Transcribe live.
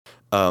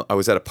I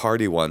was at a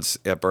party once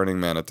at Burning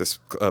Man at this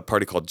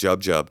party called Jub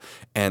Jub,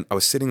 and I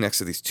was sitting next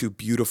to these two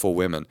beautiful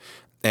women,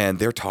 and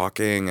they're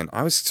talking, and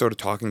I was sort of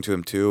talking to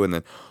him too, and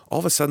then all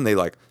of a sudden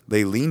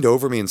they leaned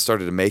over me and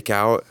started to make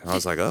out, and I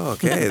was like, oh,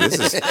 okay, this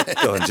is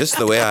going just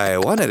the way I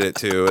wanted it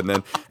to,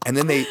 and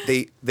then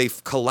they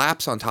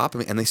collapse on top of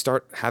me, and they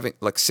start having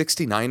like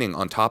 69ing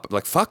on top of,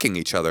 like fucking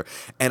each other,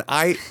 and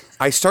I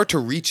start to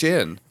reach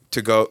in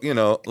to go,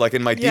 like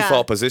in my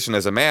default position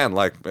as a man,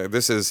 like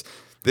this is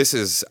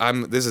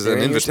an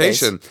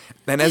invitation.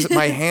 And as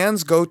my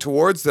hands go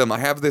towards them, I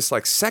have this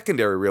like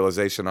secondary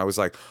realization. I was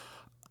like,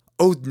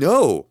 oh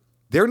no,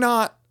 they're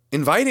not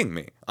inviting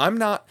me. I'm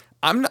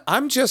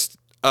just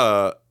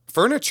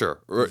furniture.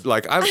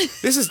 Like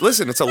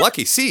listen, it's a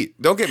lucky seat.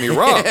 Don't get me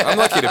wrong. I'm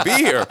lucky to be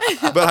here.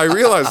 But I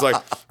realized like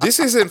this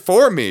isn't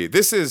for me.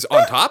 This is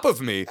on top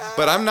of me,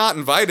 but I'm not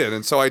invited.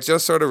 And so I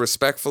just sort of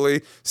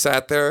respectfully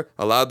sat there,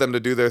 allowed them to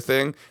do their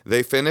thing.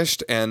 They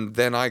finished, and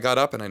then I got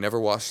up and I never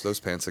washed those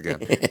pants again.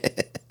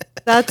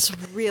 That's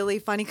really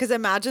funny, because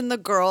imagine the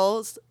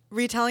girls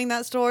retelling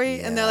that story,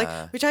 and they're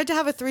like, we tried to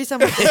have a threesome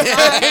with this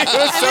guy, and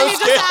then he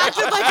just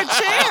acted like a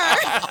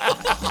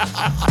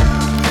chair.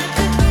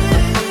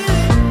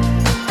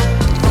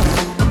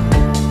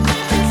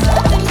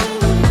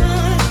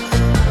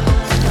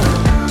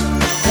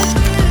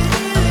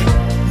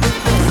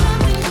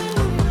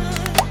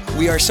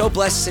 We are so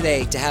blessed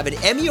today to have an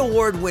Emmy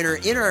Award winner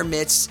in our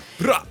midst.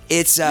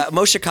 It's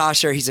Moshe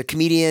Kasher. He's a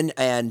comedian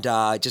and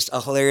just a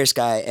hilarious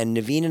guy. And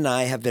Naveen and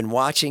I have been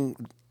watching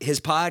his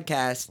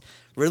podcast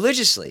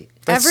religiously.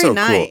 That's every so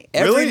night.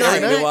 Cool. Every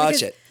night Every we watch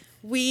because it.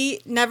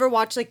 We never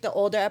watch like the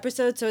older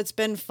episodes, so it's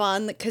been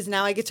fun because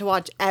now I get to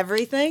watch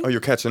everything. Oh,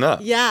 you're catching up.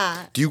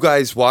 Yeah. Do you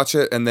guys watch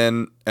it and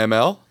then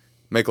ML?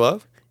 Make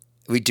love?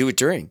 We do it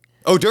during.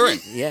 Oh, during?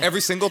 Yeah. Every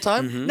single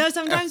time? Mm-hmm. No,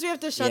 sometimes we have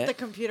to shut the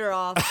computer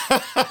off,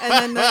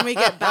 and then we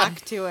get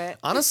back to it.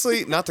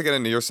 Honestly, not to get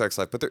into your sex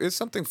life, but there is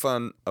something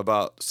fun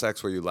about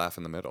sex where you laugh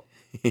in the middle.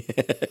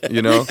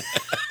 You know?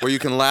 Where you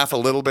can laugh a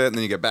little bit and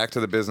then you get back to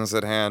the business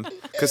at hand.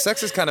 Because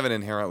sex is kind of an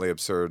inherently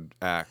absurd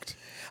act.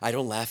 I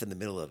don't laugh in the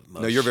middle of it.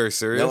 No, you're very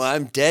serious? No,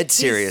 I'm dead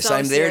serious. so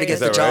I'm there to get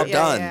serious. the job right?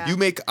 done. Yeah. You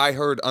make, I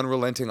heard,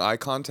 unrelenting eye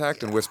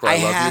contact and whisper, I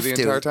love have you the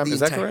to, entire time. the Is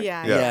that entire- correct?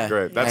 Yeah.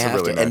 Great. That's I have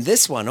really to. nice. And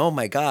this one, oh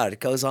my God, it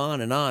goes on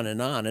and on and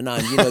on and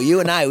on. You know, you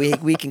and I,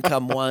 we can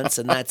come once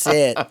and that's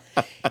it.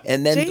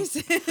 And then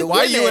Jason.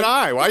 Why you and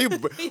I? Why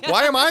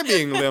am I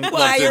being lumped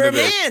Why into you're a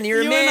this? man?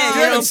 You're a You man. and I. You You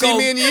haven't don't seen go.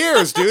 me in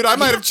years, dude. I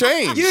might have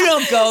changed. You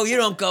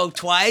don't go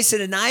twice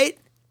in a night.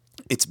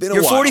 It's been a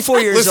You're while. 44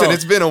 years Listen, old.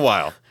 it's been a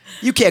while.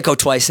 You can't go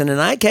twice in a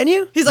night, can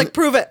you? He's like,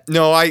 prove it.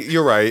 No,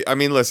 you're right. I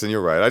mean, listen,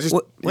 you're right. I just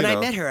When you I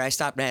know, met her, I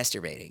stopped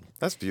masturbating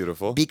that's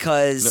beautiful.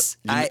 because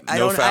No- you- I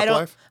no don't fap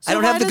life? I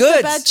don't So have the why does goods.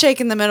 the bed shake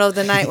in the middle of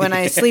the night when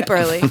I sleep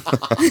early?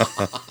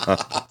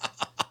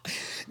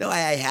 No,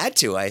 I had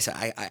to. I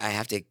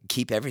have to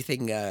keep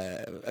everything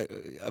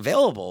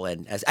available,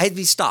 and I have to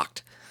be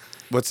stocked.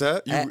 What's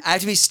that? I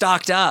have to be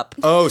stocked up.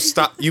 Oh,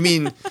 stop. You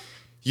mean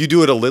you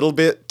do it a little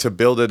bit to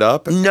build it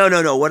up?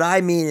 No. What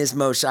I mean is,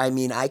 Moshe,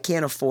 I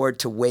can't afford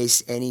to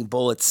waste any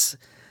bullets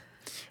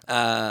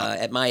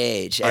at my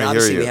age. And I hear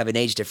obviously, you. we have an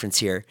age difference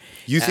here.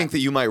 You think that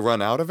you might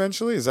run out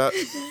eventually? Is that?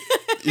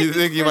 You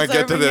think you might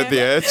get to the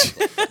edge?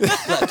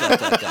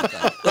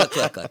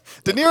 Look.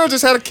 De Niro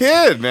just had a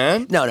kid,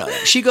 man. No.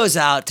 She goes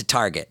out to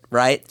Target,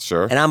 right?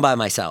 Sure. And I'm by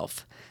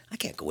myself. I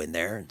can't go in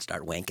there and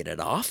start wanking it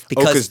off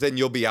Because then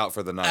you'll be out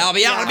for the night. I'll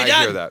be out. I'll be I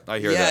done. hear that. I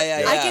hear Yeah,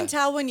 that. yeah. I can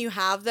tell when you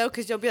have, though,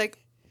 because you'll be like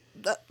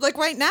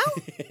right now?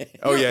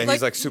 Oh yeah, and Like-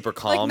 he's like super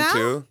calm now?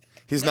 too.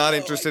 He's not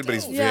interested, but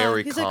he's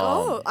very He's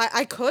calm. like,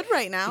 I could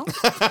right now.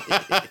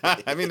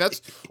 I mean,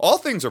 that's all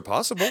things are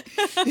possible.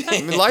 I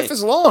mean, life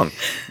is long.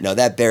 No,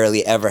 that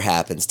barely ever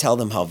happens. Tell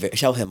him how virile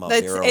It's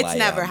I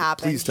never am.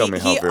 happened. Please tell me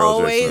how he virile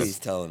Jason always, Please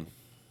tell him.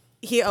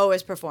 He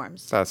always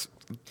performs. That's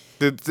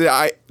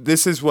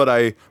this is what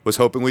I was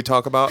hoping we'd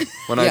talk about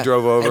when I Yeah,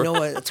 drove over. I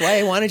know. That's why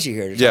I wanted you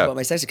here to talk Yeah. about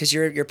my sex, because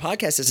your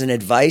podcast is an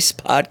advice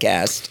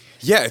podcast.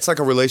 Yeah, it's like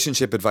a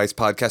relationship advice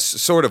podcast,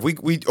 sort of.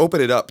 We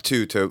open it up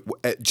too to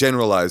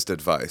generalized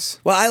advice.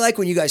 Well, I like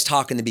when you guys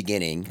talk in the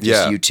beginning, just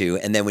Yeah. you two,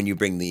 and then when you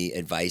bring the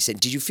advice. And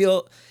did you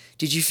feel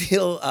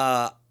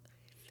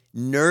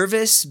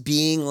nervous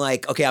being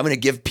like, okay, I'm going to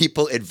give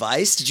people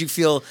advice? Did you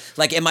feel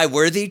like, am I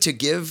worthy to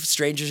give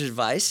strangers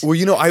advice? Well,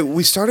 you know,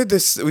 we started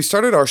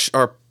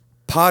our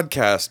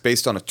podcast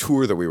based on a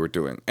tour that we were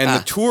doing, and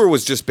the tour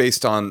was just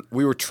based on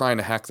we were trying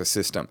to hack the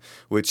system,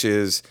 which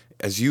is,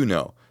 as you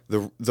know,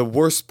 the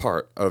worst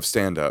part of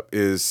stand-up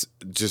is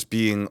just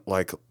being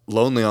like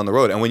lonely on the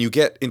road. And when you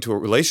get into a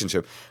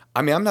relationship,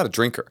 I mean, I'm not a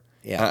drinker.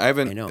 Yeah, I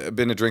haven't I know.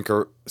 been a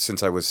drinker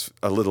since I was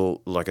a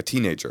little, like a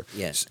teenager.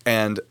 Yes.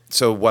 And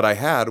so what I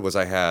had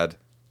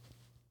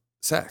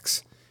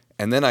sex,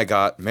 and then I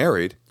got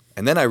married,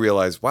 and then I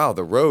realized, wow,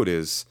 the road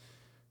is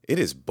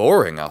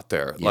boring out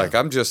there. Yeah. Like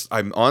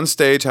I'm on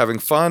stage having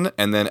fun,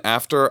 and then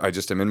after I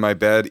just am in my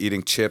bed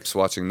eating chips,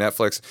 watching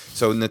Netflix.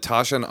 So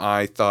Natasha and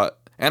I thought,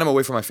 and I'm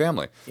away from my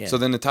family. Yeah. So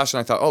then Natasha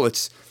and I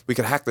thought, we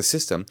could hack the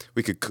system.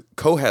 We could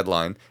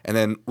co-headline, and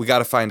then we got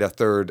to find a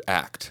third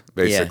act,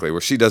 basically, where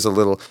she does a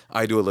little,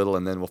 I do a little,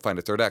 and then we'll find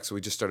a third act. So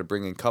we just started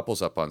bringing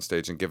couples up on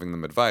stage and giving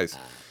them advice.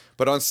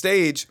 But on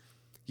stage,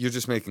 you're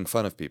just making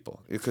fun of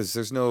people because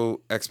there's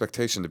no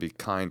expectation to be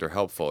kind or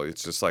helpful.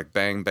 It's just like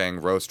bang, bang,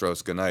 roast,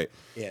 good night.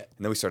 Yeah. And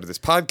then we started this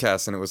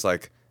podcast, and it was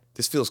like,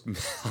 this feels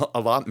a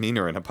lot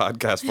meaner in a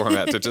podcast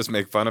format to just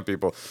make fun of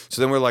people.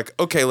 So then we're like,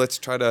 okay, let's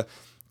try to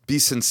be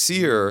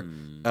sincere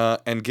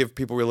and give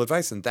people real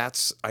advice. And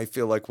that's, I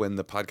feel like, when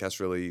the podcast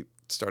really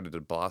started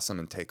to blossom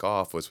and take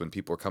off was when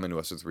people were coming to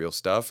us with real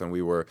stuff and we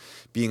were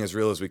being as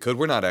real as we could.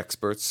 We're not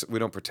experts. We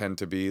don't pretend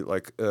to be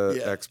like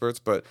experts,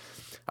 but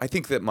I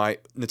think that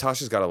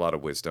Natasha's got a lot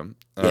of wisdom.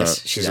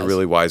 Yes, she's a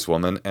really wise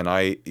woman. And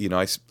I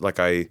like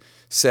I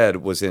said,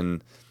 was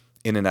in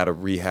and out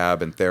of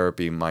rehab and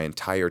therapy my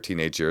entire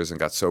teenage years and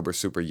got sober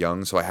super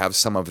young. So I have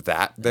some of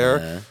that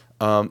there.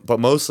 But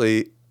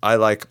mostly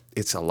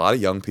it's a lot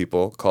of young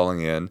people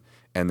calling in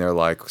and they're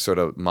like sort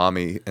of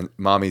mommy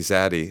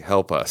zaddy,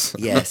 help us.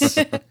 Yes.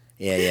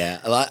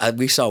 Yeah.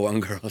 We saw one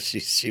girl,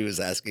 she was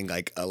asking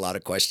like a lot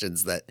of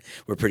questions that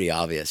were pretty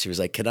obvious. She was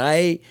like, can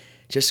I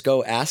just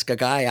go ask a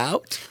guy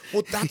out?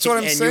 Well, that's what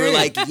I'm saying. And you were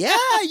like,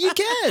 yeah, you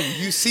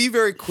can. You see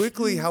very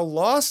quickly how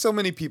lost so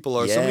many people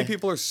are. Yeah. So many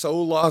people are so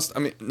lost. I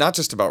mean, not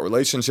just about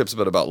relationships,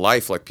 but about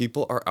life. Like,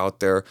 people are out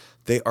there,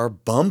 they are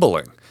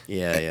bumbling.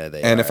 Yeah,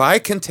 they And are. if I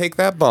can take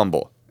that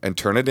bumble and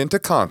turn it into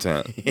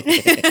content.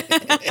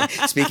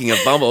 Speaking of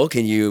Bumble,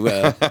 can you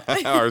Our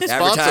advertise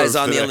sponsors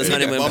on the today. Endless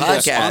Honeymoon Bumble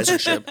podcast?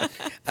 sponsorship.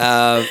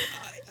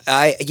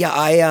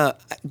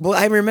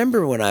 I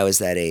remember when I was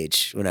that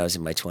age, when I was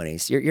in my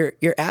 20s.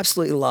 You're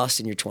absolutely lost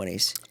in your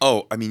 20s.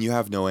 Oh, I mean, you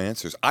have no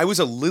answers. I was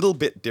a little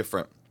bit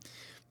different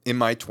in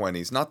my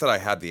 20s. Not that I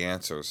had the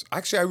answers.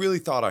 Actually, I really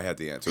thought I had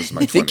the answers in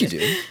my 20s. I think you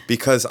do.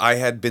 Because I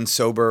had been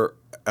sober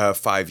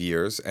 5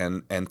 years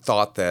and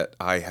thought that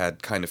I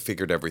had kind of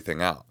figured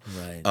everything out.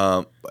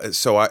 Right.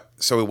 So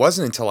it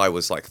wasn't until I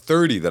was like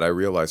 30 that I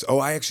realized,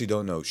 I actually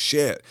don't know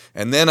shit.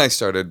 And then I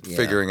started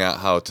figuring out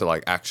how to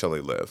like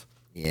actually live.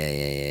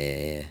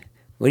 Yeah.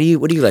 What do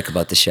you like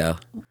about the show?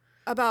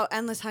 About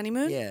Endless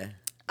Honeymoon? Yeah.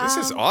 This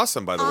is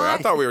awesome, by the way. I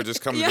thought we were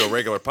just coming to a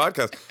regular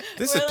podcast.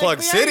 This is We're Plug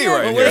like, City we're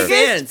right the here.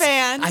 biggest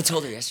fan. I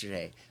told her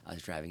yesterday. I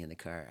was driving in the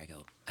car. I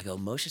go.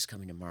 Moshe's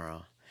coming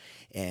tomorrow,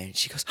 and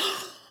she goes.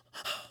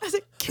 I was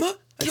like,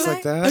 It's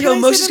like that. I go. Can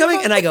I Moshe's sit in coming,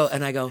 the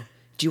and I go.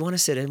 Do you want to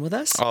sit in with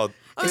us? Oh,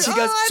 And she oh,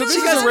 goes. I so don't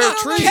this know. is a rare I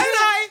don't know. treat. Can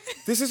I?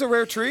 This is a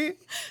rare treat.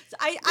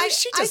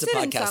 She does the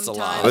sit in podcast a sometimes.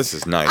 lot. This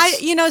is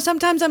nice.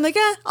 Sometimes I'm like,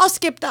 I'll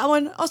skip that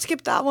one.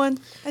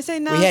 I say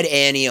no. We had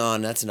Annie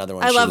on. That's another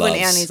one. I she love when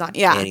loves. Annie's on.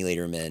 Yeah. Annie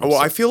Lederman. Well,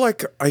 I feel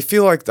like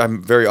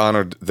I'm very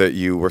honored that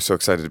you were so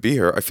excited to be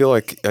here. I feel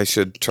like I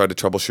should try to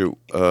troubleshoot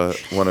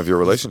one of your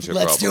relationship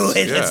Let's problems. do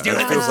it. Let's do it.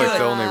 That feels like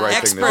the only right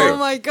Expert. thing to do. Oh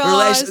my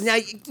gosh. Now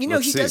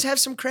Let's he see. does have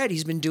some cred.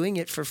 He's been doing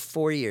it for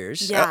 4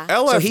 years. Yeah.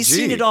 LFG. So he's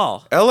seen it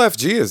all.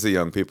 LFG, as the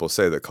young people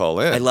say that call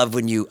in. I love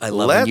when you.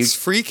 Let's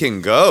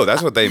freaking go.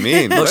 That's what they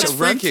mean. Let's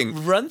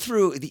freaking. Run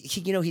through.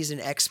 He's an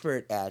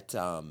expert at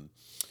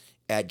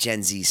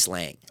Gen Z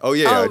slang. Oh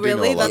yeah, Oh, I do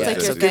really? know a lot That's of like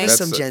Gen your Z. Give thing? us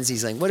That's some a- Gen Z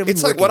slang. What have we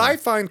It's like what I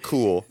find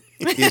cool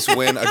is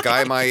when a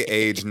guy my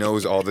age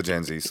knows all the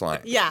Gen Z slang.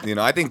 Yeah.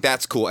 I think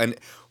that's cool. And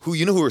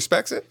who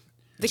respects it?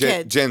 The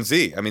kids. Gen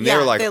Z. I mean, Yeah, they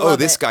were like, they oh, love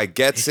this it. guy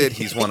gets it.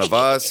 He's one of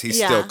us. He's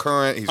Yeah. still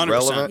current. He's 100%.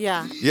 relevant.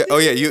 Yeah. Yeah. Oh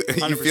yeah. You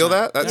feel 100%.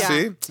 that? That's Yeah.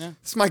 see. Yeah.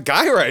 It's my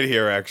guy right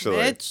here, actually.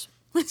 Bitch.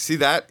 See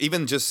that?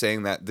 Even just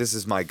saying that this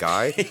is my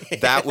guy,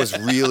 that was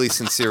really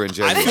sincere and I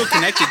genuine. feel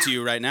connected to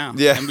you right now.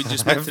 Yeah, And we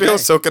just I met feel today.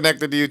 so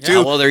connected to you too.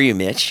 How old are you,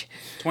 Mitch?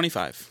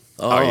 25.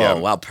 Oh, yeah.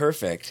 wow,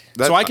 perfect.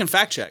 That- So I can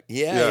fact check.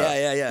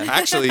 Yeah.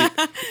 Actually,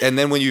 and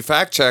then when you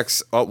fact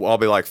checks, I'll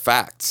be like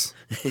facts.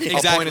 I'll point at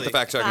Exactly. the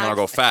fact check and I'll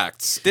go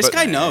facts. This But-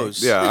 guy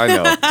knows. Yeah, I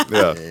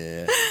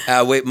know.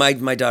 Yeah, Wait,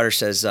 my daughter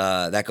says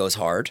that goes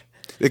hard.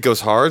 it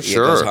goes hard.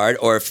 Sure. It goes hard.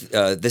 Or if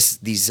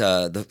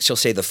she'll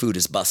say the food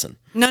is bussin'.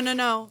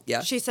 No.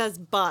 Yeah. She says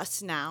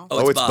bus now.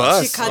 Oh, it's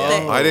bus. She cut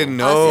Oh, the- I didn't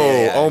Bus know.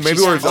 it. Yeah. Oh, maybe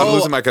She I'm said-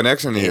 losing my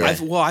connection here.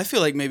 I feel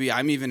like maybe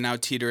I'm even now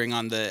teetering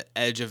on the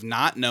edge of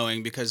not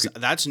knowing because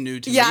that's new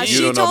to Yeah, me.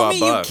 she don't know told about me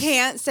bus. you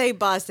can't say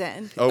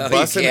bussin'. Oh, you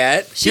bussin'.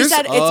 can't? She Here's-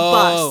 said it's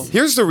Oh. bus.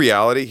 Here's the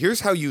reality. Here's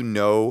how you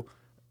know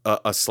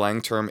a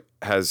slang term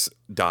has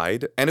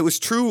died, and it was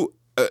true.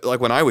 Like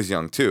when I was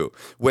young too.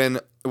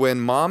 When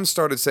mom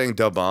started saying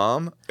da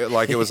bomb,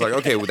 like it was like,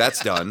 okay, well,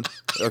 that's done.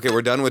 Okay,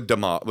 we're done with da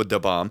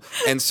bomb.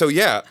 And so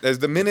yeah, as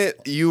the minute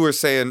you were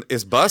saying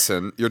is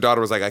bussin', your daughter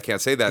was like, I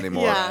can't say that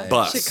anymore. Yeah,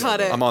 Bus. she cut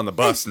it. I'm on the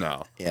bus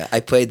now. Yeah, I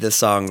played the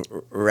song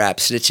 "Rap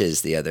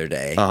Snitches" the other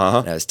day. Uh-huh.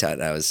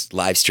 And I was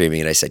live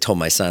streaming, and I told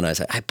my son, I was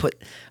like,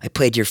 I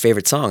played your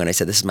favorite song, and I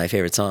said, this is my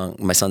favorite song,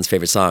 my son's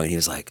favorite song, and he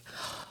was like,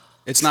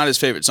 It's not his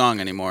favorite song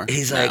anymore.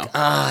 he's now.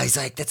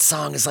 like, that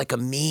song is like a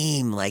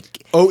meme,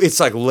 like. Oh, it's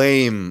like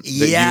lame. that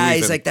you Yeah, even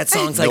he's like, that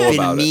song's like know been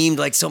about it. memed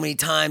like so many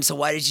times. So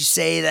why did you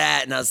say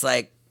that? And I was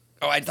like,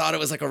 Oh, I thought it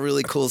was like a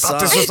really cool song.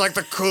 This was like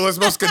the coolest,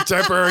 most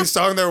contemporary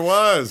song there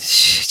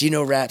was. Do you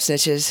know Rap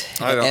Snitches?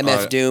 I don't-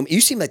 MF Doom.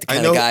 You seem like the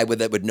kind of guy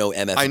that would know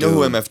MF Doom. I know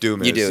who MF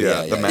Doom is. You do,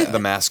 yeah. The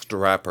masked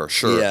rapper.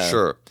 Sure, Yeah.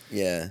 sure.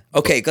 Yeah.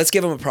 Okay, let's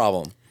give him a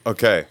problem.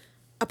 Okay.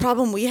 A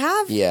problem we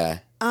have? Yeah.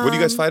 What do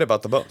you guys fight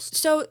about the most?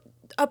 So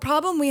a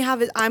problem we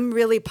have is I'm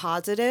really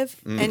positive,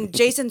 and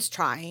Jason's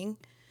trying,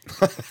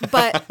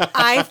 but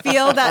I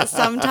feel that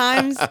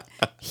sometimes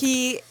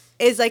he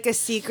is like a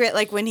secret.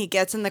 Like when he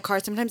gets in the car,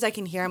 sometimes I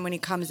can hear him when he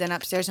comes in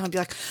upstairs, and he'll be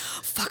like,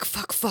 "Fuck,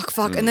 fuck, fuck,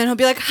 fuck," and then he'll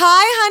be like,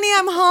 "Hi, honey,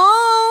 I'm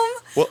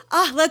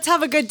home. Let's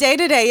have a good day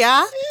today,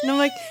 yeah." And I'm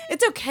like,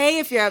 "It's okay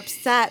if you're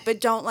upset,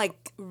 but don't like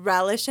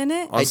relish in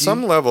it." On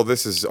some level,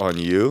 this is on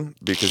you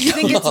because You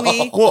think it's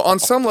me? Well, on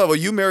some level,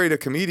 you married a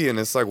comedian.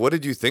 It's like, what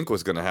did you think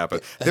was going to happen?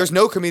 There's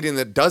no comedian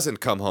that doesn't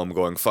come home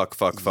going fuck,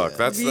 fuck, fuck.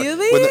 That's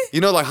Really?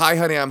 like, hi,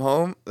 honey, I'm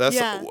home. That's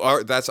Yeah.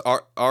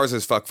 ours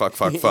is fuck, fuck,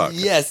 fuck, fuck.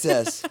 Yes.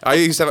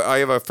 I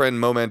have a friend,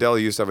 Mo Mandela,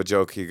 used to have a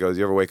joke. He goes,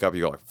 "You ever wake up,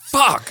 you go like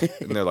fuck,"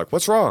 and they're like,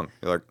 "What's wrong?"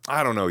 You're like,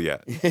 "I don't know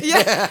yet."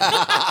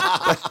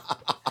 Yeah.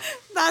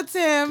 That's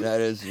him.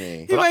 That is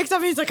me. He wakes up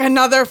and he's like,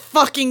 "Another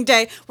fucking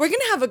day. We're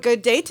gonna have a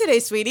good day today,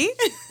 sweetie."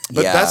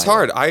 But Yeah. that's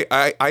hard.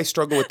 I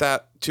struggle with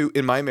that too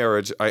in my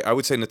marriage. I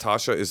would say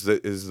Natasha is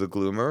the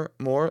gloomer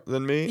more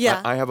than me.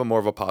 Yeah. I have a more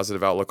of a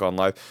positive outlook on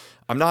life.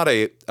 I'm not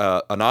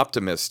an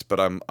optimist, but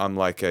I'm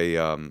like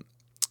a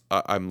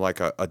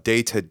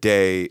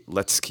day-to-day,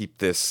 let's keep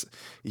this,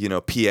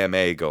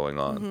 PMA going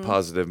on,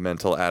 positive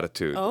mental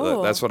attitude.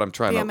 Oh, That's what I'm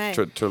trying PMA.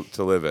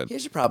 to live in.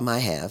 Here's a problem I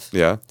have.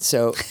 Yeah.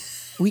 So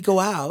we go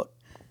out,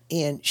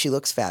 and she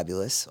looks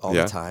fabulous all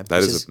the time.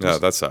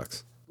 That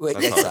sucks. Wait,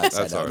 That's that's hard. nice.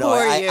 That's I know. hard. No, Poor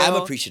I'm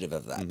you. appreciative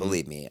of that.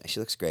 Believe me, she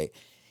looks great.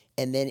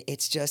 And then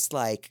it's just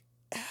like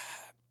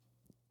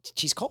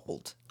she's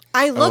cold.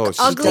 I look she's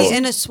ugly cold.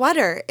 in a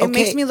sweater. It Okay.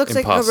 makes me look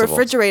like a Impossible.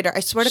 refrigerator. I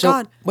swear to So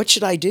God. what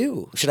should I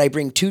do? Should I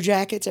bring 2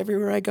 jackets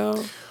everywhere I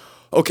go?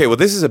 Okay, well,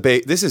 this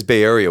is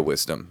Bay Area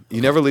wisdom.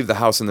 You never leave the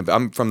house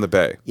I'm from the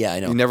Bay. Yeah, I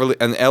know. You never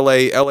and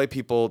LA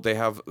people,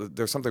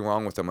 there's something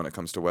wrong with them when it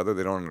comes to weather.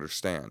 They don't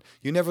understand.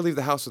 You never leave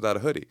the house without a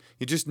hoodie.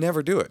 You just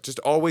never do it. Just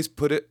always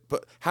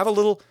have a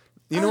little.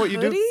 You know what you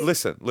hoodie?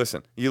 do?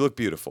 Listen. You look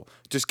beautiful.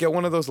 Just get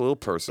one of those little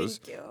purses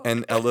Thank you.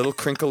 and a little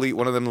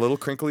one of them little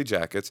crinkly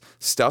jackets.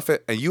 Stuff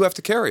it, and you have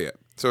to carry it.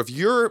 So if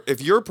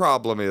your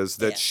problem is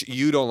that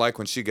you don't like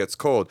when she gets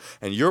cold,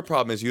 and your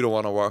problem is you don't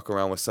want to walk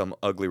around with some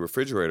ugly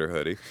refrigerator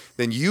hoodie,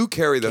 then you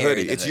carry the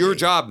hoodie. It's your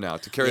job now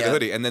to carry the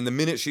hoodie. And then the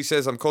minute she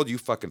says I'm cold, you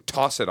fucking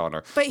toss it on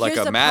her But like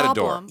here's a the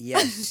matador. problem.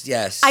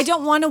 Yes. I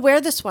don't want to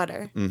wear the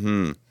sweater.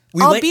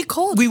 We I'll went- be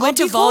cold. We I'll went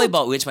to be cold.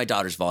 volleyball. We went to my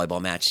daughter's volleyball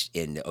match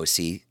in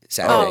OC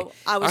Saturday. Oh,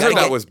 I I was heard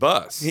like, that was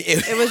bus.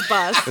 it was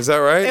bus. Is that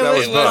right? It That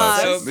was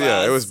bus. So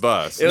Yeah, it was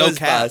bus. It No was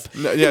cap. bus.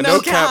 No, No no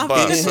cap cap.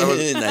 bus. That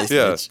was- Nice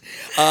yeah.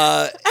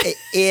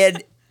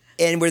 bitch.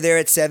 And we're there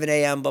at 7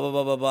 a.m. Blah blah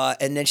blah blah blah.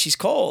 And then she's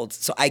cold,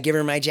 so I give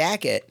her my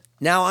jacket.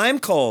 Now I'm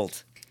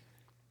cold.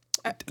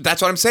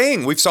 That's what I'm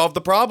saying. We've solved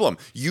the problem.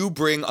 You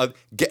bring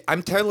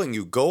I'm telling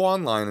you, go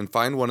online and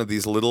find one of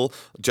these little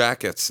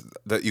jackets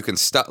that you can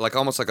stuff, like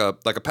almost like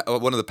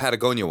one of the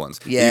Patagonia ones.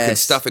 That you can Yes.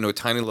 stuff into a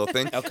tiny little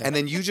thing, and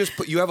then you just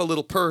you have a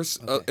little purse.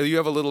 You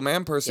have a little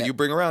man purse that you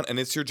bring around, and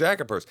it's your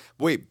jacket purse.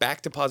 Wait,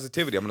 back to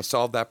positivity. I'm going to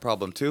solve that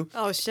problem too.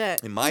 Oh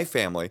shit. In my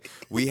family,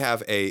 we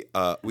have a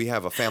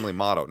family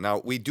motto.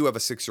 Now we do have a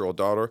 6-year-old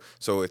daughter,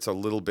 so it's a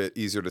little bit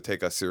easier to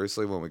take us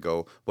seriously when we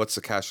go. What's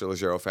the Kasher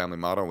Leggero family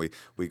motto? And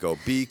we go,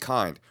 be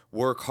kind,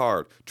 work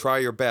hard, try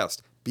your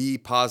best, be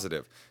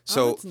positive.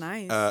 So that's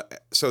nice.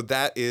 So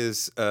that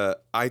is,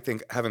 I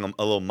think, having a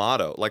little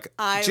motto. Like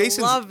I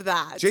Jason's, love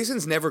that.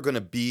 Jason's never going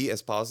to be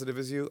as positive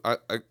as you.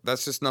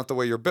 That's just not the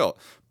way you're built.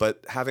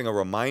 But having a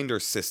reminder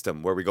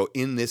system where we go,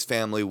 in this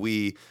family,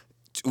 we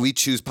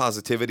choose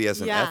positivity as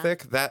an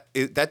ethic.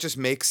 That just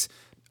makes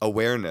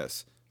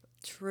awareness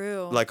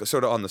True. like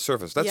sort of on the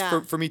surface. That's Yeah.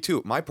 for me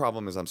too. My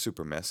problem is I'm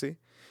super messy.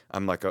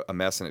 I'm like a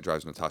mess, and it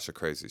drives Natasha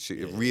crazy.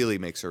 It really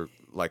makes her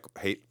like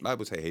hate. I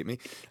would say hate me.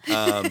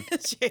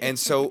 And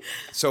so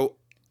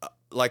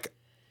like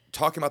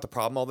talking about the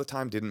problem all the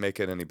time didn't make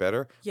it any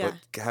better. Yeah.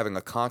 But having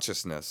a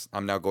consciousness,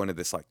 I'm now going to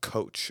this like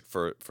coach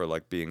for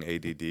like being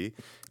ADD,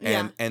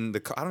 and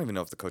I don't even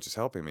know if the coach is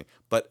helping me,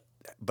 but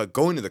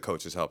going to the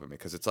coach is helping me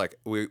because it's like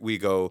we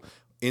go.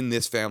 In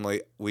this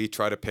family, we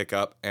try to pick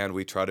up and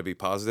we try to be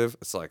positive.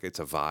 It's like it's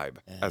a vibe,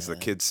 as the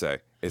kids say.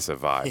 It's a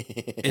vibe.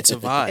 It's a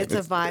vibe. It's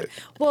a vibe.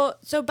 Well,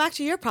 so back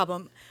to your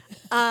problem.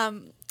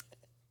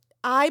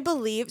 I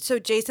believe so.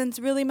 Jason's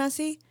really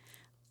messy.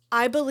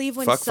 I believe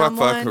when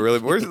fuck. Really,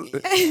 we're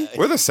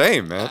the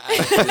same, man.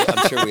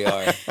 I'm sure we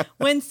are.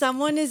 when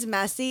someone is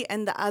messy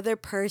and the other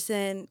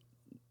person,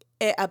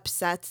 it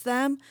upsets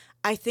them.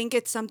 I think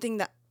it's something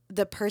that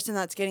the person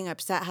that's getting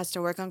upset has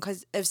to work on.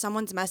 Because if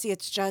someone's messy,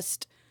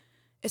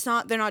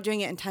 they're not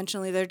doing it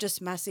intentionally. They're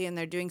just messy and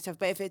they're doing stuff.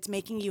 But if it's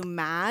making you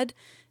mad,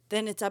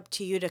 then it's up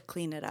to you to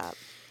clean it up.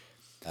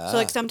 So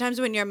like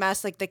sometimes when you're a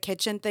mess, like the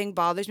kitchen thing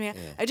bothers me.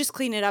 I just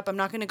clean it up. I'm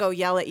not going to go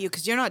yell at you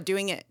because you're not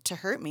doing it to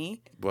hurt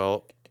me.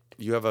 Well,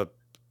 you have a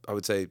I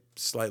would say,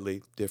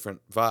 slightly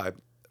different vibe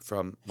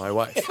from my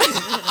wife.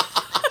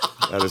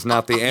 That is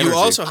not the energy. You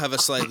also have a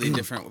slightly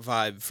different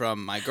vibe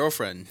from my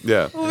girlfriend.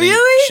 Yeah. I think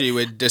Really? She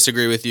would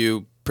disagree with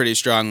you pretty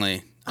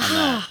strongly on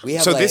that. We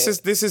have So like, this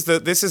is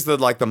the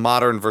like the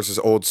modern versus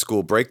old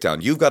school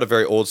breakdown. You've got a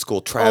very old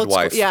school trad Old school,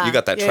 wife. yeah. You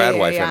got that Yeah, trad yeah,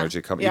 wife yeah.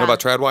 energy coming. Yeah. You know about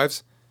trad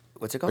wives?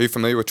 what's it Are called? you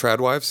familiar with trad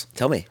wives?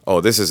 Tell me.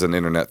 Oh, this is an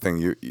internet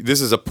thing.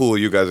 This is a pool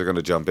you guys are going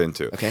to jump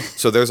into. Okay.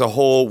 So there's a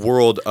whole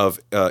world of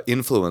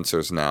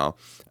influencers now,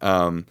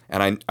 and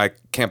I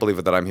can't believe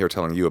it that I'm here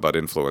telling you about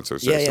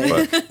influencers. Yeah,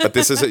 Jason, yeah. But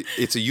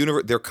it's a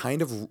universe. They're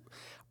kind of,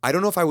 I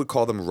don't know if I would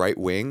call them right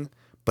wing,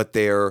 but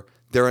they're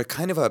a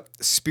kind of a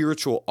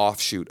spiritual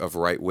offshoot of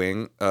right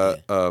wing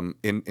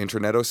in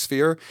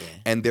internetosphere,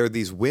 and they're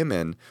these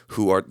women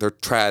they're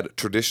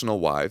traditional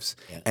wives,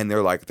 and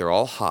they're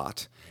all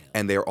hot,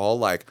 and they're all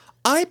like,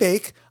 I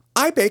bake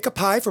a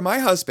pie for my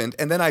husband,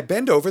 and then I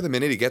bend over the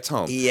minute he gets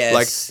home. Yes.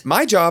 Like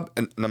my job,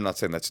 and I'm not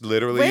saying that's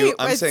literally you. Wait,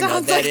 I'm it saying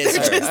sounds that like is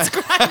they're her.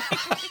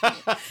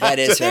 describing. That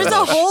is her. There's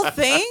a whole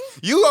thing.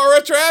 you are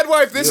a trad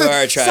wife. This You is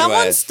are a trad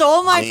Someone wife.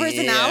 stole my Yeah.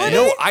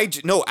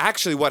 personality. No,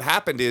 actually, what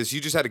happened is you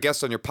just had a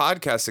guest on your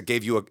podcast that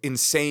gave you an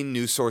insane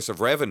new source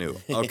of revenue,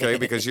 okay?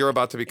 Because you're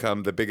about to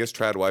become the biggest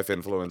trad wife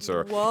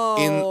influencer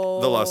in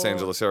the Los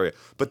Angeles area.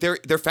 But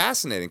they're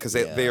fascinating because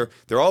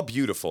they're all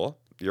beautiful.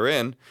 You're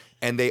in,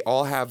 and they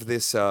all have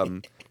this.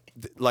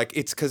 Like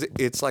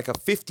it's like a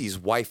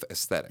 50s wife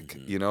aesthetic,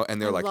 you know,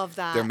 and they're I like love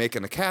that. they're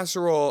making a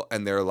casserole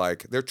and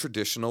they're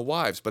traditional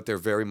wives, but they're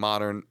very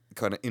modern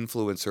kind of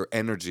influencer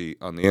energy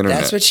on the internet.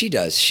 That's what she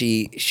does.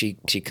 She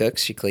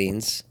cooks, she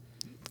cleans,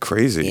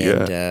 Crazy,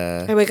 and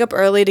yeah. I wake up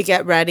early to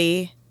get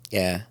ready,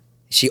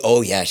 she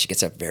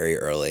gets up very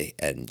early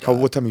and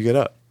What time you get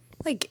up?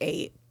 like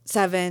 8,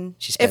 7.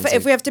 She spends If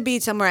it- we have to be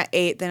somewhere at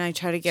 8, then I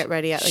try to get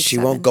ready at like she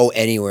 7. won't go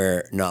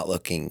anywhere not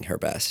looking her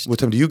best. What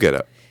time do you get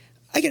up?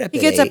 I get up. He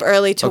at gets up 8.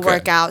 early to Okay.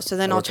 work out, so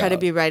then I'll Work try to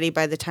out. be ready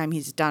by the time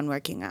he's done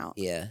working out.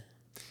 Yeah.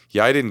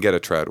 Yeah, I didn't get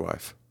a trad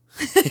wife.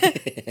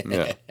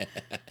 Yeah,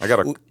 I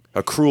got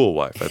a cruel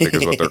wife, I think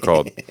is what they're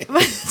called.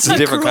 It's a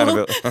different kind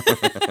of.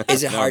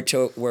 Is it hard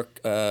to work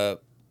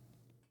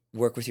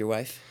with your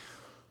wife?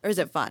 Or is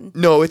it fun?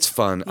 No, it's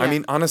fun. I Yeah.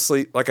 mean,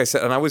 honestly, like I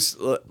said, and I was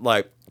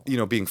like,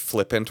 being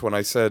flippant when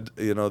I said,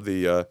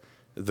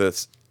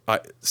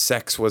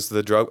 sex was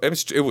the drug.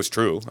 It was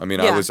true. I mean,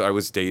 Yeah. I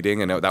was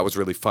dating, and that was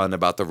really fun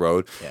about the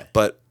road. Yeah.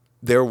 But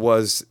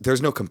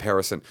there's no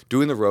comparison.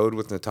 Doing the road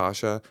with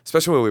Natasha,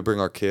 especially when we bring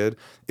our kid,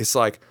 it's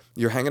like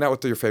you're hanging out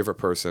with your favorite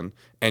person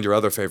and your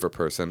other favorite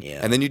person, Yeah.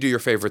 and then you do your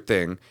favorite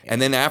thing,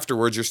 and then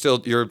afterwards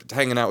you're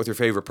hanging out with your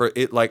favorite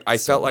person. I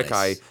felt like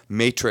I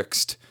nice.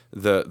 matrixed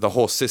the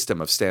whole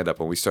system of stand up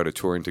when we started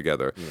touring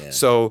together. Yeah.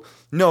 So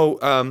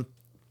no,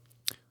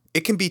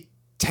 it can be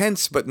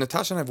tense, but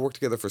Natasha and I have worked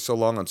together for so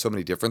long on so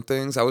many different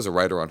things. I was a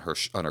writer on her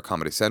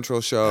Comedy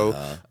Central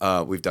show.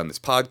 We've done this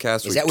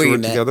podcast. We've that where you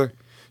toured met? together.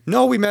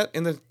 No, we met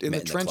in the in the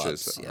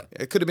trenches. clubs, yeah.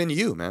 It could have been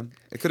you, man.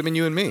 It could have been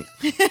you and me.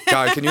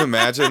 God, can you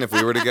imagine if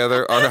we were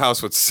together? Our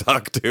house would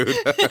suck, dude.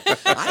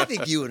 I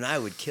think you and I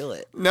would kill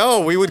it.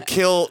 No, we would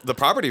kill the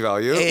property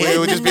value. It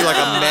would just be like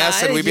a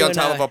mess, and we'd be on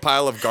top of a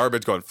pile of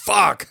garbage going,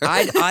 fuck.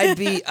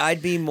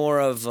 I'd be more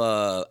of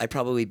I'd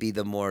probably be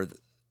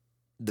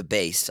the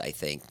base, I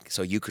think.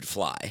 So you could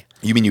fly.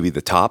 You mean you'd be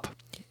the top?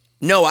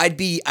 No, I'd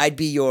be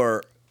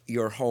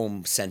your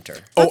home center.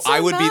 That's so I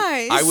would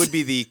nice.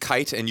 be the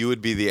kite and you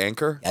would be the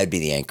anchor? I'd be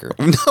the anchor.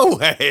 No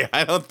way.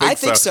 I don't think so. I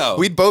think so.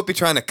 We'd both be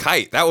trying to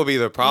kite. That would be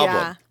the problem.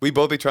 Yeah. We'd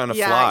both be trying to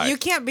Yeah, fly. you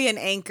can't be an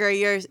anchor.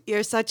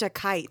 You're such a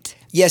kite.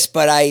 Yes,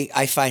 but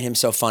I find him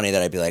so funny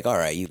that I'd be like, all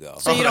right, you go.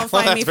 So you don't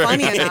find me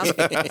funny enough.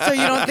 So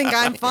you don't think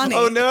I'm funny.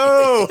 Oh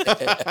no.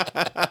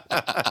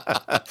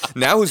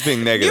 Now who's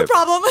being negative? Your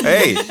problem.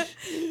 Hey.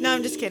 No,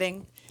 I'm just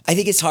kidding. I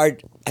think it's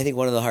hard. I think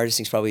one of the hardest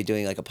things probably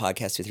doing like a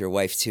podcast with your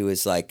wife too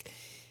is like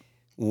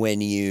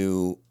when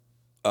you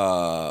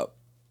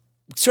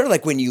sort of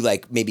like when you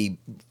like maybe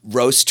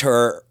roast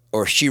her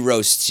or she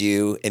roasts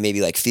you and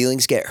maybe like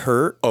feelings get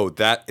hurt. Oh,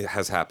 that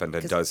has happened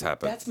and does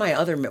happen. That's my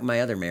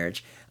other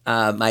marriage.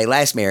 My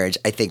last marriage,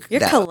 I think You're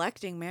that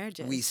collecting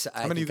marriages.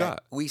 How many you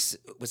got? Was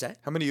that?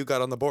 How many you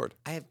got on the board?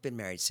 I have been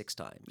married 6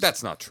 times.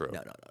 That's not true.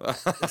 No.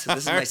 This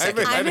is my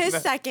second. I'm his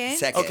second.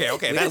 Second. Okay,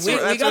 We- that's we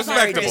got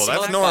married respectable. this That's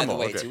month, normal. By the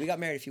way, Okay. too. We got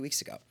married a few weeks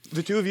ago.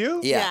 The two of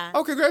you? Yeah.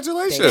 Oh,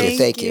 congratulations.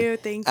 Thank you.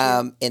 Thank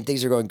you. And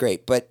things are going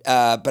great. But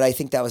I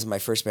think that was my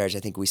first marriage. I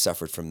think we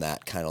suffered from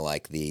that kind of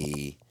like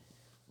the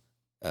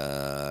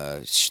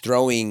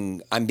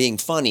I'm being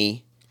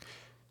funny,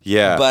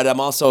 Yeah. but I'm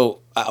also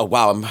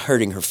wow, I'm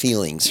hurting her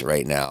feelings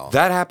right now.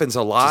 That happens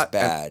a lot.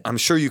 Which is bad. and I'm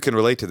sure you can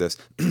relate to this.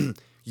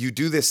 You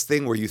do this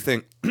thing where you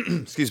think,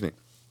 excuse me,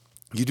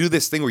 you do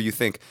this thing where you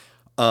think,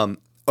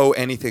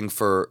 anything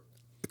for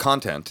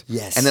content.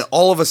 Yes. And then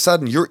all of a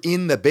sudden you're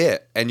in the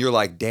bit and you're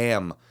like,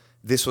 damn,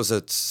 this was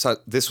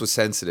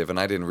sensitive and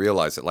I didn't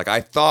realize it. Like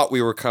I thought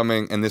we were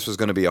coming and this was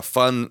going to be a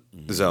fun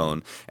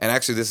zone, and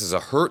actually this is a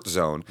hurt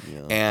zone.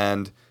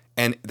 And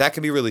that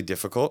can be really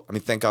difficult. I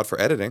mean, thank God for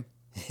editing.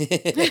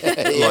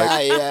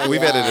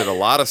 We've edited a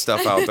lot of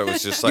stuff out that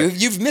was just like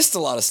you've missed a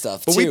lot of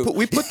stuff but too.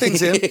 we put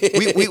things in.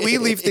 We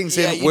leave things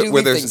in you do where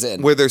leave there's things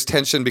in. where there's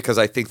tension because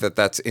I think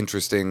that's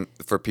interesting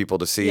for people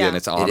to see Yeah. and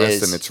it's honest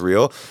is. and it's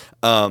real.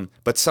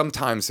 But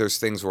sometimes there's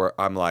things where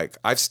I'm like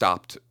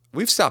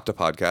we've stopped a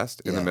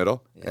podcast in the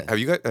middle. Yeah. Have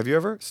you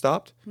ever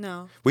stopped?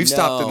 No. We've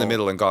stopped in the No.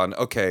 middle and gone,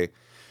 okay,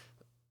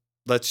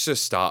 let's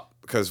just stop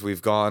because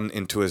we've gone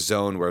into a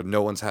zone where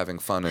no one's having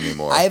fun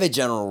anymore. I have a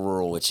general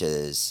rule, which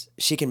is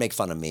she can make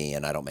fun of me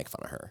and I don't make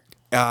fun of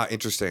her.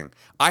 Interesting.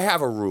 I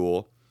have a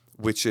rule,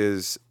 which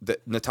is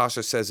that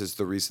Natasha says is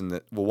the reason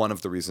that, well, one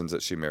of the reasons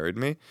that she married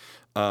me,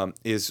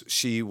 is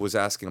she was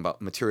asking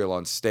about material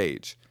on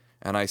stage.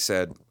 And I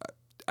said,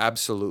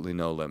 absolutely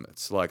no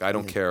limits. Like, I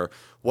don't care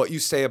what you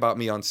say about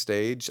me on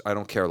stage. I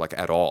don't care, like,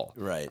 at all.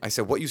 Right. I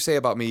said, what you say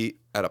about me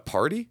at a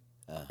party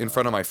in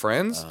front of my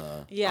friends,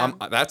 Yeah.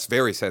 that's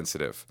very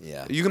sensitive.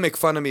 Yeah. You can make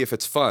fun of me if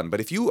it's fun. But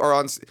if you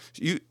are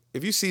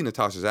if you see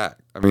Natasha's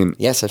act, I mean,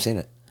 Yes, I've seen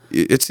it.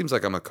 it seems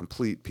like I'm a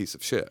complete piece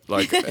of shit.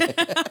 Like,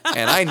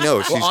 and I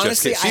know she's just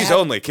honestly, kidding. I She's have-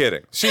 only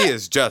kidding. She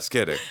is just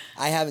kidding.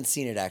 I haven't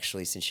seen it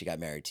actually since she got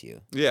married to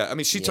you. Yeah, I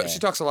mean, she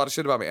talks a lot of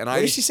shit about me, and What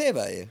did she say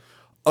about you?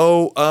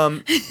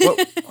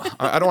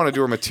 I don't want to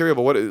do her material,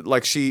 but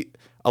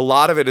a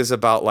lot of it is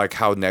about like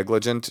how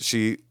negligent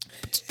she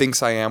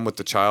thinks I am with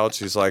the child.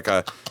 She's like,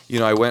 I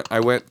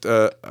went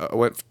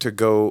to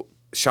go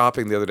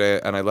shopping the other day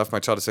and I left my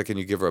child. I said, can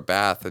you give her a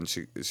bath? And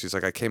she's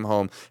like, I came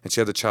home and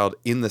she had the child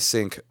in the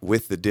sink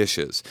with the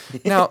dishes.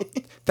 Now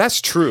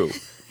that's true,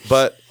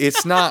 but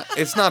it's not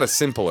as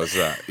simple as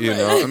that, you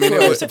know. I mean,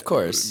 Of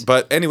course.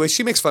 But anyway,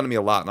 she makes fun of me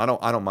a lot, and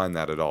I don't mind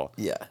that at all.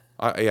 Yeah.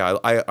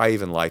 I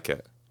even like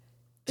it.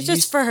 It's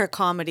just for her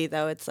comedy,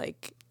 though. It's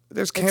like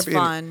There's can't it's be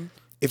fun.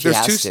 If She there's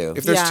has two to.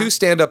 if there's Yeah. two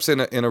stand-ups in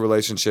a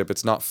relationship,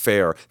 it's not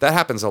fair. That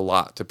happens a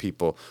lot to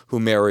people who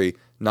marry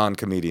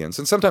non-comedians,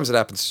 and sometimes it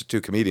happens to two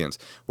comedians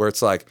where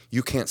it's like,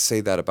 you can't say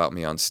that about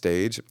me on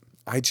stage.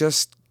 I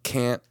just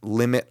can't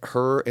limit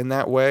her in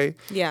that way.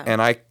 Yeah.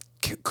 And I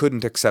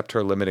couldn't accept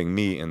her limiting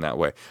me in that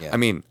way. Yeah. I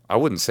mean, I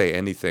wouldn't say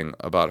anything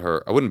about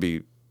her. I wouldn't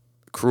be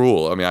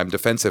cruel. I mean, I'm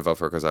defensive of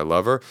her because I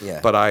love her. Yeah.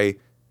 But I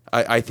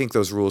think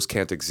those rules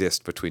can't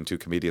exist between two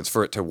comedians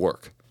for it to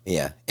work.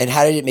 Yeah. And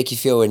how did it make you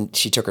feel when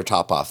she took her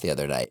top off the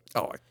other night?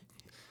 Oh,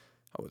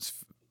 I was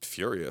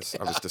furious.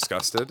 I was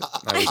disgusted.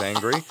 I was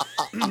angry.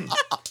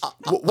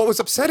 What was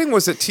upsetting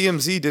was that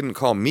TMZ didn't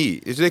call me.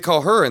 They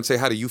call her and say,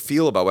 how do you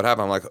feel about what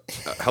happened? I'm like,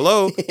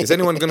 hello? Is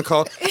anyone going to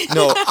call?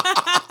 No.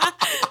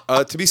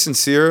 To be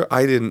sincere,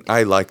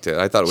 I liked it.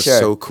 I thought it was Sure.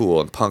 so cool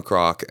and punk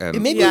rock. And It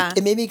made Yeah.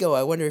 me go,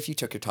 I wonder if you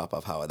took your top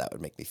off, how that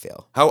would make me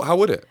feel. how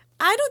would it?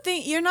 I don't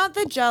think you're not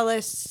the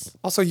jealous.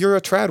 Also, you're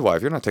a trad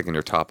wife. You're not taking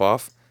your top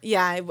off.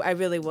 Yeah, I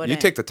really wouldn't. You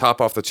take the top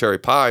off the cherry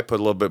pie, put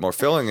a little bit more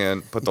filling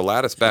in, put the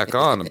lattice back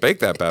on, and bake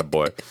that bad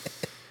boy.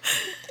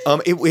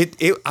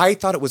 I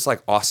thought it was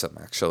like awesome,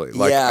 actually.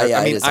 Like, Yeah,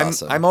 I mean, it is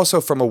awesome. I'm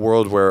also from a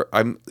world where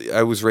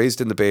I was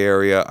raised in the Bay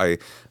Area.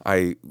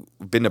 I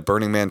been to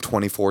Burning Man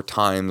 24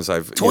 times.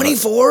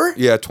 24?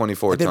 Yeah,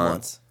 24 been times.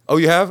 once. Oh,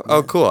 you have?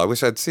 Oh, cool. I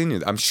wish I'd seen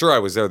you. I'm sure I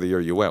was there the year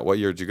you went. What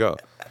year did you go?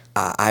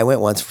 I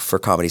went once for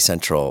Comedy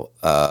Central.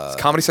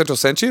 Comedy Central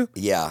sent you?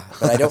 Yeah,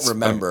 but I don't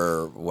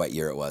remember what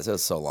year it was. It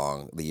was so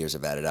long. The years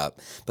have added up.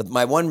 But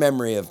my one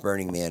memory of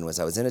Burning Man was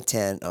I was in a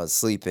tent. I was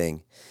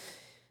sleeping.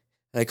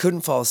 And I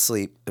couldn't fall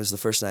asleep. It was the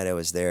first night I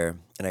was there.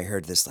 And I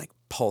heard this like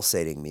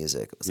pulsating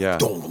music. It was Yeah. like,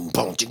 dum,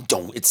 dum, dum,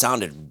 dum. It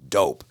sounded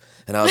dope.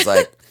 And I was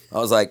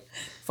like,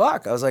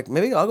 fuck. I was like,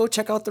 maybe I'll go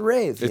check out the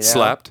rave. you It know?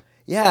 slapped?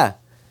 Yeah.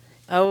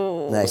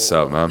 Oh. Nice. What's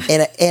up, man?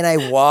 And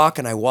I walk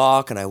and I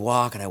walk and I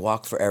walk and I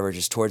walk forever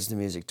just towards the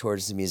music.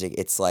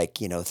 It's like,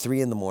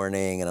 3 a.m.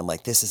 and I'm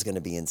like, this is going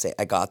to be insane.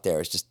 I got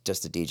there. It's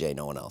just a DJ,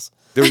 no one else.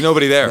 There was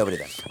nobody there. Nobody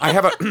there. I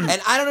have a...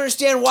 And I don't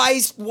understand why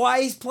he's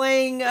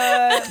playing,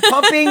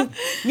 pumping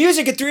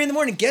music at 3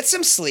 a.m. Get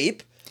some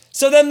sleep.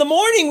 So then the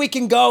morning we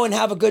can go and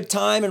have a good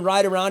time and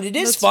ride around. It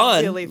is That's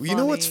fun. really You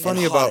know what's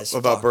funny. funny And hot as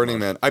about fuck, Burning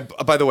Man?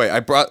 By the way,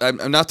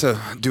 I'm not to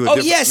do a Oh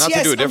different yes, not yes.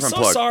 to do a I'm different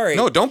so plug. sorry.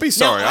 No, don't be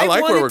sorry. No, I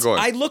like where we're wanted going.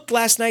 I looked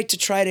last night to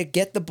try to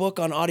get the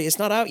book on audio. It's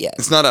not out yet.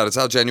 It's not out. It's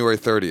out January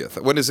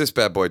 30th. When does this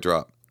bad boy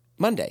drop?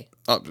 Monday.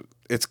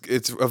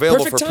 It's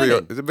available Perfect for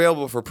timing. it's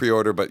available for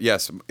pre-order, but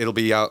yes, it'll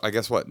be out. I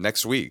guess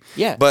next week.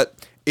 Yeah.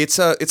 But it's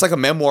like a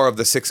memoir of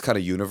the 6 kind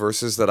of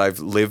universes that I've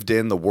lived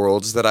in, the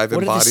worlds that I've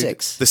What are the embodied.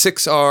 6? The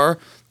 6 are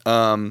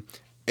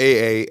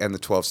AA and the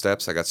 12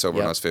 steps. I got sober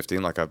when I Yep. was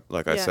 15, like I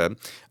Yeah. said.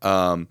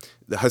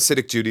 The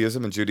Hasidic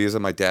Judaism. In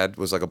Judaism, my dad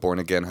was like a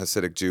born-again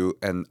Hasidic Jew,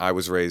 and I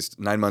was raised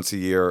 9 months a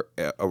year,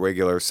 a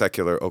regular,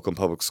 secular Oakland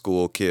Public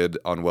School kid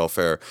on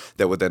welfare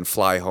that would then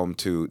fly home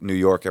to New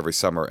York every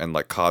summer and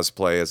like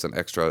cosplay as an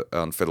extra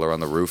on Fiddler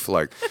on the Roof.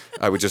 Like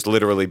I would just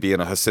literally be in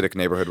a Hasidic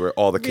neighborhood where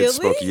all the kids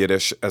Really? spoke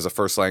Yiddish as a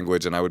first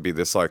language, and I would be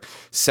this like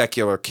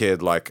secular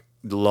kid, like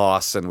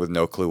lost and with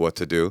no clue what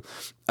to do.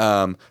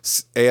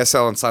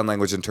 ASL and sign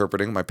language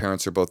interpreting. My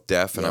parents are both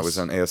deaf, and I Yes. was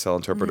an ASL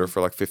interpreter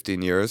for like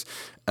 15 years.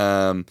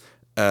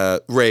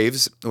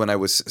 raves. When I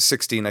was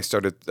 16, I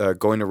started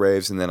going to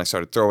raves, and then I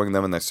started throwing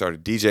them, and I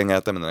started DJing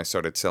at them, and then I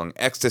started selling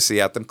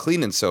ecstasy at them,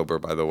 clean and sober,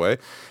 by the way.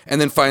 And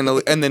then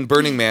finally, and then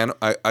Burning Man,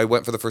 I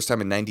went for the first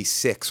time in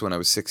 96 when I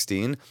was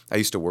 16. I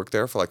used to work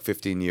there for like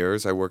 15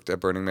 years. I worked at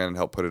Burning Man and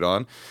helped put it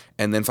on.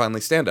 And then finally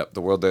stand-up,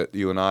 the world that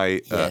you and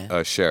I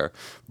share.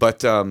 But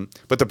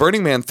the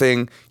Burning Man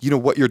thing,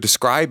 what you're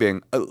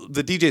describing,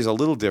 the DJ is a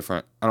little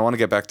different. I don't want to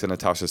get back to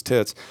Natasha's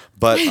tits,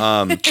 but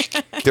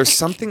there's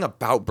something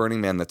about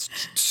Burning Man that's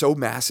so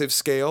massive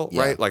scale,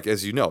 right? Like,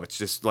 as you know, it's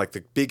just like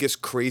the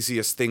biggest,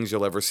 craziest things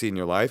you'll ever see in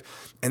your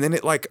life. And then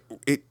it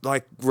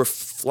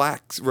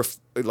reflects,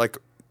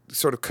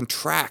 sort of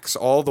contracts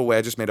all the way.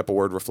 I just made up a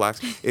word, reflects.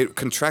 It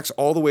contracts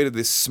all the way to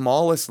the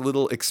smallest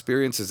little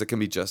experiences that can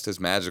be just as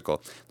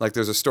magical. Like,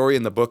 there's a story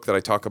in the book that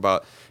I talk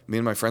about. Me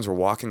and my friends were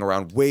walking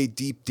around way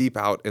deep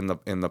out in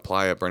the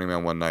playa at Burning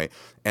Man one night,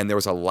 and there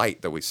was a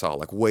light that we saw,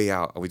 like way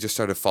out. And we just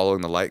started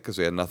following the light because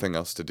we had nothing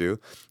else to do.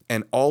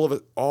 And all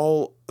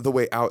the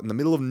way out in the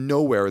middle of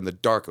nowhere in the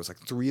dark, it was like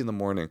 3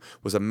 a.m,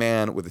 was a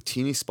man with a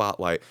teeny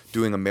spotlight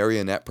doing a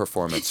marionette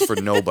performance for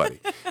nobody.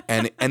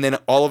 And then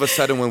all of a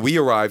sudden when we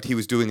arrived, he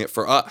was doing it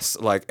for us.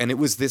 And it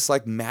was this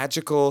like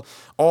magical,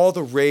 all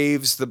the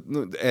raves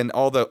and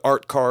all the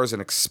art cars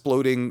and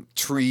exploding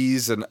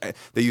trees and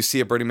that you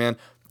see at Burning Man.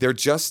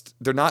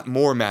 They're not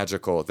more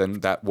magical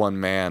than that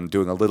one man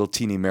doing a little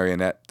teeny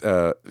marionette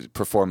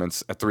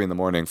performance at 3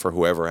 a.m. for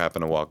whoever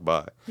happened to walk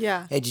by.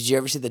 Yeah. Hey, did you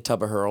ever see the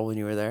tub of hurl when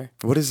you were there?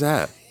 What is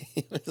that?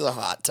 It was a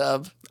hot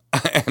tub.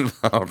 And,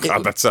 oh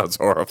God, that sounds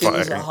horrifying. It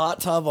was a hot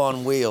tub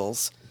on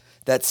wheels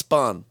that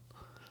spun.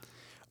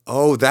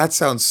 Oh, that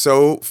sounds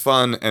so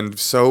fun and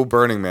so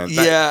Burning Man.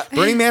 Yeah.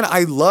 Burning Man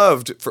I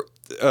loved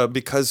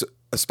because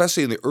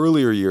especially in the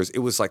earlier years, it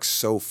was like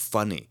so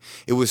funny.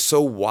 It was so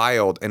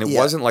wild, and it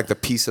wasn't like the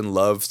peace and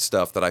love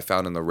stuff that I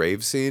found in the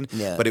rave scene,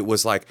 but it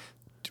was like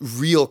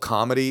real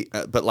comedy,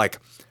 but like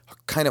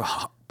kind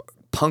of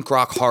punk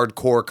rock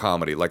hardcore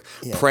comedy, like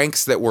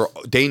pranks that were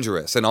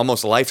dangerous and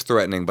almost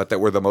life-threatening, but that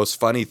were the most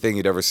funny thing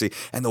you'd ever see,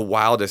 and the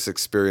wildest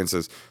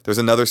experiences. There's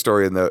another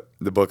story in the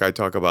book I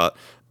talk about.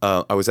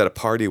 I was at a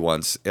party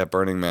once at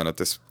Burning Man at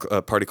this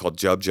party called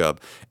Jub,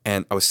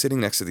 and I was sitting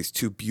next to these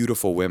two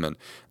beautiful women,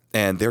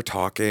 and they're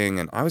talking,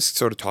 and I was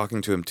sort of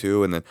talking to him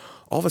too, and then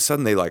all of a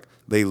sudden they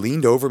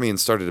leaned over me and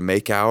started to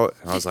make out,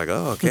 and I was like,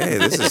 oh, okay,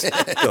 this is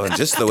going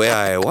just the way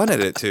I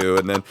wanted it to,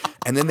 and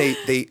then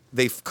they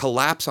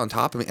collapse on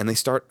top of me, and they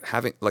start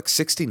having like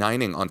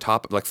 69ing on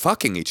top, like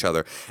fucking each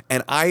other,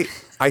 and I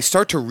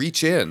start to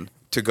reach in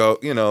to go,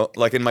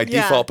 like in my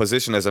default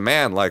position as a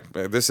man, like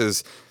this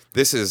is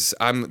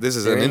an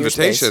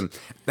invitation,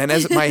 and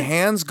as my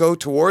hands go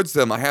towards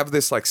them, I have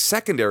this like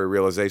secondary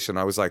realization.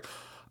 I was like,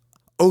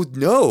 oh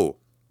no,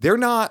 they're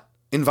not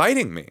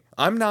inviting me.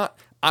 I'm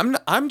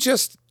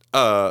just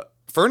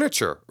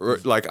furniture.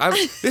 Like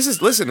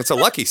listen, it's a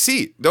lucky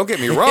seat. Don't get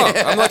me wrong.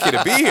 I'm lucky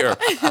to be here.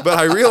 But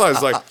I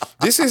realized like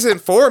this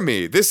isn't for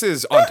me. This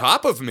is on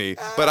top of me,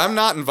 but I'm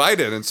not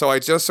invited. And so I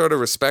just sort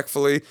of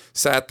respectfully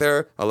sat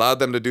there, allowed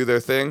them to do their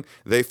thing.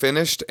 They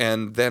finished,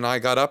 and then I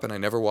got up and I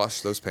never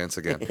washed those pants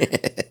again.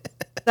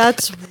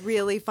 That's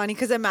really funny,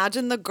 because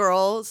imagine the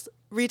girls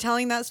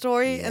retelling that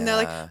story, and they're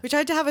like, we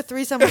tried to have a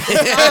threesome with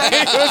this guy, and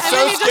then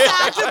he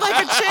just acted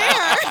like a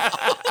chair.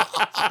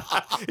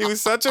 He was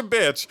such a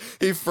bitch.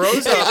 He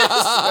froze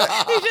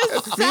up. He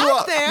just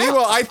sat there.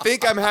 Meanwhile, I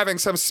think I'm having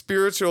some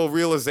spiritual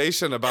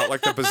realization about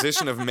like the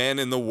position of men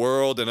in the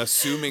world and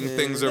assuming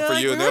things are for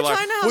like, you. "We And they're were like,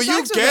 trying to have will you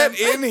sex with get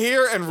him." in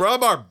here and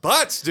rub our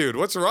butts, dude?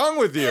 What's wrong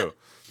with you?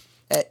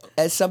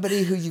 As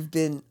somebody who you've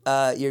been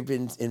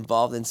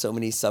involved in so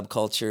many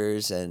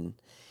subcultures, and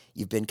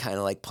you've been kind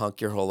of like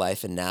punk your whole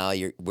life, and now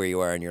you're where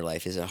you are in your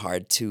life. Is it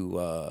hard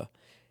to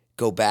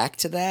go back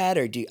to that,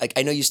 or do you, like,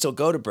 I know you still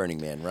go to Burning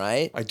Man,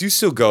 right? I do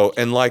still go,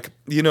 and like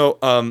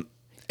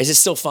is it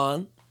still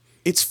fun?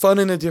 it's fun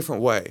in a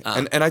different way,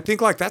 and I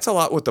think like that's a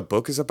lot what the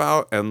book is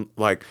about, and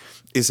like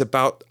is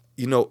about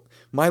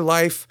my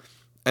life.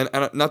 And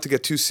not to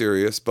get too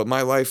serious, but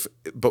my life,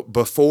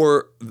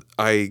 before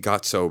I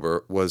got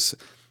sober, was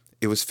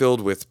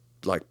filled with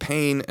like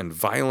pain and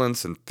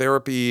violence and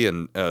therapy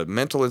and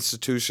mental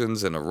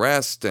institutions and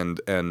arrest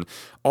and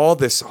all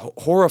this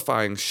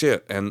horrifying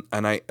shit. And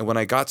when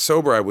I got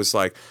sober, I was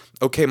like,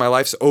 okay, my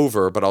life's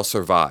over, but I'll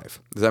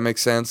survive. Does that make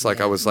sense? Like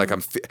I was like,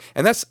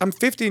 I'm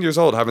 15 years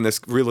old having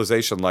this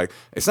realization. Like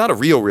it's not a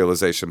real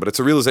realization, but it's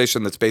a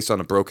realization that's based on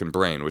a broken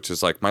brain, which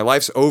is like my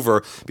life's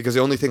over because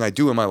the only thing I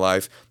do in my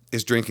life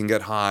is drink and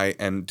get high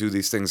and do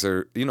these things.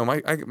 Are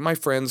my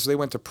friends, they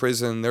went to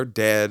prison, they're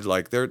dead.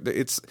 Like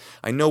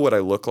I know what I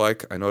look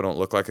like. I know I don't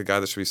look like a guy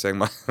that should be saying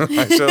I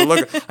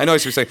know I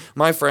should be saying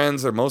my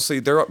friends are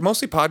mostly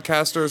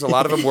podcasters. A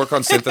lot of them work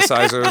on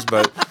synthesizers,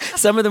 but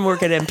some of them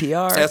work at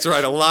NPR. That's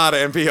right, a lot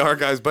of NPR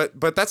guys.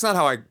 But that's not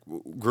how I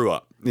grew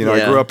up.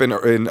 I grew up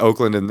in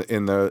Oakland in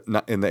the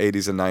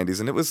 80s and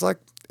 90s, and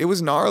it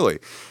was gnarly.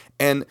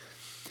 And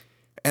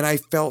And I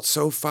felt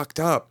so fucked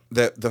up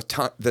that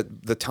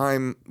the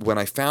time when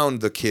I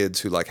found the kids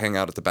who like hang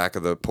out at the back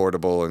of the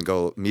portable and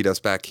go meet us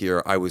back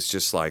here, I was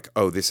just like,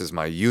 oh, this is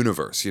my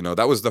universe. You know,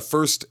 that was the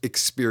first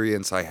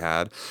experience I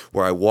had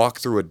where I walk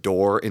through a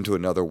door into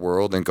another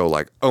world and go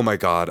like, oh my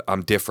God,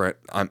 I'm different.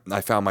 I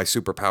found my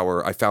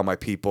superpower. I found my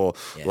people.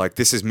 Yeah. Like,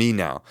 this is me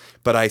now.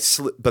 But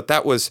but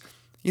that was,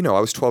 you know, I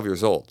was 12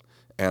 years old.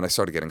 And I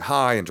started getting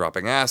high and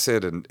dropping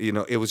acid, and you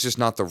know, it was just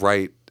not the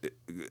right.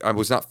 I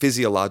was not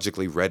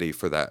physiologically ready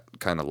for that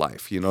kind of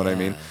life. You know what I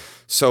mean?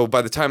 So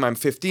by the time I'm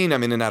 15,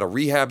 I'm in and out of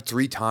rehab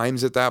 3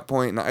 times at that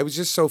point, and I was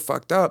just so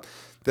fucked up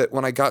that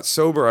when I got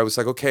sober, I was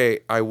like, okay,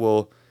 I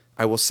will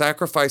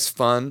sacrifice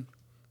fun,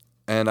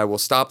 and I will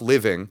stop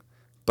living,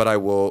 but I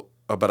will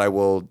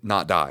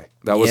not die.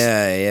 That was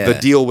the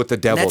deal with the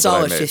devil. And that's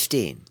all at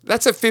 15.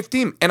 That's at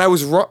 15, and I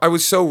was wrong. I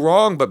was so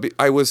wrong, but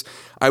I was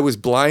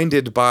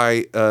blinded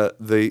by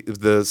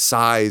the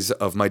size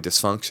of my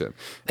dysfunction.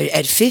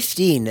 At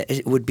 15,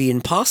 it would be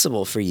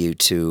impossible for you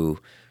to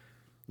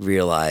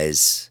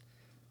realize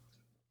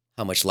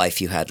how much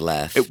life you had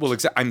left.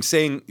 I'm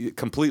saying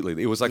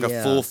completely. It was like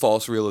a full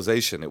false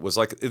realization. It was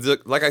like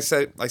I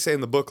say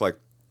in the book, like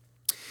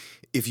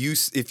if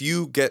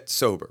you get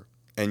sober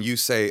and you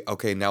say,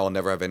 okay, now I'll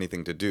never have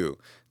anything to do,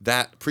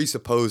 that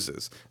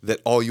presupposes that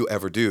all you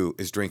ever do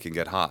is drink and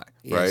get high,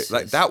 right? Yes.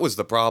 Like that was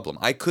the problem.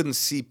 I couldn't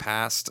see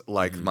past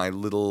like my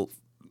little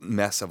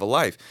mess of a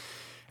life.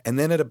 And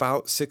then at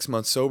about 6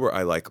 months sober,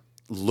 I like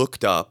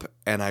looked up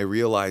and I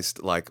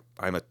realized like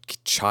I'm a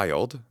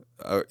child.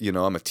 You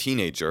know, I'm a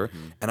teenager,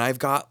 and I've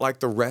got like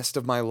the rest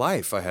of my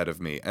life ahead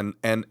of me.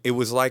 And it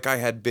was like I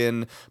had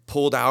been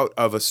pulled out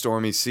of a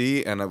stormy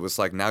sea, and it was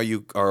like, now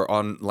you are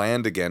on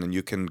land again and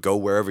you can go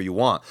wherever you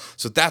want.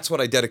 So that's what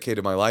I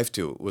dedicated my life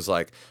to. It was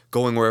like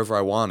going wherever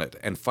I wanted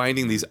and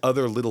finding these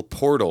other little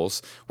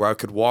portals where I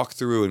could walk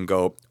through and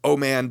go, oh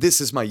man,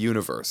 this is my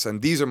universe,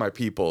 and these are my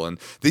people, and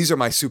these are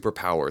my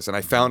superpowers. And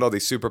I found all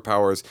these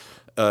superpowers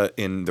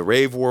in the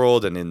rave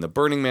world and in the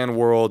Burning Man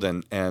world,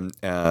 and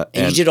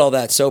you did all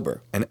that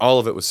sober, and all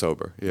of it was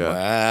sober. Yeah.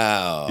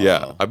 Wow.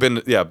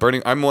 Yeah.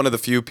 Burning. I'm one of the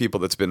few people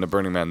that's been to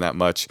Burning Man that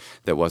much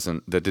that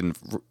didn't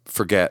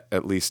forget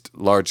at least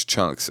large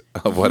chunks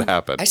of what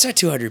happened. I saw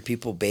 200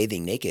 people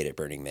bathing naked at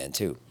Burning Man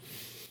too.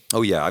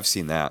 Oh yeah, I've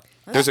seen that.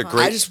 There's a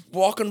I just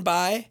walking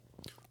by,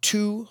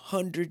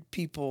 200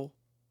 people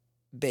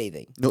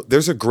bathing. No,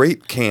 there's a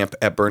great camp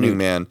at Burning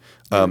Man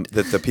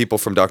that the people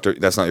from Dr.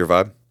 That's not your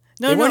vibe.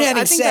 They weren't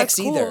having I think sex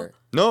that's cool. either.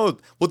 No,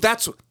 well,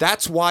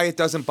 that's why it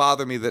doesn't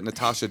bother me that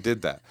Natasha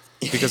did that,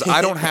 because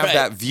I don't have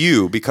that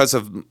view because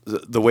of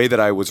the way that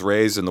I was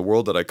raised and the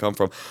world that I come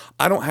from.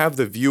 I don't have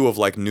the view of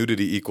like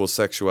nudity equals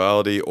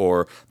sexuality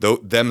or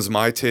them's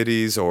my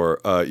titties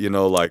or you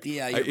know, like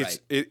you're right.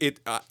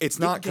 It's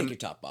You not can take your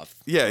top off.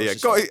 Yeah.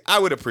 Go. I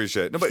would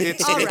appreciate it. No, but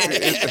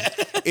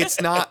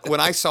it's not. When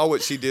I saw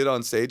what she did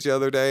on stage the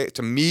other day,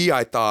 to me,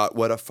 I thought,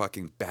 what a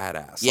fucking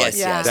badass. Yes,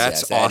 that's that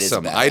is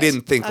awesome. badass. I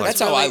didn't think like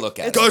That's how I look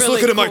at it. guys, really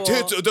looking at my cool.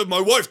 tits.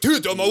 My wife's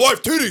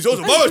titties. Those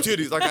are my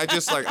titties. Like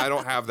I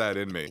don't have that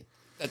in me.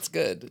 That's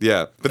good.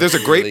 Yeah, but there's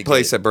a great really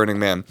place good. at Burning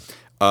Man.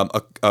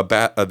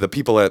 The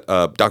people at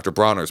Dr.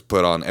 Bronner's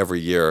put on every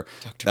year.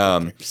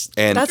 And That's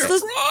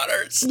the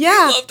Bronner's. Yeah.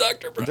 I love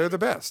Dr. Bronner's. they're the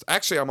best.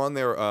 Actually, I'm on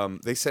their.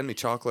 They send me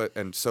chocolate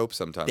and soap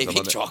sometimes. They I'm make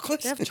on their-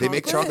 chocolate? They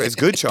make chocolate. It's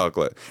good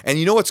chocolate. And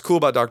you know what's cool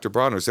about Dr.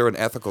 Bronner's? They're an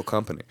ethical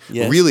company.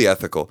 Yes. Really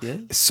ethical. Yeah.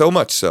 So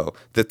much so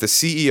that the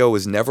CEO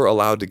is never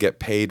allowed to get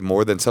paid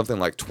more than something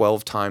like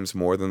 12 times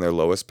more than their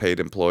lowest paid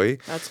employee.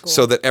 That's cool.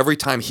 So that every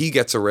time he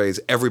gets a raise,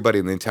 everybody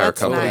in the entire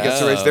That's company nice.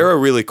 gets a raise. They're a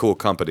really cool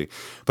company.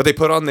 But they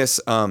put on this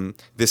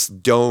this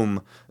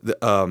dome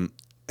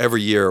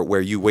every year where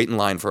you wait in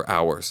line for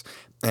hours.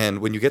 And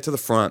when you get to the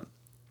front,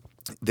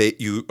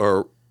 you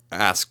are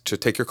asked to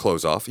take your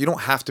clothes off. You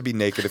don't have to be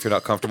naked if you're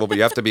not comfortable, but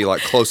you have to be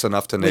like close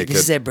enough to Wait, naked.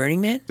 this is at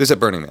Burning Man? This is at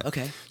Burning Man.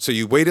 Okay. So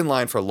you wait in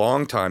line for a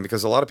long time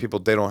because a lot of people,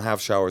 they don't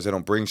have showers. They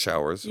don't bring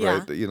showers, Yeah.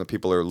 right? You know,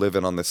 people are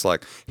living on this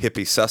like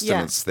hippie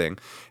sustenance thing.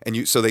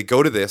 And so they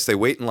go to this, they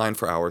wait in line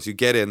for hours. You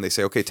get in, they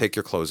say, okay, take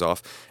your clothes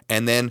off.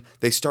 And then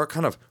they start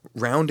kind of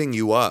rounding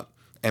you up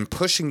and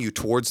pushing you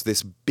towards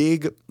this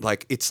big,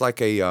 like, it's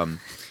like a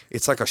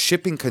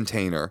shipping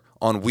container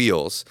on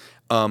wheels.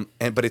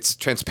 But it's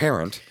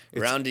transparent.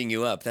 Rounding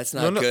you up. That's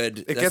not No, good.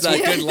 it That's gets not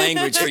worse. good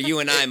language for you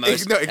and I,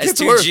 Moshe, No, it as gets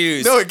two worse.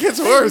 Jews. No, it gets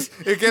worse.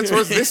 It gets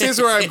worse. This is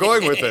where I'm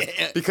going with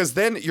it. Because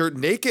then you're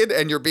naked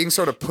and you're being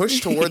sort of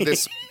pushed toward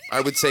this, I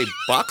would say,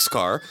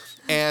 boxcar.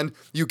 And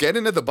you get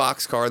into the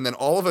boxcar, and then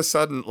all of a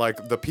sudden,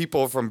 like the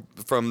people from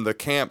the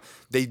camp,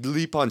 they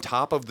leap on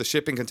top of the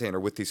shipping container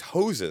with these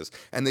hoses,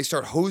 and they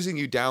start hosing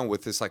you down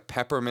with this like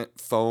peppermint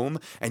foam,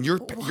 and you're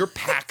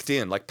packed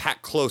in, like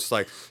packed close,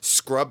 like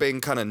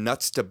scrubbing kind of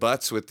nuts to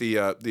butts with the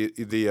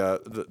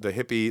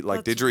hippie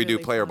like That's didgeridoo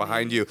really player funny.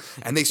 behind you,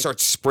 and they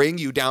start spraying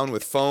you down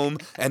with foam,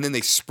 and then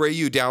they spray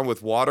you down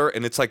with water,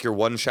 and it's like your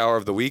one shower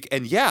of the week,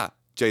 and yeah.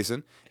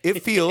 Jason,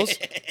 it feels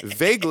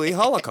vaguely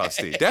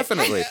Holocausty,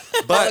 definitely.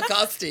 But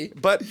Holocausty.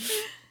 but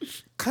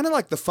kind of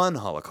like the fun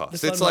Holocaust. The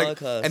fun It's like,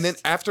 Holocaust. and then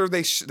after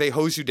they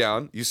hose you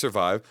down, you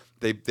survive.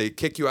 They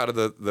kick you out of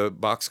the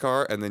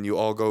boxcar, and then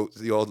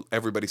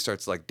everybody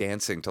starts like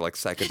dancing to like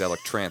psychedelic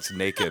trance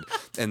naked,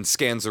 and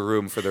scans the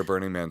room for their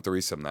Burning Man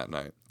threesome that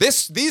night.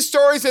 These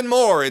stories and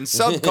more in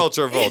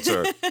Subculture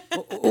Vulture.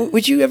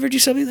 Would you ever do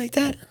something like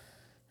that?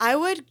 I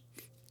would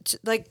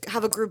like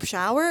have a group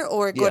shower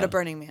or go Yeah. to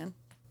Burning Man.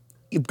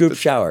 Group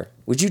shower.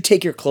 Would you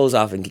take your clothes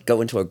off and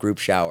go into a group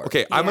shower?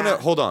 Okay, Yeah.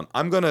 hold on.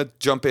 I'm gonna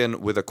jump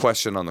in with a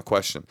question on the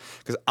question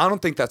because I don't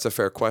think that's a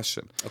fair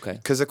question. Okay.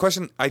 Because the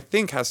question I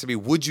think has to be,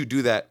 would you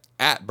do that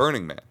at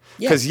Burning Man?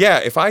 Yeah. Because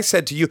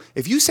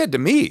if you said to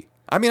me,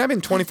 I mean, I've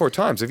been 24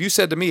 times. If you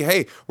said to me,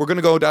 "Hey, we're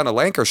gonna go down to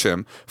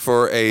Lancashire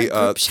for a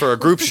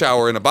group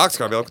shower in a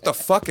boxcar," I'd be like, "What the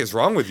fuck is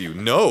wrong with you?"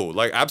 No,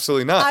 like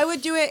absolutely not. I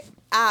would do it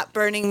at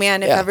Burning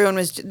Man if Yeah. everyone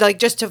was like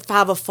just to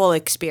have a full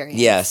experience.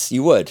 Yes,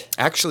 you would.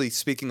 Actually,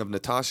 speaking of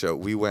Natasha,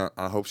 we went.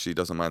 I hope she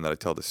doesn't mind that I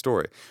tell this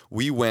story.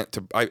 We went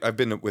to. I've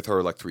been with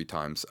her like 3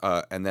 times,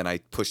 and then I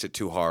pushed it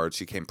too hard.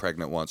 She came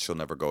pregnant once. She'll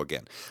never go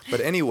again.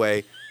 But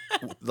anyway,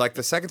 like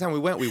the second time we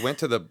went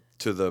to the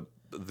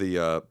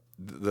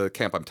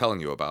camp I'm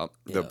telling you about,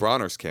 the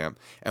Bronner's camp,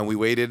 and we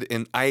waited.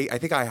 And I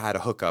think I had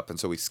a hookup, and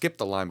so we skipped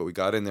the line, but we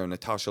got in there. And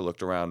Natasha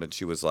looked around, and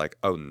she was like,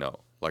 "Oh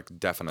no." Like,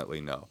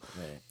 definitely no.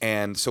 Right.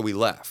 And so we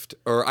left.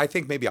 Or I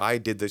think maybe I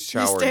did the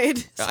shower.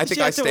 stayed. I think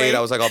You I had to stayed. wait. I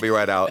was like, I'll be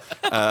right out.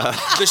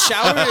 The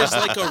shower is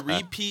like a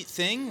repeat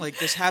thing. Like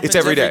this happens It's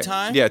every day.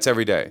 time. Yeah, it's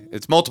every day.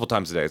 It's multiple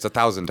times a day. It's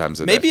 1,000 times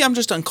a day. Maybe I'm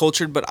just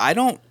uncultured, but I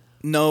don't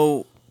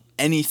know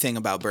anything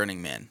about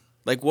Burning Man.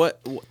 Like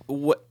what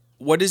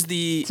is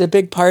the? It's a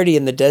big party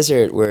in the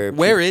desert where.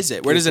 Where is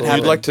it? Where does it happen?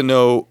 You'd like to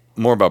know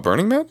more about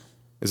Burning Man?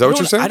 Is that what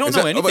you're saying? I don't Is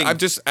know that- anything. I've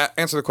just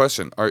answered the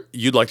question.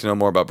 You'd like to know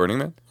more about Burning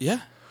Man? Yeah.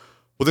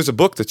 Well, there's a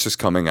book that's just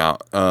coming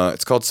out.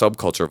 It's called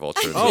Subculture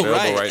Vulture. It's Oh, available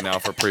right. right now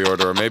for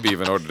pre-order, or maybe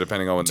even order,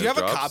 depending on when Do you this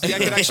have a drops. copy I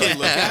could actually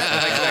look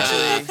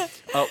at?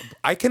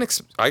 I can.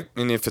 I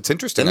mean, if it's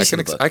interesting, Let me I see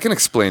can. the book. I can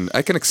explain.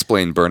 I can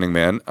explain Burning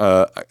Man.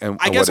 And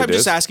I guess what I'm it just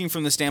is. asking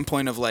from the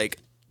standpoint of like,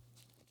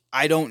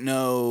 I don't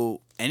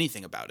know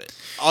anything about it,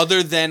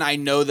 other than I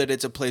know that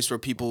it's a place where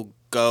people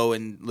go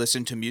and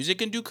listen to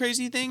music and do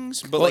crazy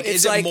things. But Well, like, it's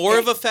is it like- more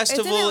of a Isn't it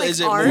festival? like Is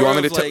it art? more You want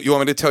me to of tell? like? You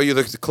want me to tell you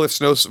the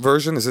Cliff's Notes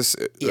version? Is this?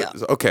 Yeah.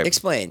 Okay.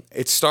 Explain.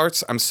 It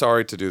starts. I'm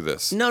sorry to do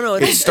this. No,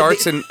 It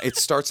starts in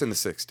the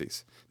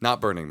 60s. Not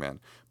Burning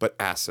Man, but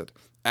acid.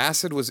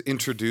 Acid was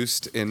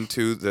introduced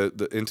into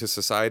into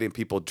society, and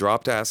people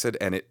dropped acid,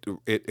 and it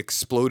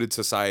exploded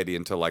society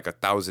into like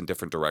 1,000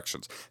 different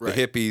directions. Right.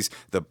 The hippies,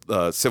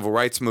 the civil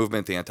rights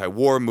movement, the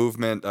anti-war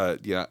movement.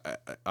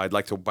 I'd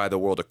like to buy the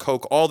world a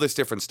Coke. All this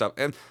different stuff,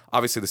 and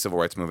obviously the civil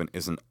rights movement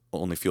isn't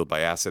only fueled by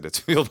acid; it's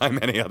fueled by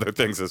many other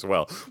things as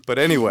well. But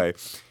anyway.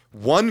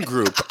 One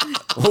group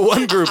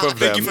of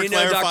them. you for You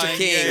know Dr. clarifying.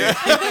 King.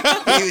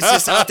 Yeah. He was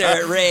just out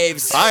there at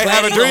raves. I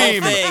have a planning the whole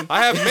dream. thing.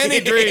 I have many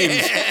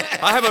dreams.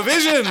 I have a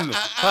vision.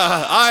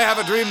 I have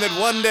a dream that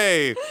one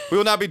day we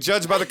will not be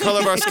judged by the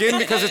color of our skin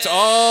because it's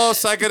all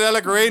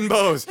psychedelic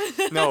rainbows.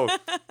 No,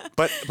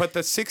 but the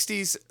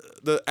 60s,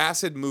 the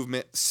acid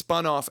movement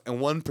spun off, and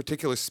one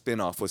particular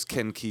spin-off was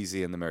Ken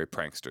Kesey and the Merry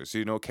Pranksters.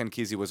 You know, Ken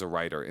Kesey was a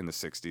writer in the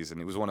 60s, and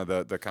he was one of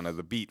the kind of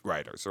the beat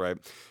writers, right?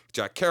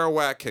 Jack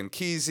Kerouac, Ken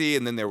Kesey,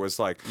 and then there was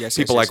like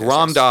people like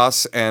Ram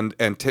Dass and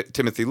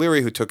Timothy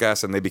Leary who took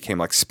acid, and they became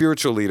like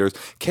spiritual leaders.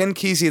 Ken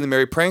Kesey and the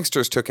Merry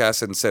Pranksters took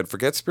acid and said,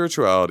 forget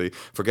spirituality,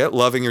 forget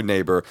loving your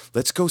neighbor,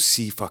 let's go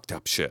see fucked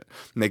up shit.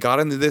 And they got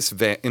into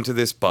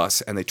this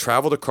bus, and they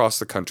traveled across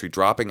the country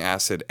dropping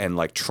acid and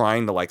like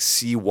trying to like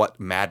see what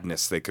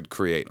madness they could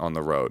create on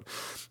the road.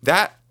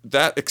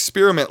 That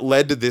experiment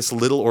led to this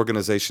little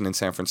organization in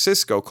San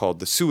Francisco called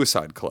the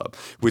Suicide Club,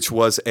 which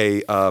was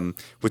a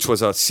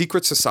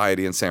secret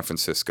society in San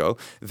Francisco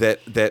that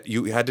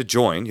you had to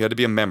join. You had to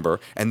be a member,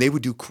 and they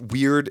would do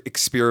weird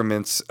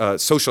experiments,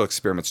 social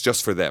experiments,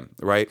 just for them,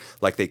 right?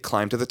 Like they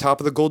climbed to the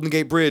top of the Golden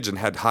Gate Bridge and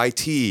had high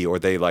tea, or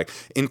they like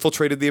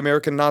infiltrated the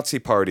American Nazi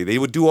Party. They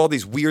would do all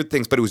these weird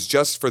things, but it was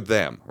just for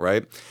them,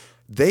 right?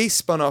 They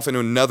spun off into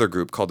another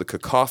group called the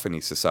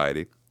Cacophony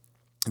Society.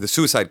 The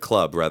Suicide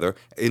Club, rather,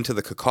 into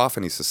the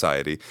Cacophony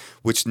Society,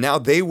 which now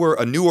they were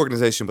a new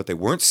organization, but they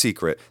weren't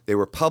secret. They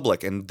were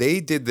public, and they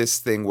did this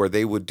thing where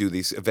they would do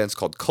these events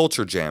called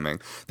culture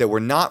jamming that were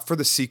not for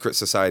the secret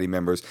society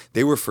members.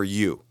 They were for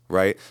you,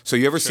 right? So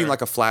you ever seen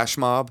like a flash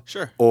mob?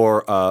 Sure.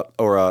 Or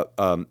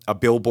a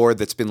billboard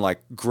that's been like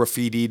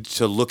graffitied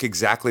to look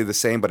exactly the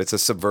same, but it's a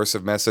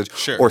subversive message?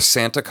 Sure. Or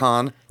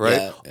SantaCon, right?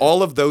 Yeah.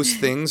 All of those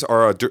things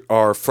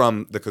are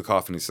from the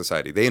Cacophony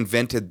Society. They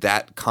invented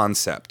that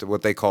concept,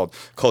 what they called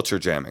culture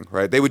jamming,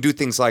 right? They would do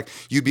things like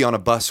you'd be on a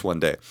bus one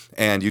day,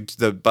 and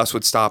the bus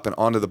would stop, and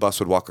onto the bus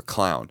would walk a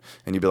clown,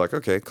 and you'd be like,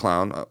 okay,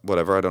 clown,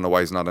 whatever. I don't know why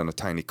he's not in a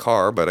tiny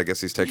car, but I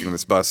guess he's taking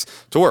this bus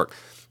to work.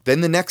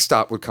 Then the next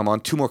stop would come on,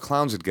 2 more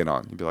clowns would get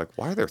on. You'd be like,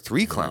 why are there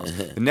 3 clowns?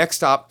 The next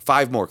stop,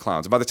 5 more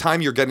clowns. And by the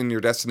time you're getting to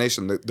your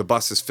destination, the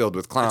bus is filled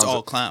with clowns. It's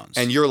all clowns.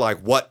 And you're like,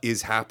 what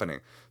is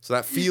happening? So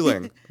that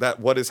feeling, that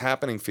what is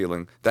happening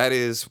feeling, that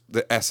is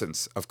the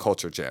essence of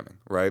culture jamming,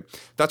 right?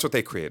 That's what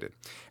they created.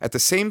 At the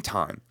same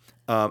time,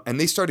 and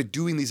they started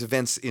doing these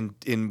events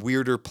in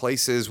weirder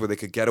places where they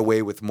could get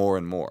away with more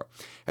and more.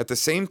 At the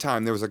same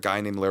time, there was a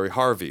guy named Larry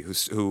Harvey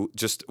who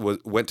just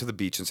went to the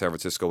beach in San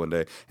Francisco one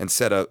day and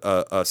set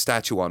a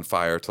statue on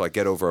fire to like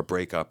get over a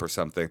breakup or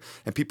something.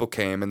 And people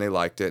came and they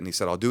liked it. And he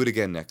said, I'll do it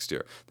again next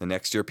year. The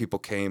next year, people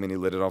came and he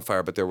lit it on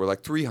fire, but there were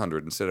like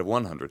 300 instead of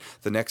 100.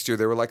 The next year,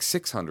 there were like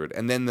 600.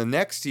 And then the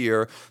next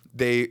year,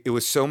 it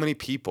was so many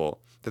people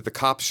that the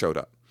cops showed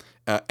up.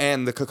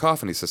 And the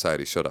Cacophony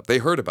Society showed up. They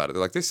heard about it.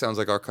 They're like, this sounds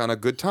like our kind of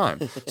good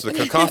time. So the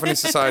Cacophony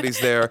Society's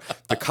there,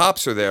 the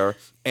cops are there,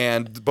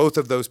 and both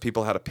of those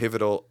people had a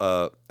pivotal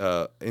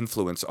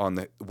influence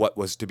on what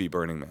was to be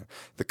Burning Man.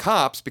 The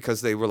cops,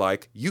 because they were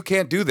like, you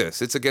can't do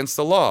this. It's against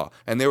the law.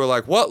 And they were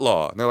like, what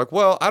law? And they're like,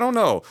 well, I don't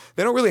know.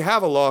 They don't really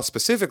have a law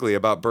specifically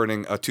about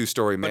burning a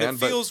two-story man.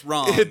 But it feels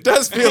wrong. It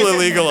does feel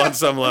illegal on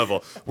some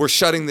level. We're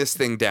shutting this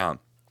thing down.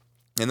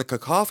 And the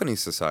Cacophony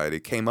Society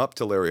came up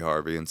to Larry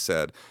Harvey and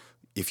said,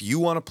 if you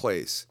want a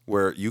place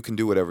where you can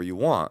do whatever you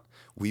want,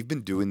 we've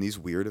been doing these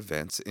weird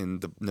events in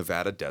the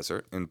Nevada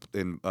desert, in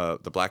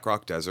the Black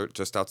Rock Desert,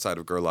 just outside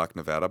of Gerlach,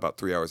 Nevada, about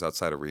 3 hours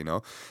outside of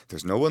Reno.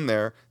 There's no one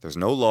there. There's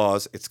no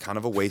laws. It's kind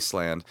of a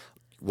wasteland.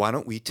 Why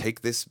don't we take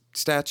this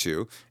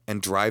statue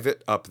and drive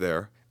it up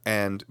there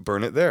and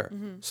burn it there?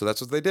 So that's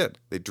what they did.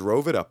 They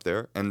drove it up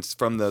there, and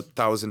from the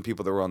 1,000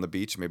 people that were on the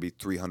beach, maybe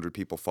 300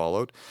 people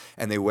followed,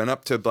 and they went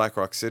up to Black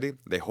Rock City.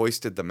 They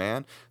hoisted the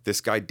man.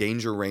 This guy,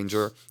 Danger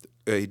Ranger,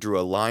 he drew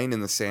a line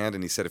in the sand,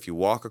 and he said, if you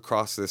walk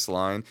across this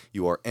line,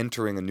 you are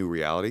entering a new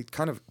reality.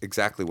 Kind of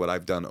exactly what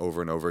I've done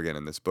over and over again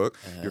in this book.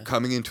 You're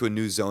coming into a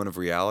new zone of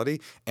reality,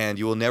 and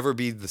you will never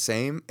be the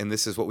same, and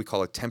this is what we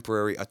call a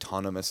temporary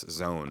autonomous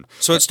zone.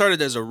 So it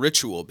started as a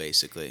ritual,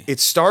 basically. It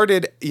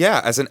started,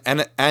 as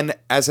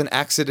an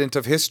accident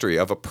of history,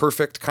 of a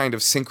perfect kind of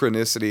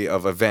synchronicity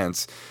of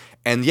events.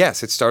 And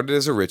yes, it started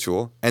as a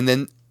ritual, and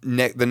then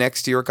the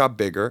next year it got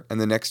bigger, and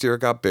the next year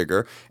it got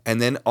bigger,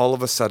 and then all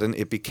of a sudden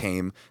it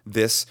became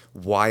this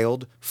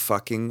wild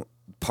fucking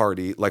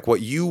party. Like what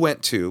you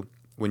went to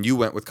when you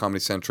went with Comedy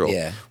Central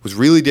was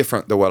really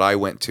different than what I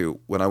went to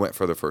when I went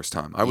for the first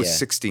time. I was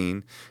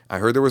 16. I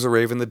heard there was a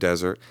rave in the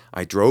desert.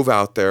 I drove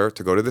out there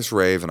to go to this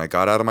rave, and I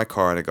got out of my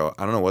car and I go,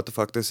 I don't know what the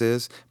fuck this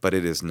is, but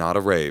it is not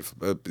a rave.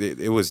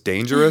 It was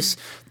dangerous.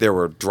 There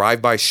were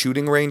drive-by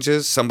shooting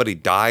ranges. Somebody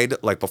died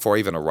like before I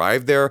even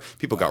arrived there.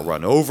 People got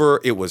run over.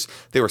 They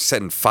were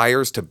setting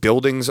fires to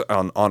buildings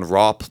on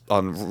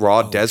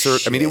raw desert.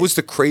 Shit. I mean, it was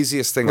the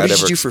craziest thing What I'd did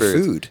ever you do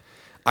experienced. for food?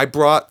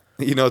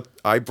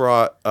 I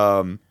brought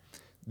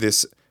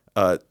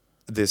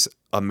this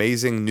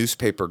amazing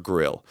newspaper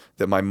grill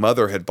that my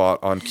mother had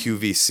bought on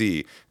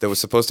QVC that was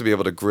supposed to be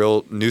able to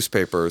grill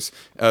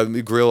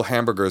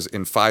hamburgers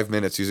in 5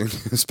 minutes using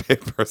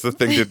newspapers. The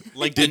thing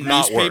did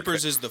not work.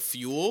 Newspapers is the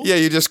fuel? Yeah,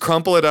 you just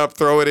crumple it up,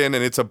 throw it in,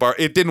 and it's a bar.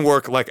 It didn't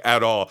work like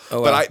at all.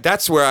 Oh, but wow.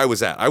 that's where I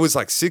was at. I was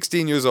like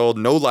 16 years old,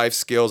 no life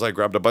skills. I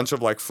grabbed a bunch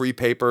of like free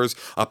papers,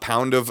 a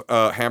pound of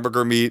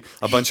hamburger meat,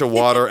 a bunch of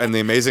water, and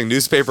the amazing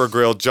newspaper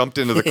grill, jumped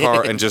into the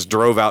car and just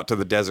drove out to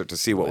the desert to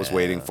see what was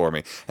waiting for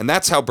me. And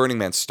that's how Burning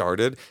Man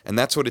started. And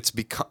that's what it's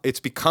become.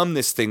 It's become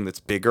this thing that's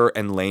bigger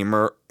and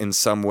lamer in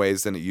some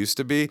ways than it used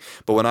to be.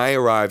 But when I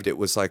arrived, it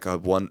was like a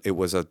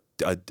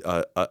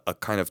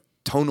kind of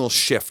tonal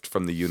shift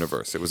from the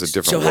universe. It was a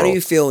different So world. how do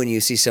you feel when you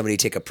see somebody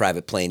take a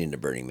private plane into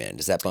Burning Man?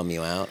 Does that bum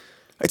you out?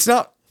 It's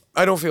not.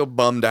 I don't feel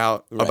bummed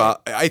out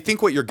about. I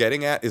think what you're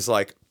getting at is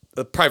like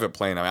a private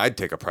plane. I mean, I'd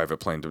take a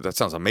private plane. That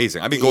sounds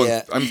amazing. I've been going.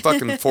 Yeah. I'm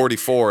fucking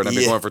 44, and I've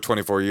been going for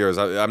 24 years.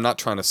 I'm not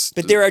trying to.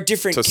 But there are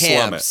different to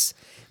slum camps,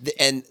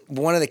 and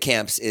one of the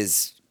camps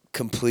is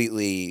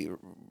completely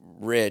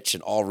rich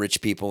and all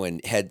rich people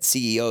and had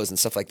CEOs and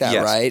stuff like that,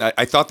 Yes, right?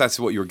 I thought that's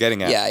what you were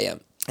getting at. Yeah, I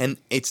am. And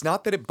it's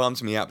not that it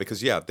bums me out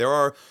because, there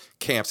are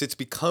camps. It's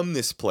become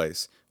this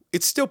place.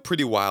 It's still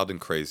pretty wild and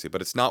crazy,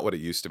 but it's not what it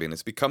used to be. And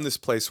it's become this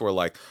place where,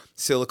 like,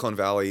 Silicon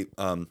Valley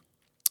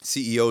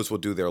CEOs will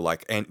do their,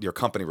 like, your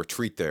company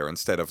retreat there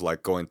instead of,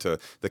 like, going to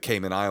the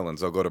Cayman Islands.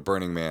 They'll go to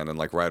Burning Man and,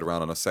 like, ride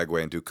around on a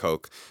Segway and do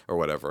coke or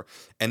whatever.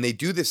 And they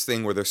do this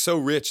thing where they're so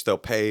rich, they'll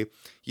pay,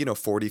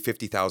 $40,000,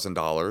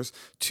 $50,000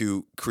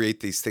 to create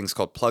these things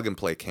called plug and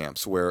play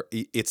camps where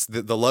it's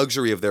the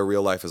luxury of their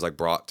real life is like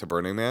brought to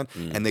Burning Man.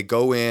 And they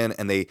go in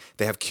and they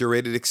have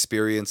curated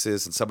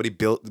experiences and somebody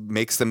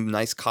makes them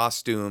nice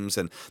costumes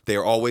and they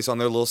are always on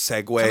their little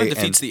Segway. Kind of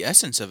defeats the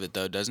essence of it,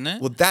 though, doesn't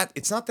it? Well,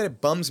 it's not that it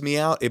bums me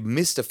out. It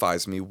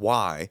mystifies me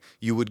why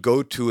you would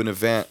go to an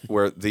event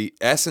where the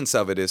essence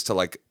of it is to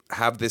like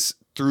have this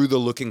through the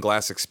looking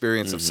glass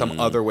experience of some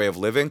other way of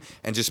living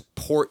and just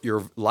port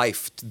your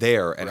life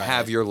there and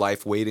have your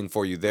life waiting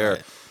for you there.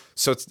 Right.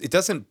 So it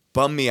doesn't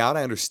bum me out.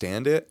 I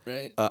understand it.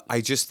 Right.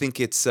 I just think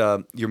it's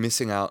you're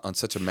missing out on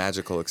such a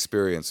magical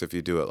experience if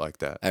you do it like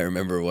that. I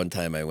remember one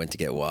time I went to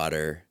get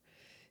water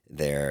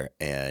there,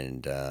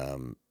 and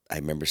I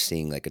remember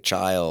seeing like a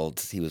child.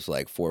 He was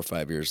like 4 or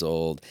 5 years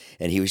old,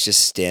 and he was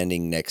just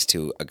standing next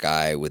to a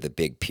guy with a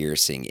big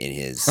piercing in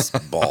his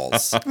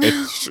balls.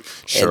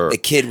 Sure. And the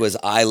kid was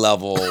eye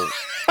level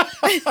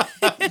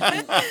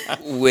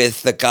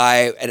with the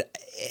guy,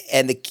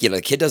 and the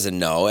the kid doesn't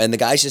know, and the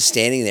guy's just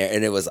standing there,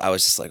 and I was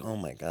just like, oh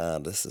my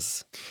god, this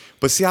is.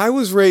 But see, I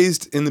was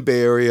raised in the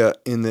Bay Area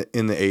in the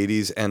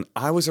 80s, and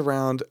I was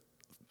around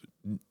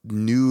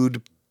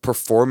nude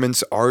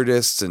performance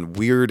artists and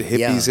weird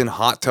hippies in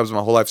hot tubs my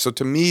whole life. So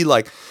to me,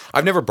 like,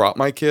 I've never brought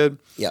my kid,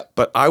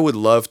 but I would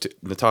love to.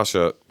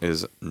 Natasha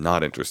is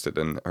not interested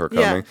in her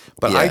coming,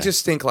 but I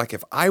just think, like,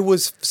 if I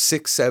was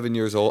 6, 7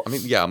 years old, I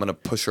mean, I'm gonna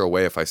push her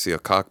away if I see a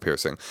cock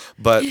piercing,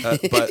 but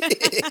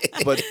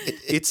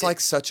it's like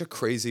such a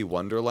crazy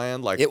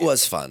wonderland. Like, it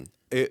was fun.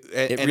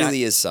 It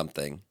really is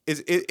something.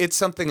 It's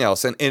something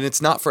else, and it's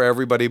not for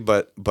everybody,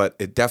 but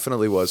it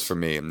definitely was for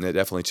me, and it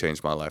definitely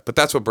changed my life. But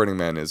that's what Burning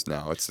Man is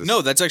now. It's this.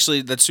 No,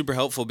 that's super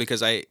helpful,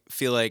 because I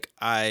feel like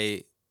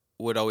I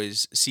would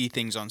always see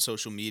things on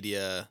social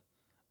media,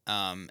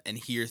 and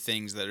hear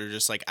things that are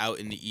just like out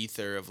in the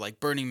ether of like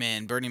Burning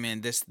Man,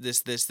 this,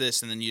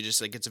 and then you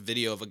just like, it's a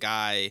video of a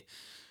guy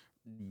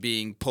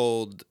being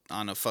pulled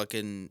on a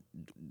fucking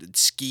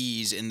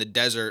skis in the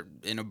desert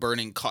in a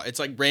burning car. It's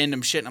like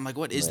random shit. And I'm like,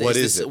 what is this? What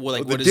is it?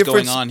 Like, what is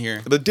going on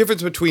here? The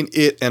difference between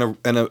it and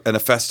a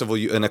festival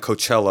and a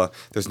Coachella,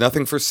 there's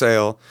nothing for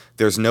sale.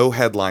 There's no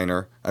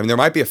headliner. I mean, there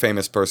might be a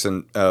famous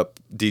person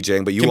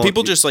DJing,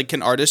 but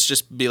can artists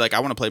just be like, I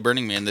want to play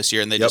Burning Man this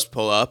year, and they just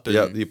pull up?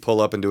 And you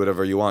pull up and do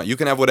whatever you want. You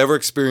can have whatever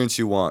experience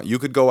you want. You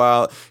could go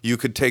out, you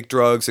could take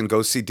drugs and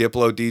go see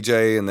Diplo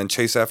DJ and then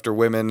chase after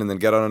women and then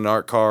get on an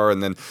art car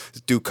and then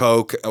do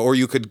coke, or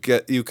you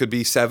could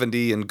be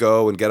 70 and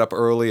go and get up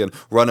early and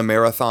run a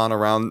marathon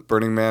around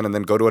Burning Man and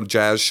then go to a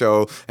jazz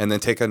show and then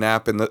take a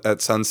nap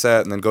at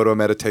sunset and then go to a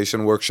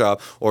meditation workshop,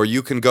 or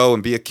you can go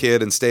and be a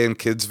kid and stay in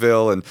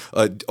Kidsville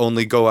and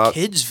only go out.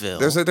 Kidsville.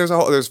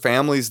 There's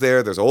families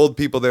there. There's old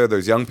people there.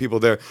 There's young people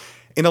there.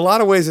 In a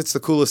lot of ways, it's the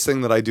coolest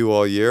thing that I do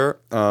all year.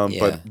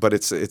 But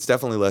it's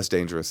definitely less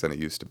dangerous than it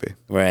used to be.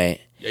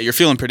 Right. Yeah, you're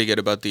feeling pretty good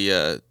about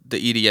the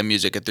EDM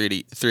music at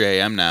 3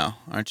 a.m. now,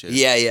 aren't you?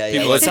 Yeah.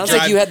 People Well, it sounds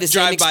like you had the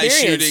same drive-by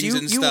experience.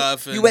 shootings and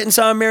stuff. You went and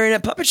saw a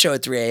marionette puppet show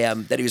at 3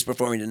 a.m. that he was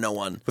performing to no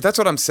one. But that's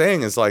what I'm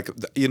saying is, like,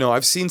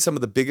 I've seen some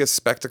of the biggest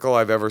spectacle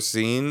I've ever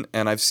seen,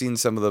 and I've seen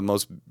some of the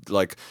most,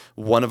 like,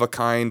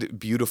 one-of-a-kind,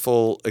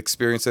 beautiful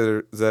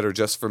experiences that are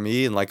just for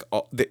me, and, like,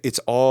 it's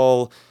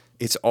all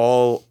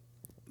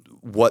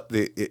what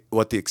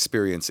the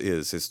experience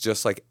is. It's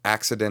just like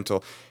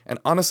accidental. And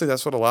honestly,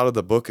 that's what a lot of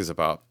the book is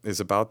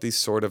about these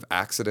sort of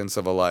accidents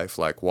of a life,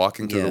 like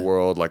walking through the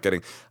world, like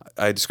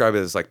I describe it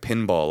as like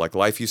pinball. Like,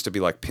 life used to be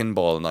like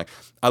pinball, and like,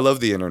 I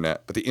love the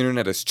internet, but the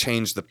internet has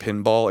changed the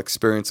pinball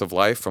experience of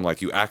life from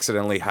like, you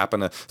accidentally happen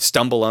to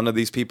stumble onto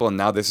these people and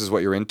now this is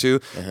what you're into,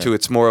 to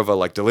it's more of a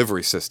like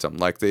delivery system.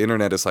 Like, the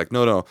internet is like,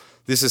 no,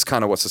 this is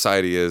kind of what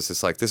society is.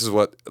 It's like, this is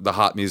what the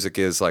hot music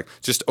is. Like,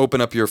 just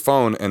open up your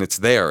phone and it's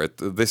there.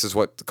 This is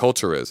what the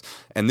culture is.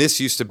 And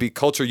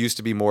culture used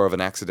to be more of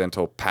an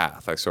accidental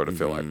path, I sort of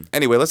feel like.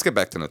 Anyway, let's get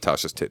back to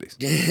Natasha's titties.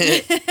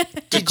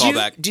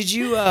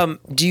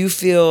 Do you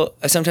feel,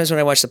 sometimes when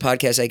I watch the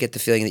podcast, I get the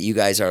feeling that you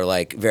guys are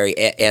like very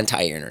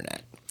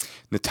anti-internet?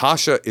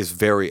 Natasha is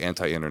very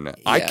anti-internet.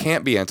 Yeah. I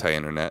can't be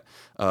anti-internet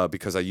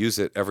because I use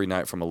it every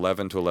night from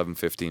 11 to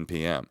 11:15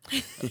 p.m.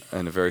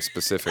 in a very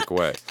specific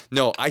way.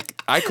 No,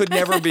 I could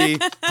never be.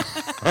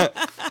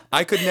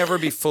 I could never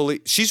be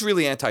fully. She's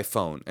really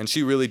anti-phone, and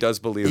she really does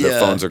believe that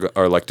phones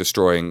are like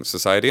destroying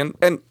society,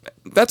 and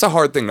that's a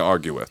hard thing to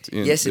argue with.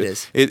 Yes, it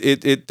is.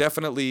 It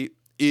definitely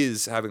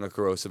is having a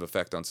corrosive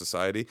effect on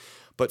society.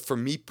 But for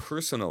me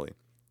personally,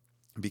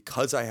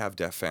 because I have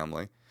deaf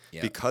family.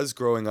 Yeah. Because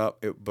growing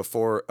up,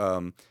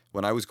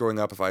 when I was growing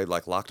up, if I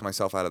like locked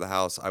myself out of the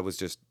house, I was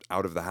just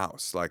out of the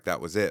house. Like, that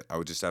was it. I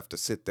would just have to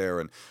sit there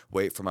and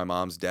wait for my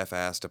mom's deaf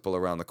ass to pull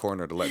around the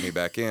corner to let me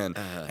back in.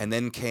 And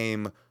then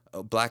came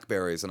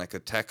Blackberries, and I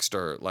could text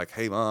her like,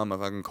 "Hey mom, I'm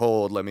fucking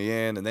cold, let me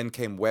in." And then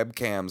came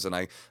webcams,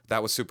 and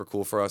that was super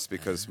cool for us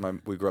because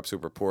we grew up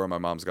super poor, and my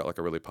mom's got like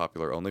a really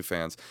popular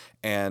OnlyFans,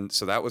 and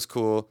so that was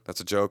cool.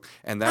 That's a joke,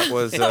 and that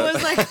was. I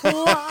was like,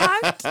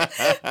 what?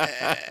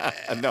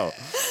 No,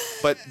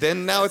 but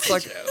then now it's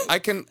like I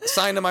can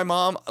sign to my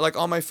mom like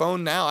on my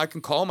phone now. I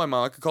can call my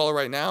mom. I could call her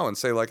right now and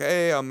say like,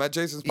 "Hey, I'm at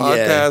Jason's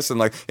podcast, and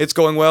like it's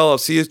going well. I'll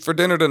see you for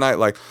dinner tonight."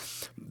 Like,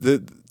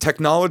 the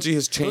technology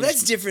has changed. Well,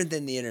 that's different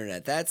than the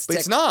internet. But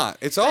it's not.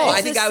 It's all.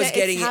 I think I was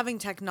getting having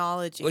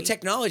technology. Well,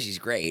 technology's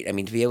great. I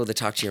mean, to be able to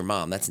talk to your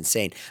mom, that's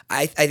insane.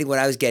 I think what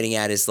I was getting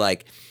at is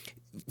like,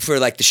 for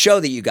like the show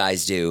that you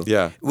guys do.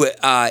 Yeah.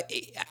 I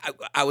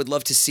would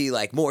love to see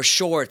like more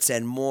shorts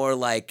and more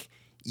like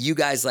you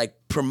guys like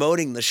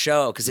promoting the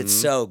show because it's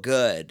so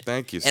good.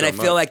 Thank you. And I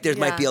feel like there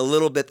might be a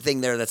little bit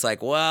thing there that's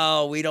like,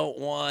 well, we don't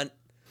want.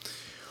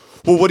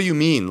 Well, what do you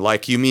mean?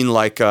 Like, you mean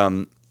like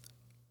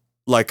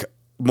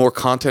more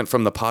content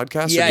from the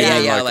podcast? Or Yeah,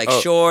 do you mean like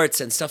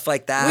shorts and stuff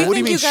like that. We What do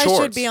you think mean you guys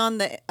shorts? should be on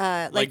the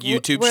Like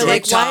YouTube we're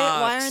like, shorts?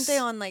 why aren't they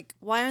on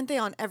why aren't they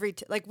on every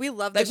like we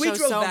love the Like, we show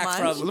drove so back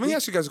much. from- Let me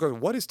ask you guys a question.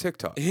 What is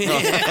TikTok?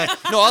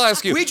 No, I'll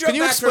ask you. We drove Can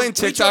you back explain from-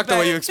 TikTok the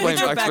way you explain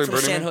We drove back from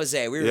Burning San Man?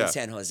 Jose. We were Yeah. in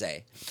San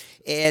Jose.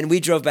 And we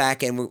drove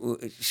back,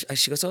 and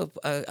she goes, "Oh,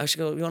 I should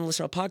go. You want to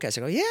listen to a podcast?"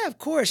 I go, "Yeah, of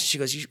course." She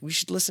goes, "We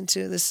should listen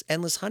to this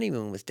Endless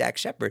Honeymoon with Dak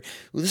Shepard."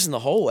 We listened the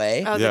whole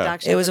way. Oh, the Yeah.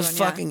 Doc It was a Shepard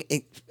one, yeah.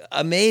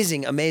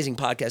 fucking amazing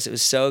podcast. It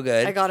was so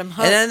good. I got him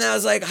hooked. And then I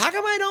was like, "How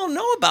come I don't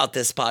know about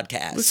this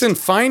podcast?" Listen,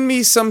 find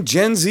me some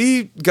Gen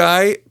Z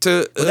guy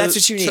to. Well, that's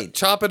what you need.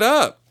 Chop it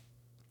up.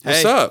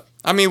 What's Hey. up?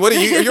 I mean, what are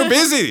you? You're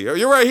busy.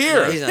 You're right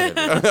here. No, he's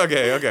not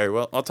Okay.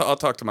 Well, I'll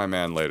talk to my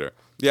man later.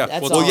 Yeah.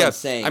 That's well, all I'm yes.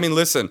 saying. I mean,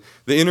 listen.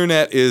 The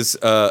internet is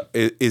I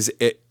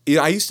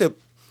used to.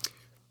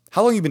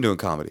 How long you been doing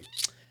comedy?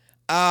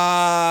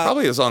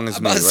 Probably as long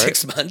as me, about right?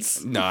 6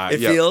 months. Nah, it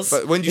yeah. feels.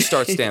 But when did you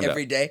start stand up?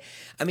 Every day.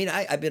 I mean,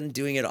 I've been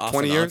doing it off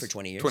 20 and on years for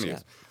 20 years. 20 yeah.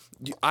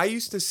 years. I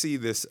used to see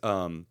this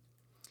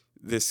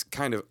this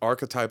kind of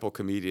archetypal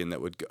comedian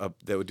that would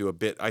do a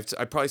bit. I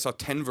probably saw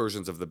 10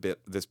 versions of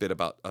this bit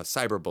about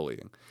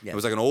cyberbullying. Yeah. It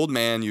was like an old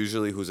man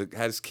usually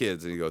had his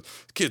kids, and he goes,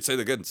 "Kids say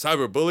they're getting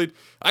cyberbullied.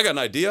 I got an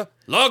idea.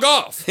 Log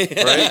off." Right?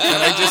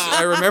 And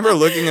I remember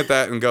looking at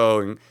that and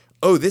going,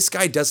 "Oh, this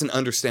guy doesn't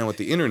understand what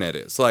the internet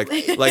is. Like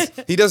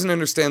he doesn't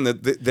understand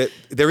that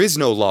there is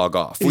no log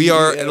off. We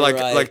are Yeah,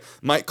 like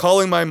right.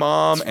 calling my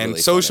mom and really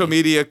social funny.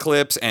 media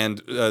clips and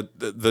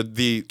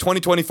the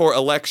 2024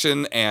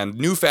 election and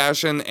new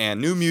fashion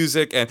and new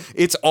music, and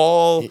it's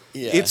all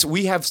Yeah.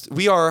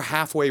 we are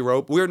halfway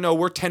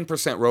we're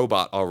 10%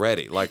 robot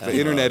already. Like the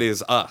internet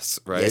is us,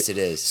 right? Yes, it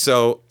is.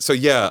 So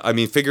yeah, I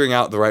mean, figuring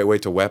out the right way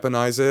to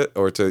weaponize it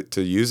or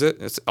to use it,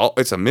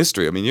 it's a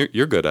mystery. I mean,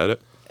 you're good at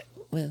it.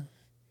 Well,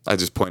 I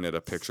just pointed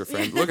a picture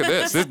frame. Look at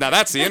this. Now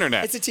that's the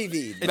internet. it's a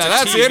TV. Now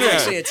that's the internet.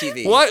 Actually a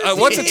TV. What?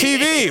 What's a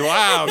TV?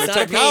 Wow, the It's not a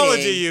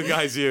technology meeting. you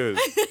guys use.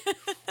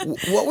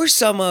 What were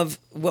some of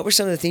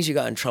the things you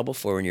got in trouble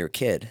for when you were a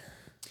kid?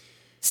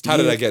 How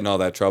did I get in all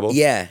that trouble?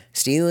 Yeah,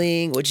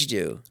 stealing. What'd you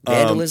do?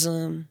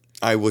 Vandalism.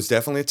 I was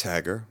definitely a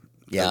tagger.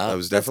 Yeah. I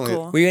was That's definitely.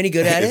 cool. Were you any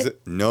good at Is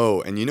it?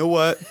 No, and you know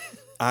what?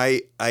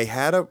 I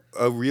had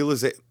a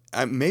realization.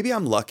 Maybe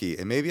I'm lucky,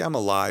 and maybe I'm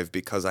alive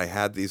because I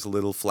had these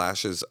little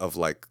flashes of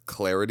like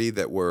clarity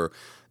that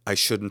I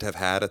shouldn't have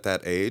had at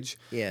that age.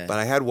 Yeah. But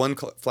I had one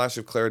flash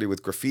of clarity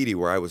with graffiti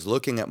where I was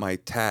looking at my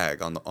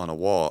tag on a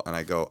wall, and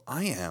I go,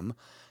 I am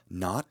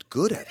not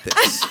good at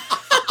this,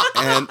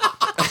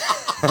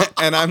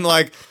 and I'm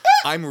like,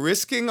 I'm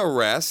risking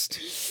arrest,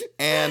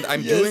 and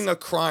I'm doing a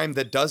crime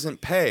that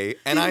doesn't pay,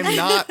 and I'm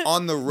not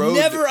on the road.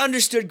 Never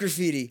understood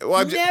graffiti. Well,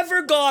 I'm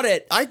never got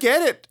it. I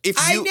get it. If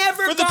I you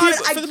never for the got people- it.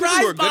 for I the people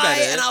who are drive good at by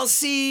it. and I'll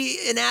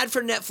see an ad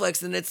for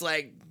Netflix, and it's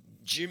like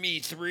Jimmy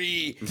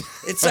 3.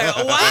 It's like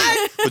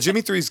what? Well,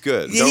 Jimmy 3's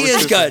good. He Don't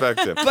is good.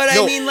 disrespect him. But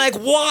No, I mean, like,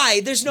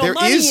 why? There's no there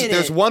money is. in it.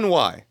 There's one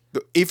why.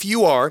 If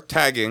you are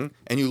tagging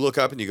and you look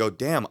up and you go,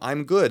 "Damn,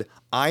 I'm good.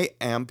 I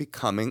am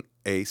becoming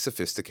a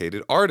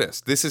sophisticated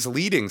artist. This is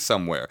leading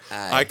somewhere."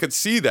 I could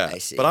see that. I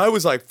see. But I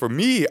was like, for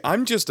me,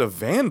 I'm just a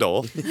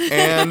vandal,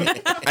 and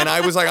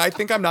I was like, I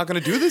think I'm not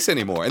going to do this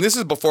anymore. And this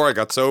is before I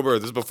got sober.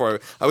 This is before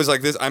I was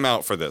like, I'm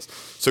out for this.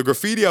 So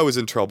graffiti, I was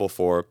in trouble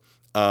for.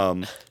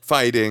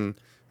 Fighting.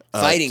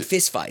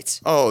 Fist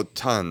fights. Oh,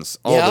 tons,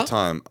 all Yeah? the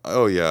time.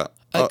 Oh yeah.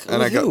 Like,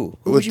 and I with got who?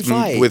 Who would you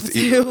fight?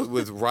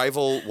 with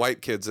rival white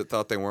kids that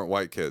thought they weren't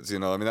white kids. You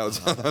know, I mean that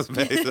was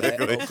basically.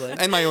 Oakland.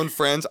 And my own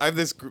friends. I have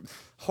this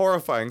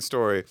horrifying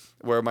story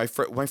where my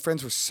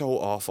friends were so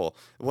awful.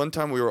 One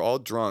time we were all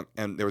drunk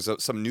and there was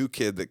some new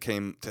kid that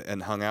came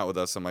and hung out with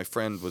us, and my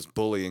friend was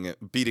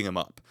beating him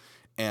up,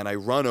 and I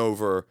run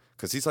over.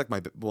 Because he's like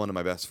one of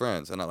my best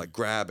friends, and I like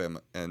grab him,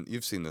 and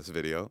you've seen this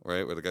video,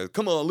 right? Where the guy,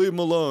 "Come on, leave him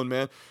alone,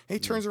 man." And he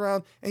turns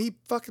around and he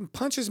fucking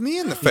punches me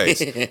in the face,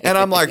 and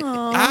I'm like,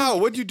 "Ow,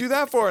 what'd you do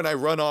that for?" And I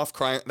run off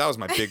crying. That was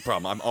my big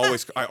problem.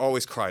 I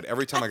always cried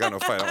every time I got in a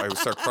fight. I would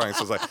start crying. So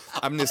I was like,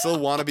 I'm this little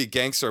wannabe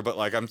gangster, but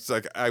like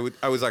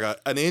I was like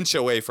an inch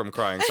away from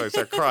crying. So I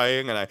start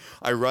crying, and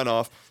I run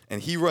off,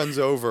 and he runs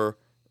over.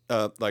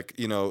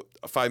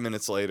 5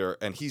 minutes later,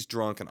 and he's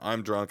drunk and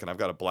I'm drunk and I've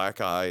got a black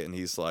eye, and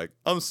he's like,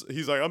 I'm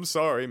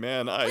sorry,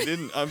 man.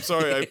 I'm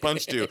sorry I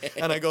punched you.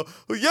 And I go,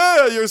 "Oh,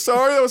 yeah, you're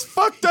sorry. That was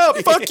fucked up.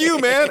 Fuck you,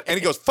 man." And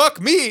he goes,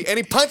 "Fuck me." And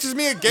he punches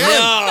me again.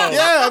 No.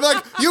 Yeah, I'm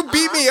like, you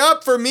beat me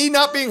up for me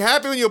not being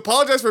happy when you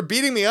apologize for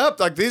beating me up.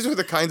 Like, these are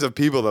the kinds of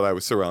people that I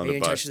was Are you surrounded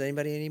in by. touch with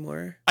anybody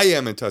anymore? I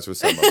am in touch with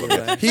some of them.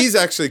 Yeah. He's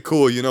actually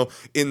cool. You know,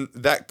 in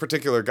that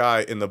particular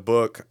guy in the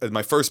book, in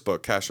my first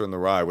book, Kasher and the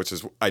Rye, which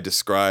is I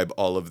describe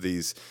all of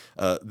these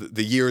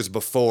the years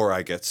before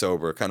I get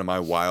sober, kind of my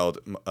wild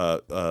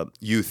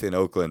youth in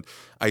Oakland.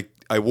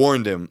 I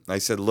warned him. I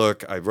said,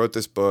 "Look, I wrote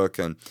this book,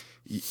 and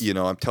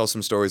I'm tell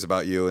some stories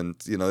about you, and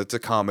it's a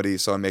comedy,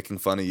 so I'm making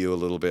fun of you a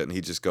little bit." And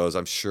he just goes,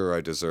 "I'm sure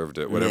I deserved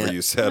it. Whatever Yeah.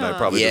 you said, I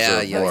probably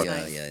deserved more."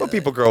 But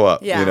people grow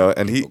up, Yeah.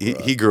 and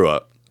he grew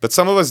up. But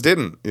some of us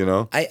didn't,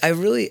 I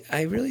really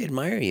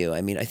admire you.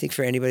 I mean, I think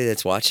for anybody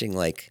that's watching,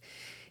 like,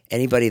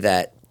 anybody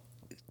that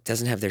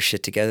doesn't have their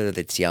shit together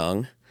that's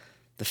young,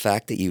 the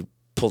fact that you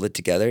pulled it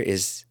together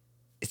it's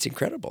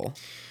incredible.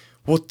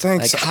 Well,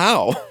 thanks. Like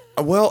how?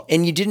 Well,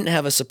 And you didn't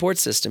have a support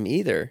system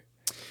either.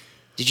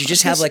 Did you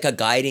just have like a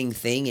guiding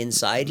thing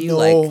inside you? no,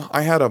 Like,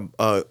 I had an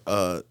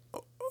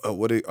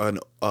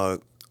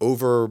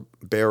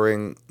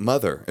overbearing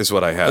mother is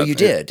what I had. Oh, you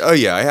did? Oh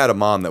yeah, I had a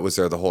mom that was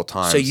there the whole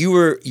time. so you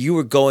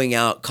were going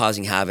out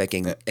causing havoc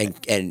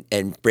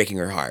and breaking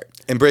her heart.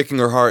 and breaking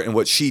her heart, and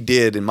what she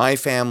did in my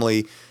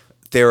family,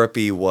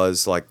 therapy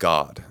was like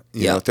God.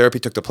 You Yeah. know, therapy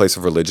took the place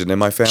of religion in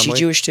my family. Is she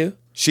Jewish too?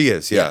 She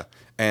is, yeah. Yeah.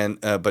 And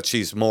but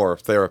she's more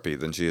therapy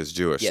than she is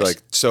Jewish. Yes.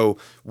 Like, so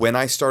when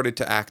I started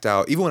to act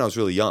out, even when I was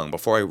really young,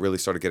 before I really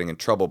started getting in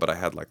trouble, but I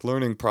had like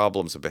learning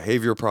problems and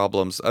behavior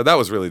problems. That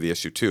was really the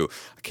issue too.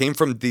 I came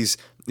from these,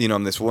 you know,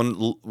 I'm this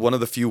one of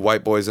the few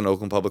white boys in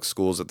Oakland public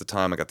schools at the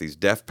time. I got these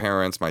deaf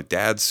parents. My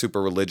dad's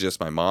super religious.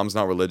 My mom's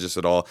not religious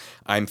at all.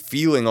 I'm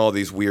feeling all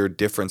these weird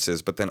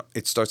differences, but then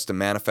it starts to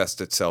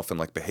manifest itself in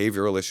like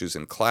behavioral issues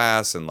in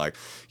class and like,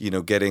 you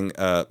know, getting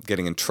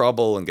in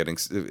trouble and getting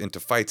into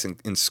fights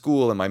in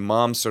school. And my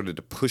mom started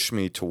to push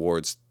me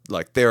towards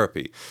like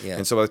therapy. Yeah.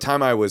 And so by the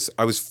time I was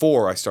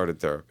 4, I started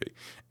therapy.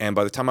 And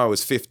by the time I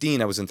was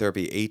 15, I was in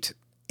therapy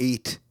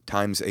eight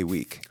times a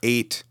week.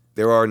 8.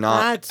 There are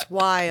not. That's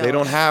wild. They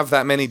don't have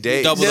that many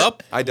days. Doubled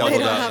up? I doubled They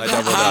don't up. have I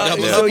doubled that up.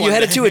 many Yeah. So you One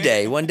had a day.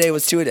 2-a-day. One day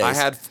was 2 a days. I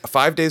had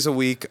 5 days a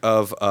week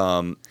of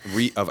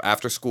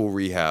after school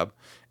rehab,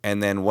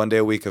 and then 1 day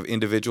a week of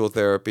individual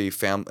therapy,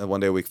 1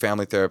 day a week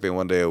family therapy, and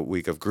 1 day a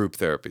week of group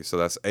therapy. So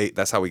that's 8.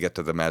 That's how we get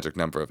to the magic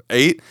number of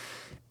 8.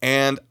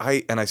 And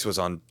I was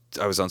on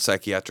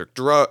psychiatric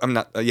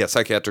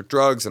psychiatric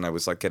drugs, and I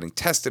was like getting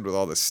tested with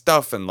all this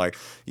stuff, and like,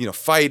 you know,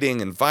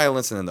 fighting and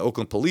violence, and then the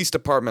Oakland Police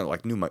Department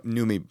like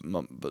knew me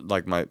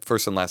like my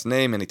first and last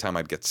name. Anytime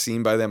I'd get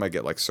seen by them, I'd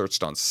get like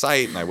searched on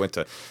site, and I went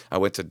to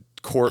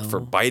court for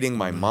biting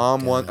my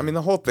mom once. I mean,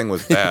 the whole thing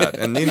was bad,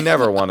 and you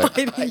never want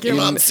to. Your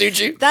mom sued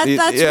you? That's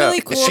Yeah.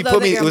 really cool. She though, put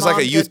that me. your It was like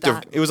mom a youth. did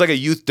that. It was like a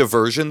youth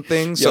diversion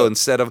thing. So Yep.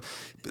 instead of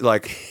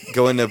like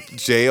going to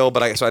jail, so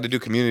I had to do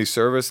community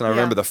service. And I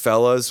remember the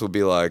fellas would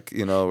be like,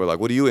 you know, we're like,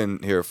 "What are you in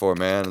here for,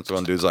 man?" And so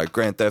one dude's like,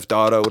 "Grand Theft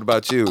Auto. What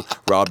about you?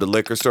 Robbed a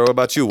liquor store. What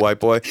about you,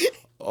 white boy?"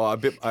 "Oh, I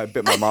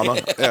bit my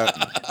mama.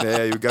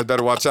 Yeah, you guys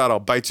better watch out. I'll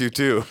bite you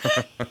too."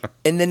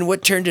 And then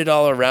what turned it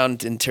all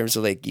around in terms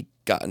of like you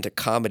got into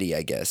comedy,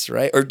 I guess,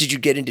 right? Or did you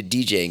get into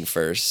DJing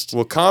first?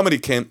 Well, comedy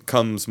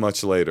comes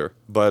much later,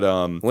 but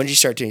When did you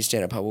start doing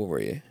stand up? How old were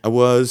you? I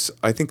was,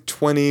 I think,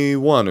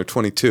 21 or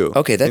 22.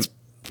 Okay, that's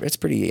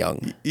pretty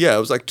young. Yeah, it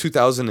was like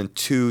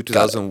 2002.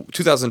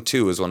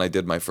 2002 is when I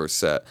did my first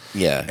set.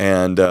 Yeah.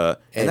 And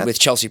And with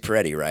Chelsea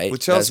Peretti, right?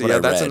 with Chelsea, what I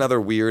that's read.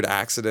 another weird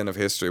accident of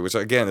history, which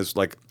again is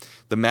like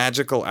the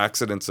magical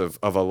accidents of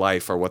a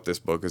life are what this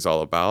book is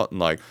all about. And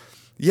like,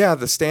 yeah,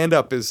 the stand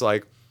up is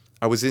like,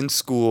 I was in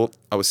school,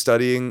 I was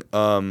studying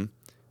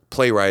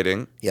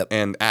playwriting Yep.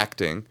 and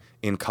acting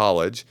in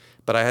college,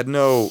 but I had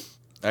no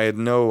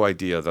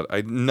idea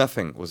that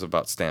nothing was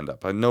about stand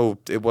up. I know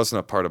it wasn't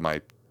a part of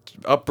my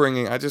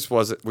upbringing. I just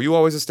wasn't. Were you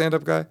always a stand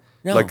up guy?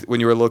 No. Like when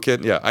you were a little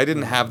kid? Yeah, I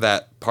didn't have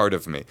that part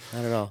of me.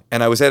 Not at all.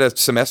 And I was at a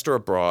semester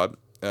abroad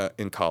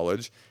in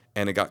college,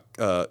 and it got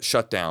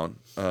shut down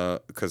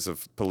because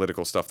of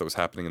political stuff that was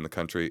happening in the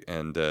country.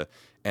 And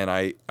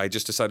I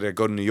just decided to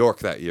go to New York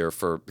that year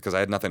because I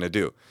had nothing to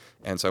do.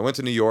 And so I went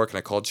to New York, and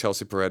I called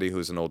Chelsea Peretti,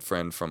 who's an old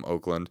friend from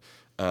Oakland,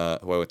 who I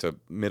went to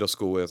middle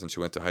school with, and she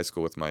went to high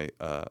school with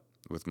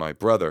my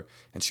brother.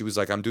 And she was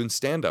like, "I'm doing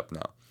stand up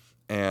now."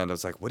 And I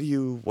was like, what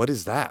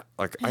is that?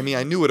 Like, I mean,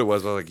 I knew what it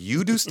was, but like,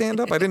 you do stand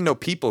up? I didn't know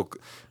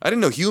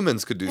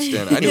humans could do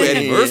stand up. I knew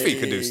Eddie Murphy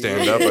could do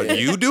stand up, but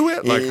you do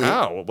it? Like,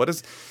 how?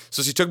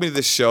 So she took me to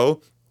this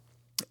show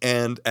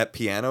and at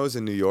Pianos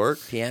in New York.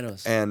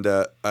 Pianos. And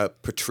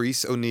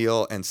Patrice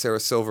O'Neill and Sarah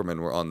Silverman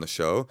were on the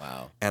show.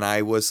 Wow. And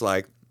I was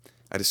like,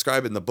 I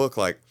describe it in the book,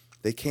 like,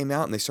 they came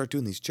out and they start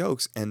doing these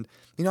jokes. And,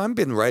 you know, I've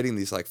been writing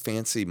these like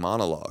fancy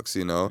monologues,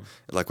 you know,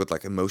 like with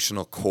like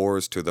emotional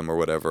cores to them or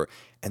whatever.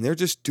 And they're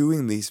just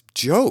doing these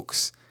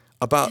jokes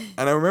about,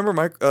 and I remember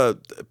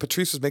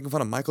Patrice was making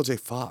fun of Michael J.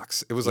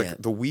 Fox. It was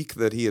like the week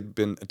that he had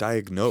been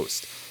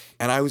diagnosed.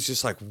 And I was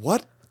just like,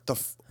 what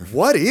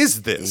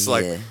is this? Yeah.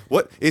 Like,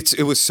 what?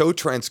 It was so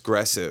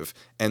transgressive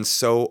and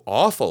so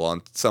awful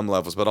on some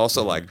levels, but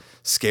also like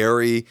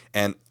scary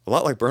and a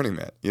lot like Burning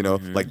Man, you know,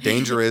 like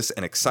dangerous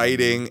and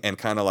exciting and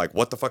kind of like,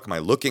 what the fuck am I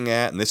looking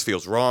at? And this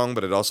feels wrong,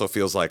 but it also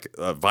feels like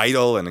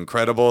vital and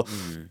incredible.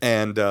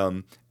 And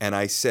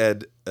I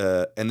said,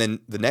 and then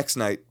the next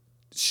night,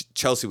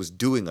 Chelsea was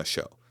doing a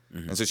show,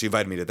 and so she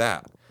invited me to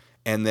that.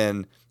 And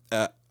then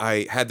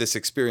I had this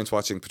experience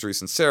watching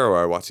Patrice and Sarah, where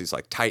I watched these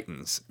like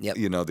titans,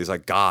 you know, these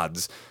like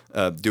gods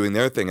doing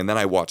their thing, and then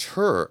I watch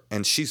her,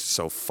 and she's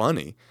so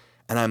funny,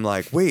 and I'm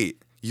like,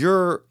 wait,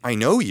 I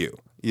know you,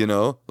 you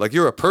know, like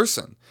you're a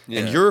person.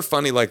 And you're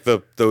funny like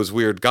those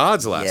weird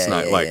gods last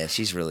night. Yeah,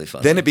 she's really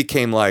funny. Then it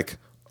became like,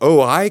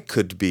 oh, I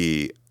could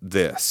be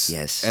this.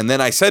 Yes. And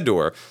then I said to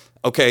her,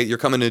 okay, you're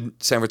coming to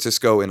San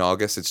Francisco in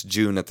August. It's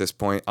June at this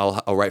point.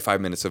 I'll write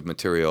 5 minutes of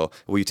material.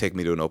 Will you take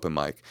me to an open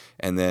mic?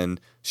 And then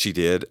she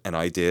did, and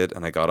I did,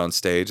 and I got on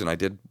stage, and I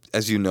did,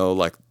 as you know,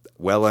 like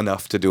well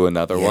enough to do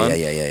another one.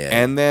 Yeah.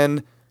 And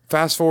then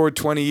fast forward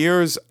 20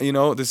 years,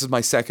 this is my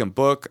second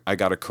book. I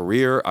got a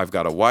career. I've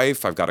got a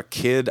wife. I've got a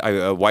kid.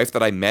 A wife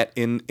that I met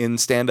in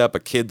stand-up, a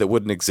kid that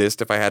wouldn't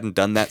exist if I hadn't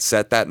done that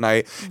set that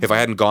night, if I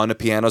hadn't gone to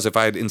pianos, if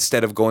I had,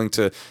 instead of going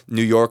to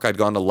New York, I'd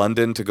gone to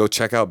London to go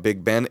check out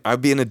Big Ben.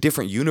 I'd be in a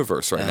different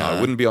universe right now.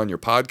 I wouldn't be on your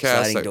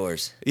podcast. Sliding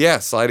doors. Yeah,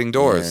 sliding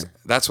doors. Yeah.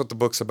 That's what the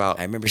book's about.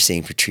 I remember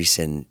seeing Patrice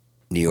in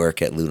New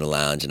York at Luna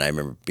Lounge, and I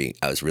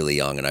was really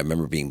young, and I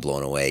remember being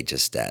blown away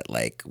just at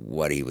like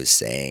what he was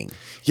saying.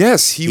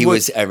 Yes, he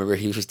was. I remember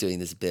he was doing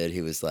this bit.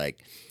 He was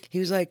like,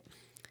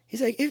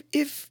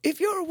 if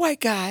you're a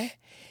white guy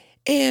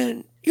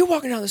and you're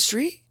walking down the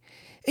street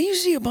and you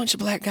see a bunch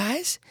of black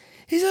guys,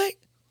 he's like,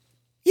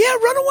 yeah,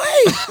 run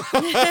away,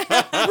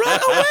 run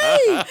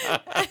away.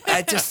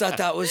 I just thought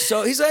that was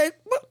so. He's like,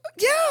 well,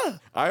 yeah,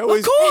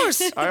 of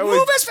course,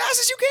 move as fast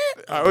as you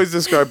can. I always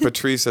describe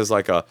Patrice as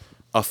like a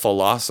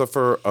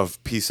philosopher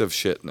of piece of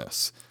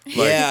shitness. Like,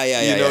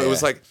 it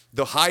was like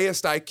the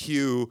highest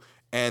IQ,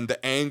 and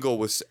the angle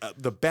was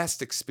the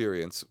best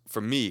experience for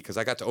me because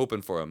I got to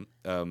open for him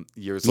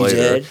years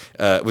later,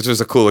 which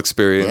was a cool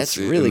experience. That's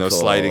really cool.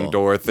 Sliding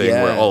door thing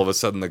where all of a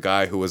sudden the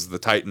guy who was the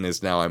Titan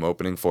is now I'm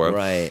opening for him.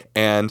 Right.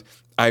 And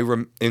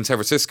in San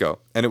Francisco,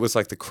 and it was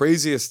like the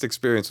craziest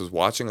experience was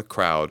watching a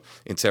crowd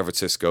in San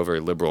Francisco, very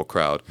liberal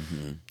crowd.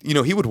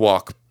 Mm-hmm. He would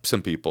walk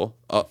some people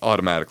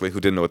automatically who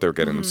didn't know what they were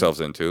getting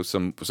themselves into.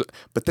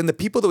 But then the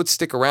people that would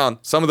stick around,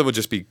 some of them would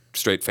just be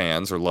straight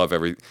fans or love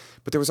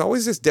but there was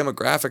always this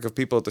demographic of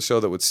people at the show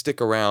that would stick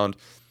around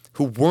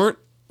who weren't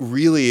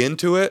really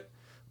into it,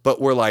 but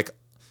were like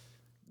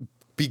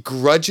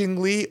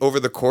begrudgingly over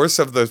the course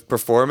of the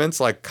performance,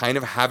 like kind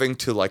of having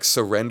to like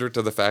surrender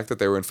to the fact that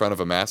they were in front of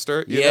a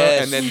master, you know?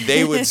 And then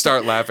they would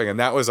start laughing. And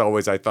that was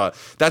always, I thought,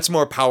 that's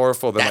more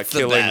powerful than That's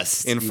like killing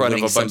in front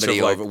of a bunch of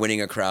like,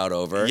 winning a crowd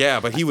over. Yeah,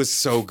 but he was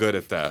so good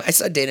at that. I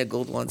saw Dana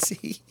Gould once.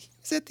 He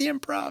was at the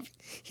Improv.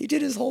 He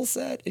did his whole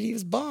set and he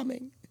was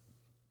bombing.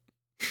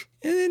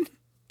 And then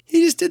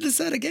he just did the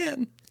set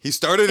again. He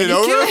started it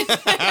over?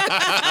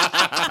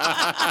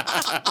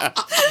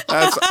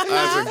 That's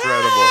incredible.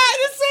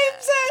 The same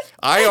set.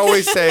 I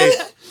always say,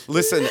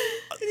 listen,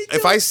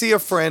 if I see a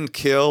friend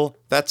kill,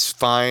 that's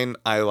fine.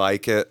 I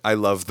like it. I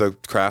love the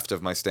craft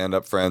of my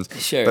stand-up friends.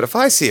 Sure. But if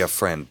I see a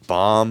friend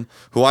bomb,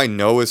 who I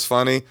know is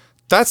funny,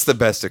 that's the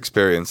best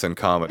experience in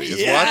comedy.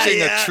 Is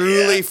watching a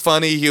truly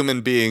funny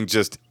human being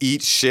just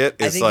eat shit.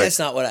 I think that's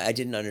not what I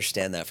didn't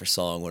understand that for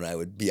song when I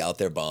would be out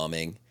there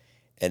bombing.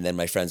 And then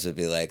my friends would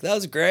be like, that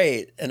was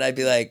great. And I'd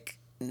be like,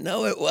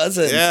 no, it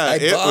wasn't. Yeah,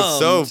 it was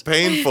so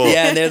painful.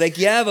 Yeah, and they're like,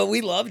 yeah, but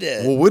we loved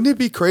it. Well, wouldn't it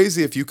be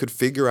crazy if you could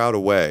figure out a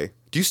way?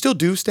 Do you still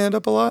do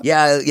stand-up a lot?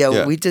 Yeah.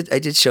 I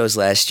did shows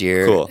last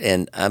year. Cool.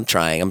 And I'm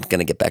trying. I'm going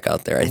to get back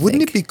out there, I think.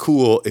 Wouldn't it be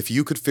cool if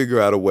you could figure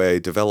out a way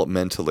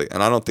developmentally,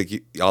 and I don't think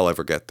I'll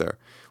ever get there,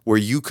 where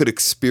you could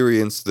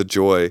experience the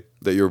joy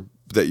that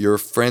your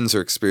friends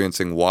are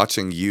experiencing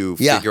watching you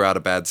figure out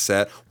a bad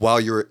set while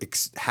you're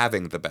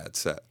having the bad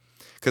set?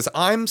 Because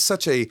I'm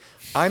such a,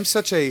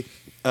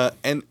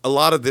 and a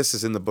lot of this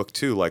is in the book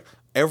too. Like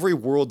every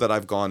world that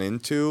I've gone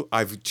into,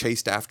 I've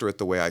chased after it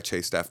the way I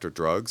chased after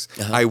drugs.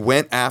 Uh-huh. I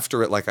went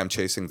after it like I'm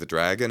chasing the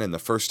dragon. And the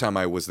first time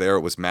I was there, it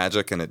was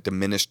magic, and it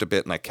diminished a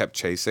bit, and I kept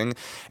chasing.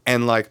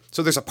 And like,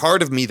 so there's a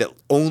part of me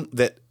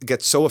that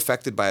gets so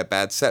affected by a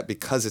bad set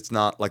because it's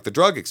not like the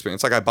drug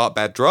experience. Like I bought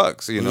bad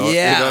drugs, you know?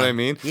 Yeah. You know what I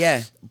mean?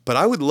 Yeah. But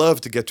I would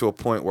love to get to a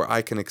point where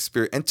I can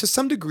experience, and to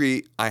some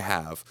degree I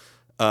have.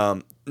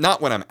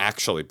 Not when I'm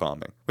actually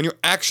bombing. When you're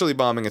actually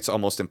bombing, it's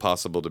almost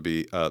impossible to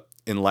be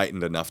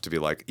enlightened enough to be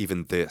like,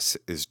 even this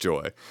is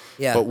joy.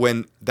 Yeah. But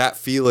when that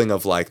feeling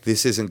of like,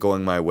 this isn't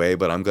going my way,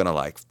 but I'm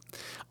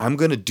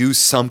gonna do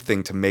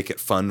something to make it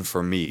fun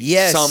for me.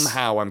 Yes.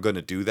 Somehow I'm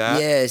gonna do that.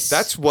 Yes.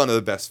 That's one of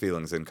the best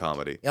feelings in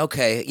comedy.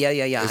 Okay. Yeah.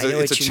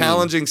 It's a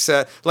challenging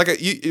set. Like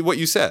what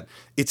you said.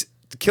 It's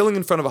killing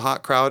in front of a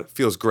hot crowd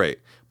feels great,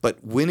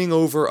 but winning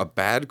over a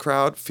bad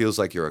crowd feels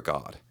like you're a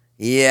god.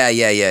 Yeah. I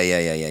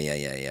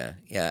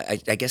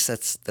guess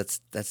that's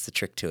the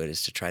trick to it,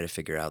 is to try to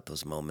figure out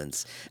those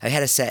moments. I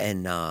had a set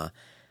in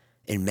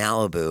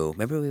Malibu.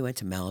 Remember we went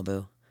to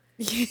Malibu?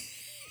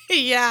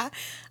 Yeah,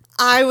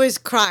 I was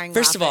crying.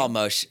 First of all,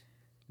 laughing. Moshe,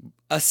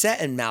 a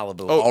set in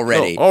Malibu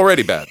already. No,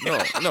 already bad. No,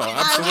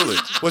 absolutely.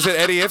 Was it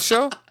Eddie If's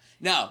show?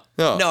 No.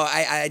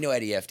 I know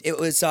Eddie Ift. It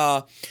was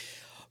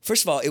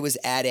first of all, it was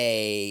at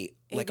a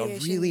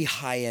really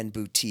high-end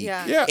boutique.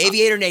 Yeah.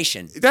 Aviator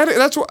Nation.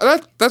 That's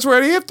where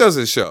Eddie If does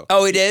his show.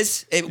 Oh, it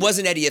is? It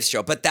wasn't Eddie If's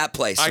show, but that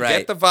place, I right?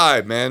 get the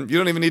vibe, man. You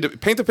don't even need to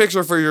paint the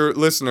picture for your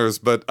listeners,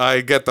 but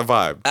I get the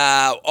vibe.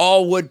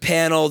 All wood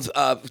paneled,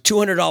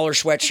 $200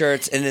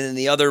 sweatshirts, and then in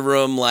the other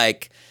room,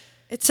 like...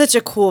 It's such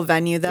a cool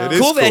venue, though. It is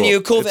Cool venue.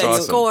 It's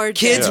It's gorgeous.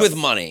 Kids with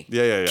money.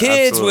 Yeah.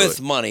 Kids absolutely.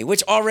 with money,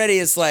 which already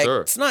is like,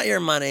 Sure. It's not your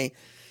money.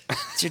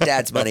 It's your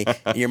dad's money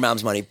and your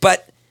mom's money.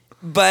 But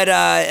But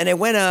and I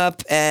went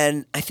up,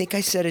 and I think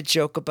I said a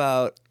joke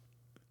about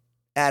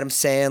Adam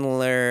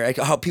Sandler, like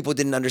how people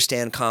didn't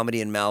understand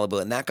comedy in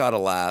Malibu, and that got a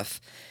laugh.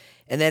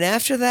 And then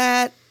after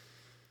that,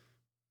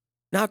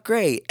 not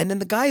great. And then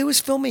the guy who was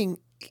filming,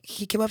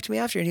 he came up to me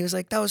after, and he was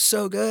like, "That was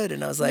so good."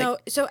 And I was like, No,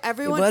 so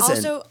everyone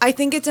wasn't. also, I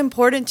think it's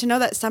important to know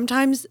that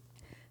sometimes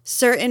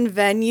certain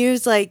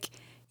venues, like,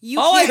 you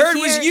all I can't heard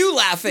was hear- you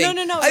laughing.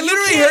 No. I you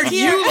literally can't heard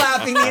hear- you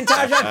laughing the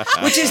entire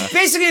time, which is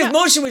basically if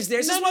Moshe was there.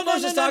 This No, is what no,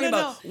 Moshe was talking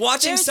about.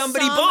 Watching There's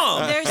somebody some-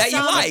 bomb there's that you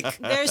some- like.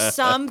 There's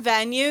some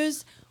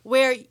venues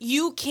where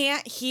you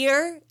can't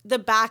hear the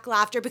back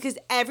laughter because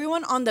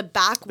everyone on the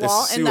back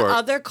wall and the you are-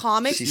 other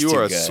comics, She's You too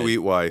are a good. sweet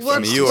wife. We're I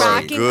mean, you are a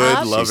cracking good,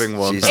 up. loving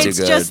woman. she's too it's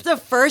good. just the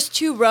first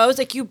two rows.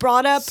 Like, you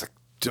brought up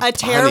a honey.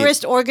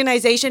 terrorist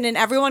organization and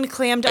everyone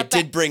clammed I up.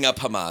 did bring up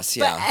Hamas,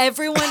 but yeah.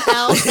 everyone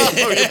else. Oh,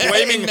 you're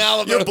blaming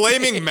Malibu. You're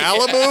blaming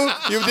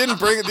Malibu. You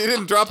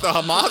didn't drop the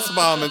Hamas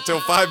bomb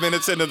until 5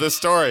 minutes into the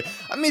story.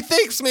 I mean,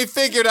 thinks me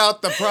figured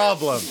out the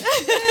problem.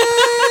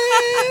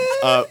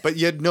 But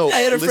yet, no. I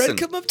had a listen, friend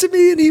come up to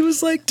me, and he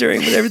was like,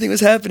 when everything was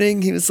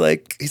happening, he's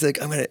like,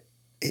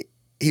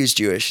 he was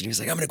Jewish, and he was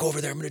like, I'm gonna go over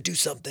there, I'm gonna do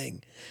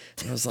something.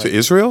 And I was like, to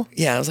Israel.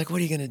 yeah, I was like,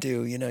 what are you gonna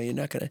do? You know, you're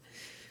not gonna.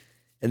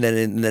 And then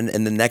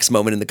in the next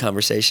moment in the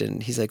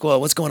conversation, he's like,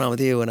 well, what's going on with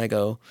you? And I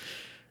go,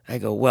 I'm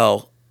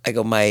trying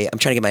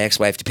to get my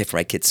ex-wife to pay for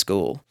my kid's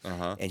school.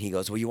 And he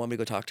goes, well, you want me to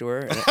go talk to her?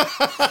 And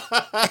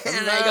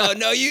I go,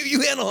 no,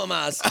 you handle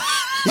Hamas.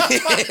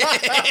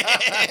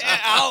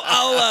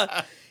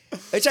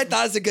 Which I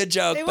thought was a good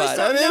joke, It was but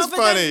so- That No, is but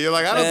funny. then- You're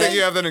like, I don't think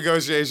you have the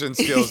negotiation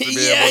skills to be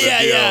Yeah, able to yeah,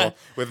 deal yeah.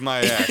 with my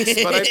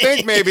ex. But I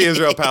think maybe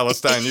Israel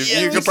Palestine. You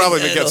Yeah, we could probably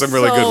can get handle. some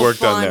really good So work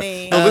done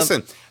funny. there. No,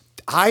 listen,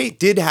 I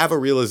did have a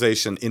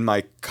realization in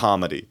my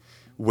comedy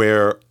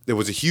where there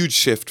was a huge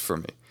shift for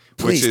me.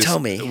 Please tell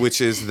me. Which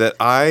is that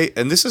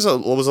and this was a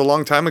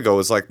long time ago,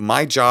 is like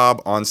my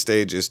job on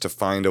stage is to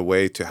find a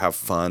way to have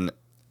fun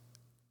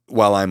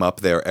while I'm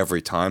up there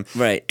every time.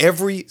 Right.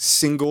 Every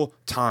single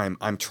time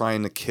I'm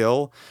trying to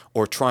kill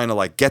or trying to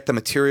like get the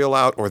material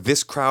out, or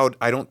this crowd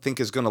I don't think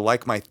is going to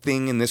like my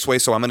thing in this way,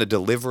 so I'm going to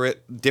deliver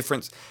it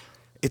different.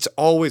 It's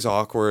always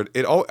awkward.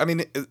 It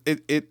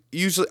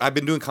usually, I've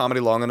been doing comedy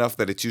long enough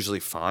that it's usually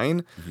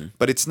fine,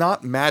 but it's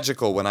not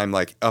magical when I'm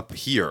like up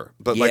here.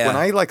 But like Yeah. when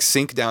I like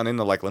sink down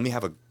into like, let me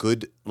have a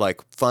good,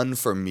 like fun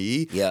for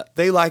me, Yeah.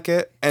 they like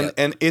it. And, Yeah.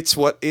 and it's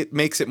what, it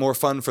makes it more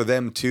fun for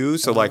them too.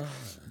 So like,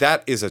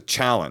 that is a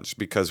challenge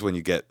because when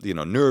you get,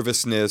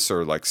 nervousness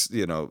or like,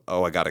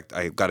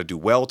 I gotta do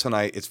well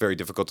tonight, it's very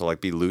difficult to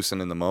like be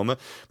loosened in the moment.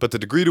 But the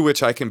degree to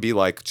which I can be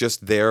like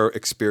just there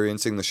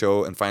experiencing the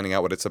show and finding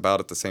out what it's about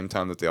at the same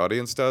time that the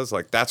audience does,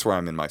 like that's where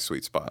I'm in my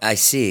sweet spot. I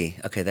see.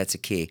 Okay, that's a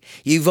key.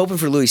 You've opened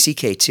for Louis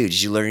C.K. too.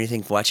 Did you learn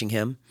anything watching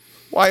him?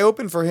 Well, I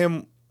opened for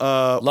him.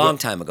 Long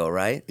time ago,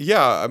 right?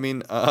 Yeah, I mean,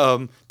 did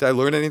I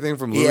learn anything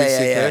from Louis Yeah,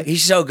 C.K.? yeah.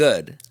 He's so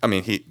good. I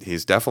mean,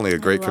 he's definitely a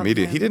great love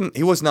comedian. him.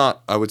 He was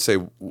not, I would say,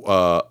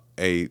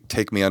 a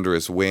take me under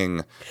his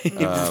wing,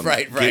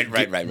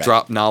 Right.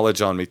 drop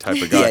knowledge on me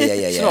type of guy.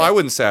 Yeah. So no, I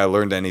wouldn't say I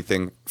learned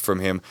anything from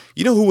him.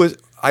 You know who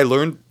I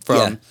learned from?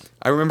 Yeah.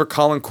 I remember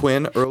Colin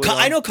Quinn early on.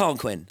 I know Colin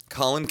Quinn.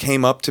 Colin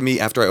came up to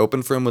me after I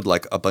opened for him with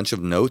like a bunch of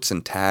notes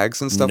and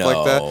tags and stuff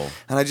like that. No.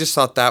 And I just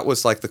thought that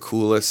was like the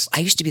coolest.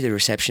 I used to be the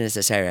receptionist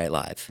at Saturday Night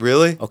Live.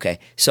 Really? Okay,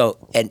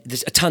 so and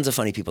there's tons of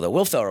funny people there.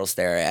 Will Ferrell's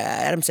there,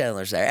 Adam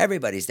Sandler's there,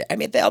 everybody's there. I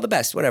mean, they're all the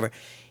best, whatever.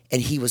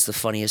 And he was the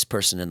funniest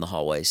person in the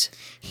hallways.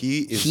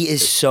 He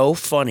is so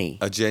funny.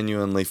 a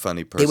genuinely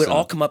funny person. They would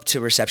all come up to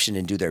reception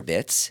and do their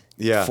bits.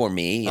 Yeah. For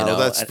me, you Oh, know.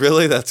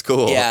 that's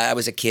cool. Yeah, I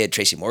was a kid.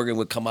 Tracy Morgan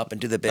would come up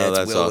and do the bits.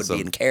 that's Will would awesome.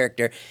 be in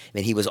character. I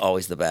mean, he was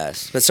always the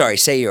best. But sorry,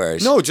 say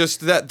yours. No, just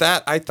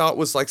that I thought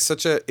was like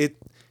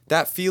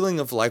that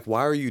feeling of like,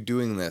 why are you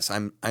doing this?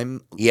 I'm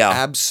Yeah.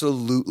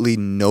 absolutely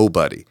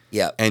nobody.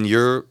 Yeah. And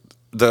you're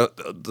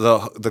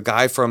the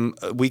guy from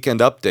Weekend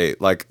Update.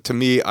 Like, to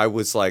me, I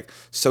was like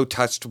so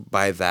touched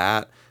by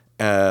that.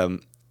 And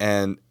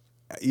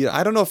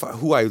I don't know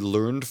who I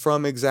learned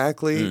from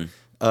exactly.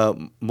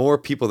 More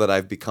people that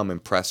I've become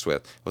impressed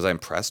with. Was I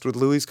impressed with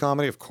Louis'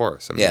 comedy? Of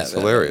course. I mean, Yeah, it's yeah,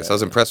 hilarious. yeah, I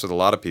was impressed with a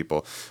lot of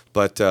people.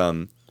 But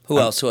Who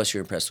else? Who else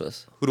you're impressed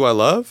with? who do I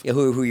love? Yeah,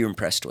 who you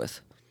impressed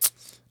with?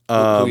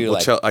 Who you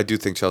like? I do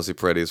think Chelsea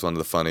Peretti is one of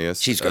the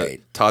funniest. She's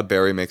great. Todd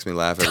Barry makes me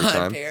laugh every Todd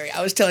time. Barry.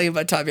 I was telling you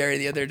about Todd Barry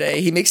the other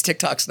day. He makes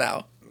TikToks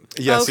now.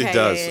 Yes, he Okay,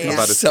 does. yeah, yeah.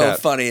 About his So cat.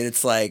 funny. And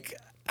it's like,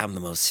 I'm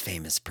the most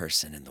famous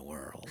person in the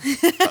world.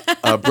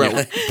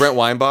 Brent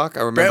Weinbach.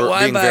 I remember being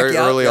Weinbach, very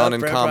yeah, early yeah, on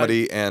in Brent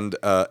comedy and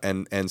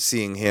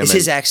seeing him. Is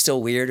his act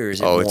still weird or is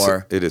it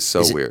more? it is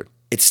so weird.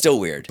 It's still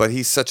weird. But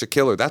he's such a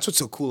killer. That's what's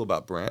so cool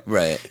about Brent.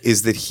 Right.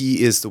 Is that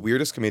he is the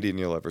weirdest comedian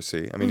you'll ever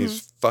see. I mean,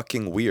 he's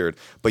fucking weird.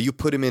 But you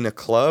put him in a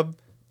club,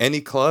 any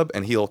club,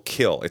 and he'll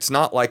kill. It's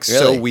not like so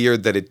Really?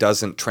 weird that it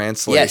doesn't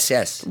translate.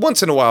 Yes.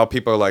 Once in a while,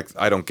 people are like,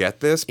 I don't get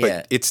this. But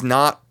Yeah. it's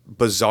not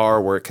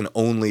bizarre where it can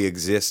only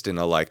exist in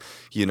a like,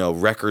 you know,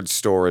 record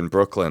store in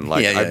Brooklyn.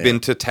 Like I've been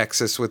to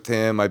Texas with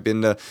him. I've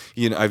been to,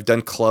 you know, I've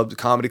done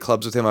comedy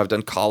clubs with him. I've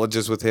done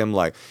colleges with him.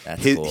 Like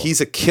cool.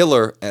 he's a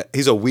killer.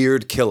 He's a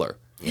weird killer.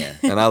 Yeah.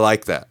 And I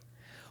like that.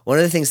 One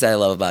of the things that I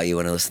love about you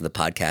when I listen to the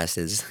podcast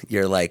is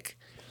you're like,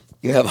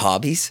 you have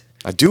hobbies.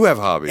 I do have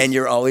hobbies. And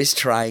you're always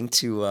trying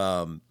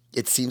to,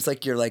 it seems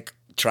like you're like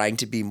trying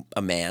to be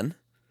a man.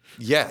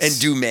 Yes. And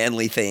do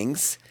manly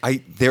things.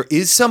 There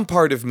is some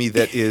part of me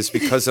that is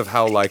because of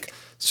how like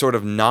sort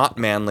of not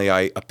manly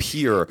I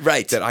appear.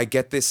 Right. That I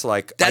get this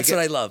like. That's what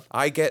I love.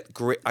 I get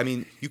great. I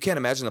mean, you can't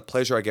imagine the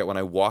pleasure I get when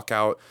I walk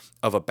out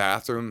of a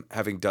bathroom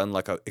having done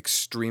like a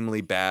extremely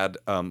bad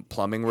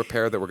plumbing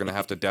repair that we're going to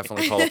have to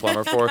definitely call a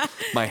plumber for.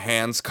 My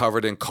hands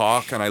covered in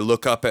caulk, and I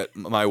look up at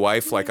my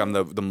wife like I'm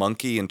the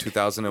monkey in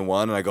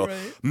 2001, and I go,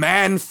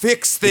 "Man,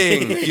 fix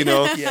thing," you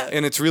know. Yeah.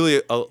 And it's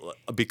really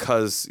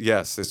because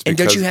yes, it's because. And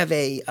don't you have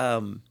a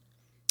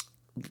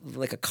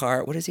like a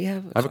car? What does he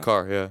have? I have a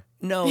car, yeah.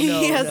 No.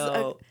 He has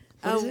What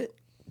is it?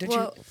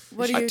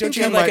 What are you Don't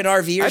you thinking? have like an RV or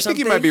something? I think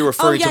you might be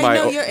referring to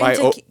my you're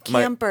into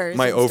campers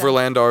my and stuff.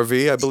 overland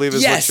RV. I believe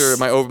is Yes. what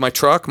your my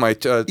truck. My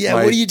Yeah,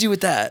 my, what do you do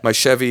with that? My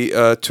Chevy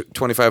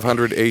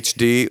 2500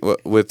 HD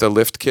with the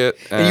lift kit.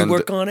 And you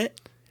work on it?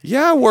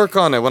 Yeah, I work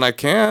on it when I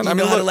can. You I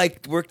know mean, how to look,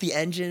 like work the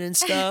engine and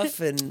stuff,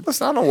 and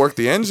listen, I don't work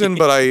the engine,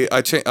 but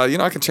I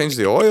can change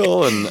the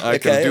oil and I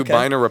can do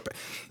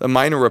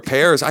minor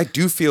repairs. I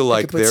do feel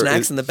like put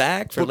snacks in the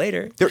back for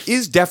later. There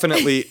is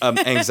definitely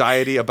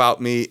anxiety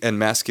about me and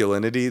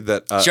masculinity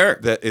that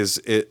that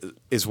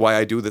is why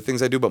I do the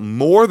things I do. But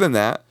more than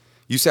that,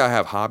 you say I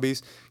have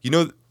hobbies. You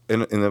know,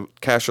 in the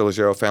Kasher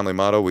Leggero family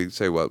motto, we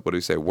say what? What do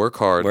we say? Work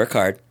hard. Work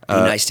hard. Be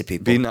nice to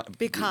people.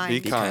 Be kind. Be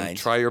kind.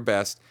 Try your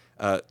best.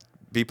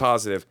 Be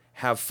positive.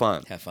 Have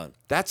fun. Have fun.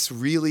 That's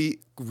really,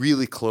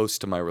 really close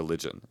to my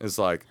religion. Is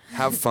like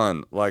have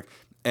fun. Like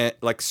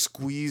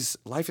squeeze.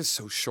 Life is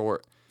so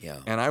short. Yeah.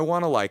 And I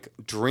want to like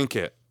drink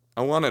it.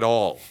 I want it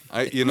all.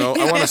 I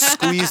want to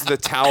squeeze the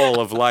towel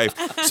of life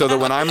so that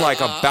when I'm like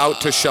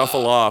about to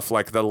shuffle off,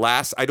 like the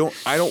last, I don't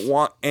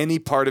want any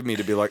part of me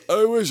to be like,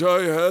 I wish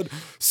I had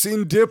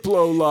seen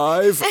Diplo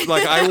live.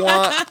 Like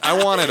I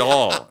want it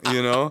all,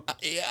 you know?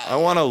 Yeah. I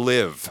want to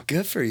live.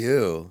 Good for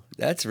you.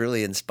 That's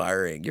really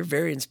inspiring. You're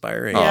very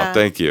inspiring. Yeah. Oh,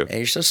 thank you. And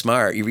you're so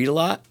smart. You read a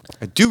lot?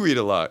 I do read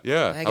a lot.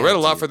 Yeah. I read a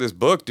lot for this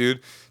book, dude.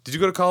 Did you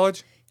go to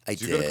college?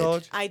 Did you go to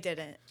college? I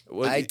didn't.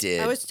 I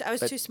did. I was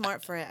too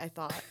smart for it, I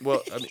thought.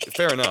 Well, I mean,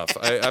 fair enough.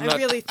 I'm not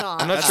really thought.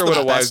 I'm not That's sure what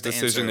the a wise best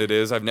decision answer. it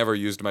is. I've never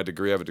used my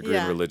degree. I have a degree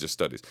in Yeah. religious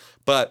studies.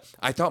 But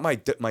I thought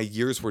my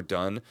years were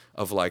done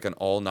of like an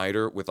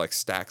all-nighter with like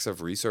stacks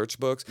of research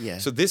books. Yeah.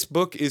 So this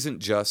book isn't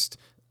just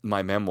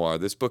my memoir.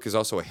 This book is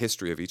also a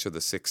history of each of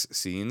the 6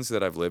 scenes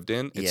that I've lived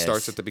in. It Yes.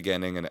 starts at the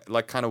beginning and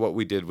like kind of what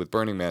we did with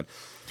Burning Man.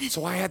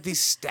 So I had these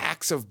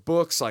stacks of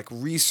books, like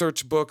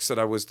research books that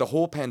the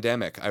whole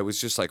pandemic, I was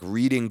just like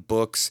reading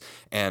books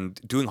and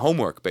doing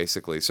homework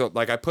basically. So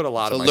like I put a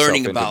lot So of myself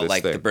learning into about this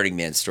like thing. the Burning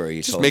Man story.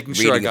 You Just told, making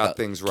sure I reading got about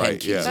things Ken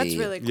right. Yeah. Kesey. That's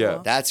really cool.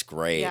 Yeah. That's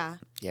great. Yeah.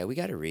 Yeah, we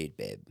got to read,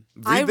 babe.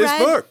 Read this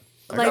book.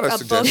 I like got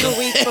a book suggestion. a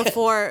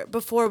week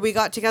before we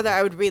got together.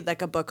 I would read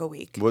like a book a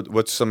week.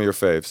 What's some of your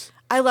faves?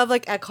 I love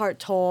like Eckhart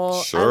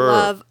Tolle.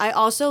 Sure. I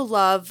also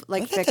love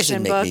like That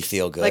fiction doesn't make books. me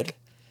feel good. Like,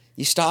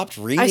 You stopped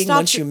reading stopped-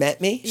 once you met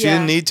me? She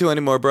didn't need to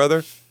anymore,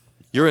 brother.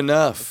 You're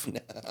enough.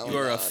 You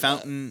are a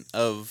fountain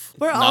of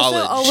we're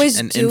knowledge also always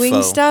and doing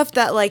info. stuff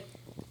that like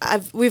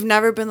we've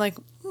never been like,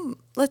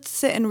 let's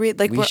sit and read.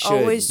 Like We we're should.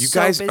 always You so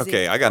guys, busy.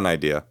 okay, I got an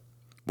idea.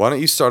 Why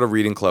don't you start a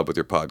reading club with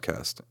your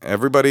podcast?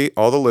 Everybody,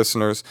 all the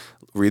listeners,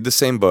 read the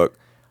same book.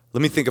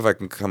 Let me think if I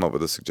can come up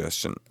with a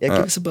suggestion. Yeah,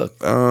 give us a book.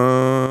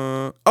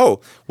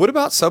 What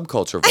about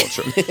Subculture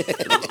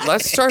Vulture?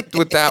 Let's start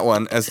with that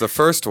one as the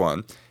first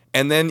one.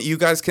 And then you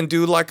guys can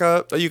do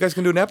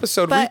an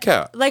episode But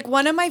recap. like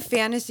one of my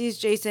fantasies,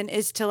 Jason,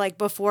 is to like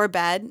before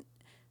bed,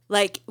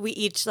 like we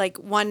each like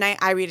one night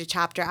I read a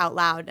chapter out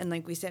loud and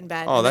like we sit in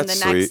bed. Oh, and then that's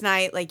the next sweet.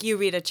 night like you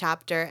read a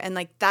chapter and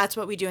like that's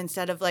what we do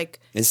instead of like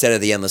Instead of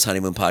the Endless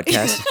Honeymoon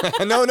podcast.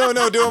 No,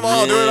 do them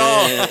all. Do it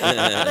all. like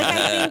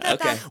I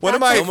think that One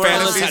of my No more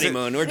Endless fantasies.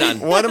 Honeymoon. We're done.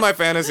 One of my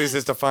fantasies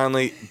is to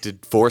finally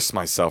divorce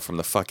myself from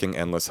the fucking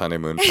Endless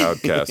Honeymoon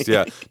podcast.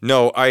 Yeah.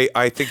 No,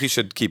 I think you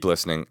should keep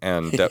listening.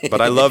 But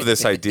I love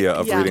this idea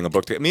of Yeah. reading a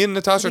book together. Me and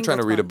Natasha are think trying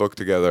to that's read a fun. book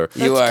together.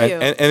 You That's are.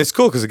 cute. And it's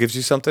cool because it gives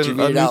you something, Do you a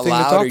read it new out thing to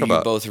loud, talk or you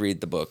about. both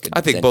read the book? And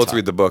I think then both talk?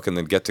 read the book and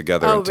then get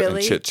together Oh, and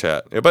really? chit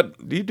chat. Yeah, but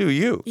you do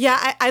you.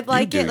 Yeah, I'd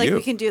like do it. Like you.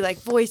 we can do like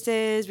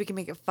voices. We can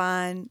make it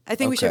fun. I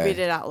think we should Okay. read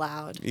it out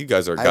loud. You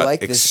guys are I got like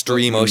this book,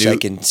 extreme. Moshe. I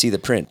can see the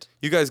print.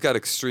 You guys got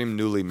extreme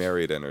newly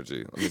married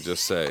energy. Let me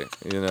just say.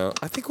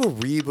 I think we'll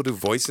read. We'll do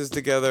voices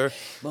together.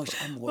 Moshe,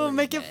 I'm worried. We'll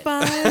make it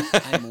man.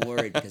 fun. I'm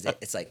worried because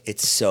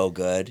it's so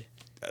good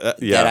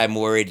Yeah. that I'm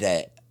worried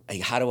that like,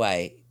 how do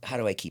I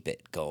keep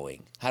it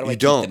going? How do I keep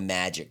don't. the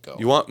magic going?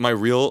 You want my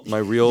real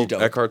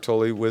don't. Eckhart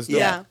Tolle wisdom?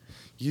 Yeah.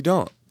 You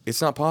don't.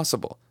 It's not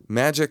possible.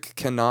 Magic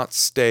cannot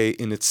stay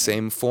in its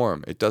same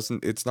form. It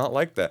doesn't. It's not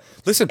like that.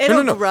 Listen,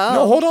 It'll no. grow.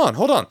 No, hold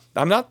on.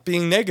 I'm not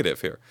being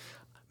negative here.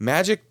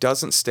 Magic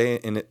doesn't stay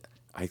in it.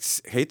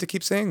 Hate to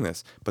keep saying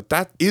this, but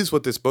that is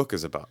what this book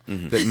is about.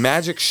 That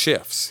magic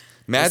shifts.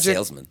 Magic,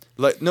 salesman.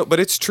 No, but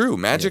it's true.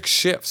 Magic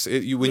shifts.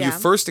 When you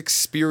first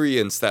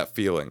experience that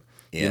feeling,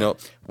 you know,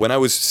 when I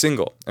was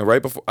single and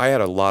right before, I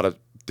had a lot of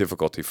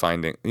difficulty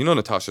finding. You know,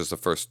 Natasha's the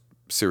first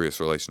serious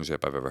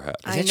relationship I've ever had.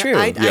 Is that true?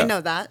 I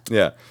know that.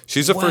 Yeah,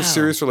 she's the first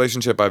serious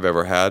relationship I've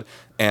ever had,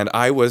 and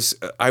it was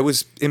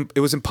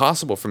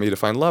impossible for me to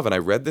find love. And I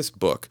read this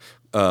book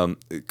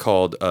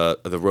called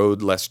 "The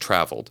Road Less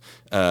Traveled"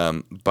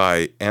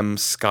 by M.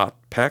 Scott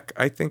Peck.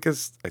 I think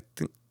that's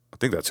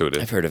who it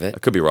is. I've heard of it. I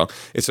could be wrong.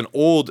 It's an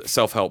old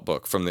self-help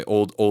book from the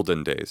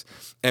olden days.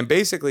 And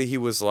basically he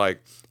was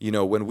like, you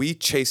know, when we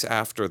chase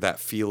after that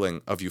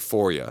feeling of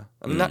euphoria,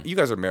 I mean, not, you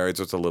guys are married,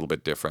 so it's a little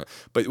bit different.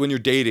 But when you're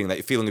dating,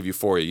 that feeling of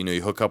euphoria, you know,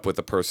 you hook up with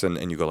a person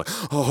and you go like,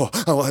 oh,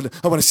 I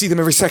want to see them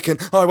every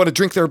second. Oh, I want to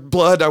drink their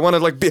blood. I want to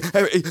like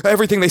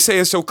everything they say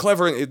is so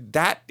clever. And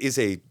that is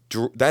a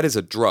drug.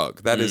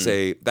 That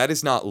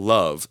is not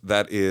love.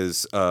 That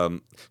is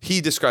he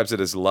describes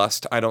it as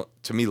lust.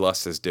 To me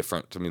lust is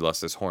different. To me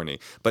lust is horny.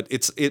 But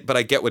but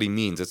I get what he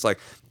means. It's like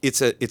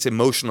it's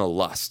emotional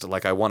lust.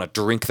 Like I want to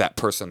drink that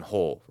person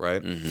whole,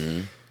 right?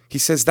 He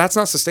says that's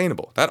not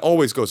sustainable. That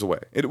always goes away.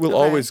 It will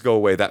always go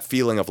away. That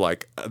feeling of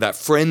like that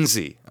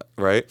frenzy,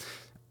 right?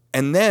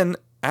 And then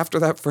after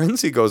that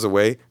frenzy goes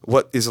away,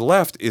 what is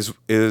left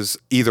is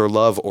either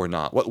love or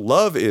not. What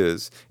love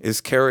is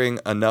caring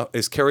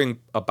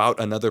about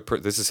another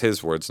person. This is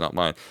his words, not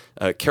mine.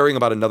 Caring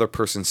about another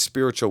person's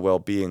spiritual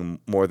well-being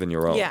more than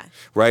your own. Yeah.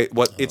 Right?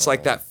 It's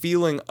like that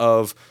feeling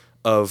of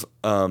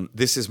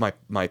this is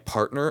my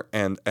partner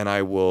and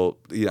I will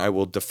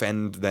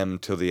defend them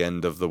till the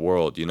end of the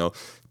world, you know.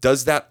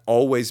 Does that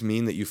always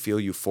mean that you feel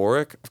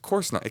euphoric? Of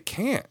course not. It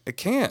can't.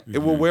 It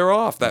will wear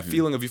off, that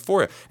feeling of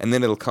euphoria. And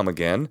then it'll come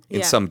again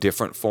in some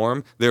different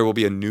form. There will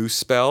be a new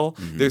spell.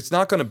 There's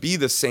not going to be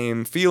the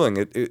same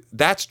feeling.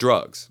 That's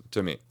drugs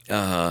to me.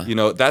 You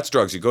know, that's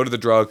drugs. You go to the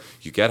drug,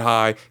 you get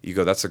high, you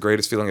go, that's the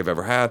greatest feeling I've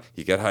ever had.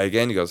 You get high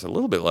again, you go, it's a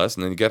little bit less.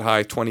 And then you get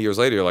high 20 years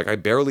later, you're like, I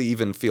barely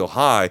even feel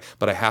high,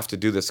 but I have to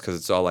do this because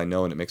it's all I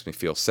know and it makes me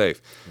feel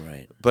safe.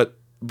 Right.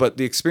 But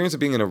the experience of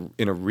being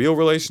in a real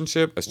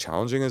relationship, as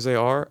challenging as they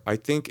are, I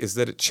think is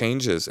that it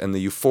changes and the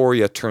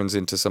euphoria turns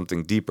into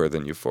something deeper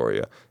than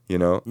euphoria. You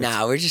know?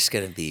 Nah, we're just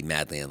gonna be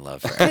madly in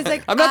love forever.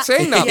 Like, I'm not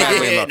saying not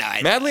madly in love.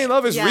 No, Madly in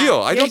love is real.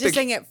 I You're don't just think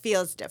saying it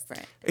feels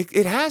different.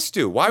 it has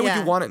to. Why would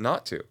you want it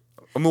not to?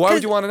 I mean, why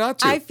would you want it not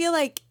to? I feel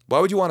like Why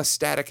would you want a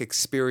static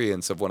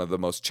experience of one of the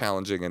most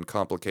challenging and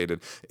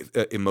complicated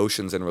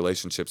emotions and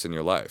relationships in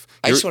your life?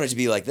 I just want it to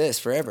be like this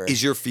forever.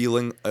 Is your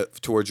feeling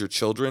towards your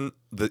children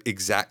the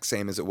exact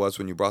same as it was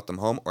when you brought them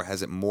home, or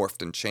has it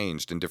morphed and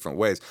changed in different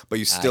ways, but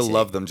you still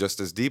love them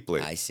just as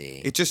deeply? I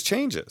see. It just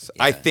changes.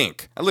 Yeah. I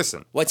think.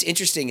 Listen. What's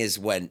interesting is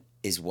when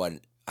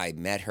I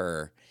met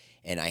her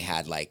and I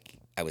had like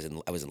I was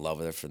in love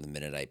with her from the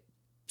minute I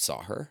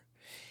saw her.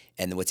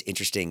 And what's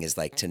interesting is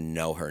like to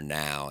know her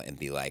now and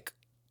be like,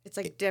 it's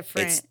like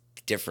different. It's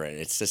different.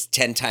 It's just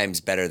 10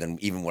 times better than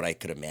even what I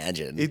could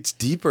imagine. It's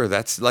deeper.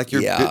 That's like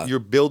you're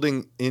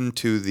building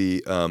into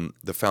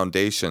the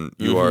foundation.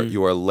 You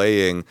are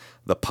laying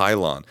the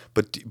pylon.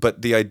 But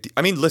the idea.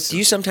 I mean, listen. Do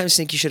you sometimes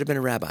think you should have been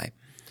a rabbi?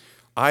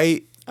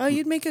 Oh,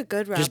 you'd make a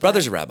good rabbi. His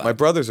brother's a rabbi. My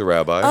brother's a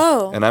rabbi.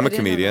 Oh, and I'm a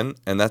comedian,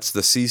 and that's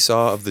the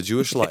seesaw of the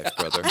Jewish life,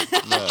 brother.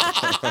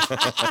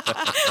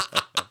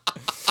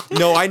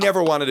 No, I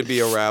never wanted to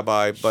be a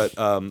rabbi, but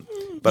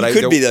you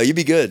could be though. You'd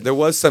be good. There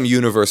was some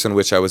universe in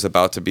which I was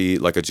about to be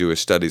like a Jewish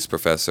studies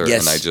professor,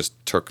 and I just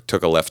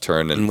took a left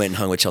turn and went and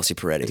hung with Chelsea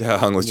Peretti. Yeah,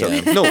 hung with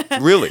Chelsea. No,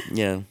 really.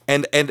 Yeah.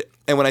 And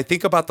when I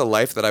think about the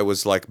life that I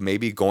was like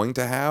maybe going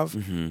to have,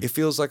 it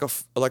feels like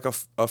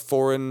a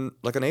foreign,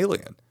 like an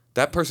alien.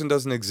 That person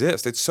doesn't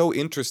exist. It's so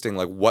interesting,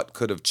 like what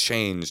could have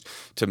changed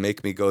to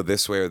make me go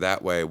this way or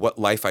that way, what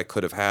life I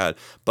could have had.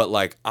 But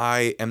like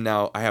I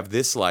have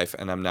this life,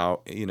 and I'm now,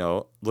 you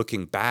know,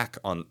 looking back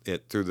on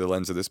it through the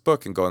lens of this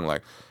book and going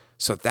like,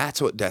 so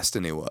that's what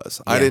destiny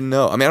was. Yeah. I didn't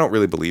know. I mean, I don't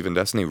really believe in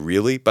destiny,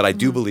 really, but I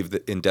do believe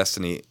that in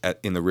destiny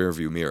in the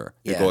rearview mirror.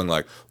 You're going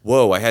like,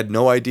 whoa, I had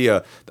no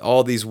idea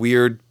all these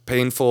weird,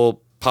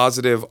 painful,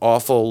 positive,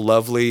 awful,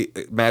 lovely,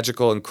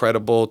 magical,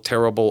 incredible,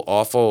 terrible,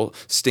 awful,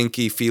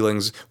 stinky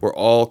feelings were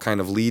all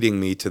kind of leading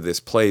me to this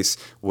place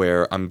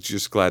where I'm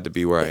just glad to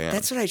be where I am.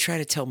 That's what I try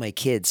to tell my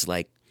kids,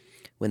 like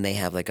when they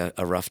have like a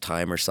rough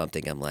time or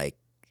something. I'm like,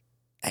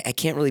 I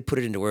can't really put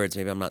it into words.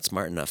 Maybe I'm not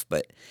smart enough,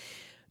 but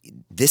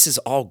this is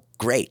all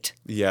great.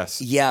 Yes.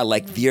 Yeah,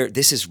 like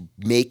this is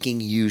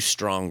making you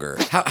stronger.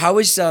 How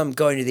was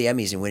going to the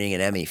Emmys and winning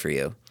an Emmy for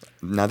you?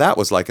 Now that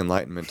was like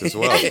enlightenment as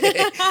well.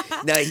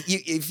 Now,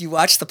 if you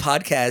watch the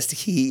podcast,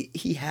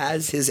 he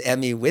has his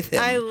Emmy with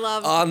him. I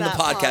love on that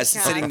the podcast,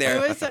 sitting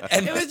there.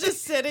 It was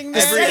just sitting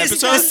there.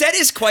 The set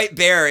is quite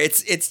bare.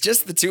 It's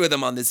just the two of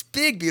them on this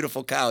big,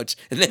 beautiful couch,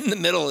 and then in the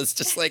middle is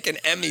just like an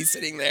Emmy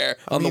sitting there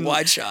on the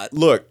wide shot.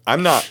 Look,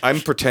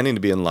 I'm pretending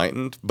to be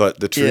enlightened, but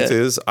the truth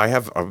is I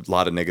have a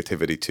lot of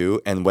negativity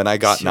too. And when I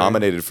got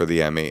nominated for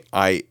the Emmy,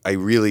 I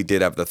really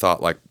did have the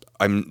thought like,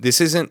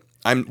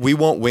 we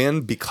won't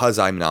win because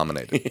I'm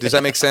nominated. Does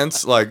that make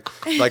sense? Like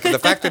the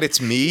fact that it's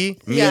me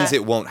means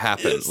it won't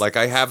happen. Like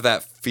I have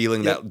that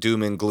feeling, that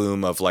doom and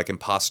gloom of like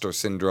imposter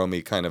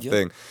syndrome-y kind of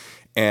thing.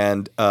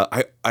 And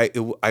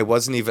I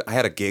wasn't even, I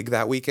had a gig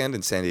that weekend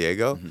in San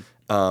Diego.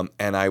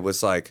 And I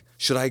was like,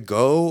 should I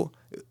go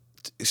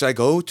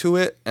to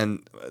it?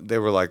 And they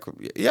were like,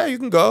 yeah, you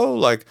can go.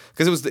 Like,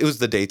 because it was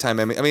the daytime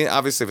Emmy. I mean,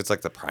 obviously, if it's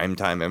like the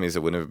primetime Emmys, it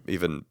wouldn't have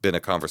even been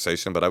a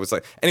conversation. But I was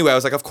like, anyway, I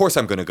was like, of course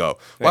I'm going to go.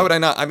 Why would I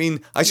not? I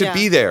mean, I should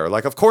be there.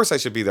 Like, of course I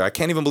should be there. I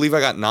can't even believe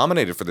I got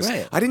nominated for this.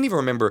 Right. I didn't even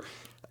remember.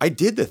 I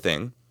did the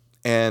thing.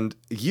 And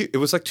it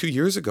was like 2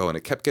 years ago, and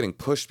it kept getting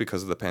pushed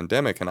because of the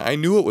pandemic. And I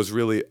knew it was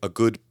really a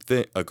good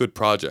thing, a good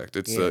project.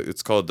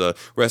 It's called the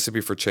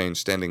Recipe for Change: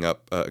 Standing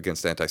Up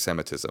Against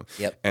Anti-Semitism.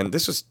 Yep. And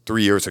this was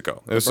 3 years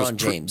ago. LeBron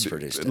James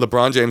produced it.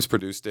 LeBron James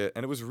produced it,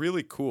 and it was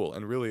really cool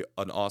and really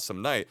an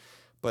awesome night.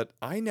 But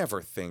I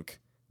never think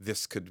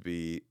this could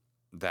be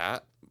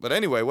that. But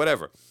anyway,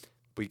 whatever.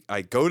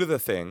 I go to the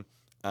thing,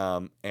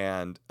 and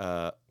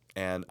I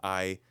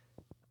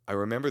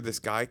remember this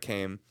guy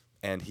came,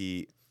 and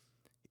we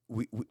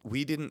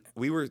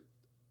were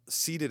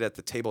seated at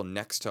the table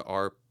next to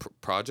our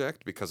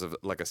project because of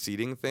like a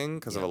seating thing,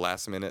 because of a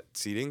last minute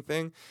seating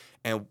thing.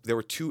 And there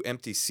were 2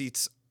 empty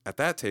seats at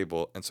that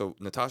table. And so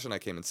Natasha and I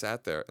came and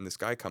sat there, and this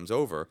guy comes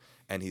over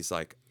and he's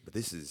like, but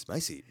this is my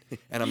seat.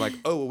 And I'm like,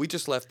 oh, well, we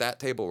just left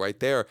that table right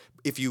there.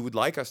 If you would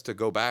like us to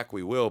go back,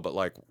 we will. But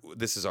like,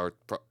 this is our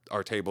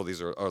table.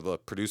 These are the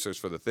producers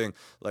for the thing.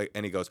 Like,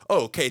 and he goes,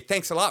 oh, okay,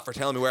 thanks a lot for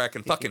telling me where I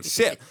can fucking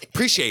sit.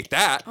 Appreciate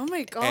that. Oh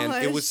my gosh.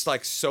 And it was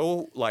like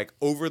so like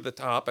over the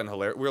top and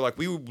hilarious.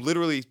 We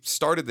literally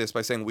started this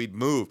by saying we'd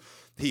move.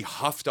 He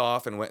huffed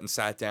off and went and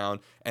sat down.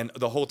 And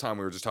the whole time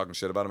we were just talking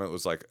shit about him. It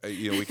was like,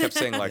 we kept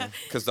saying like,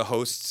 because the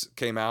hosts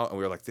came out and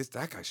we were like,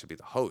 that guy should be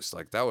the host.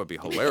 Like that would be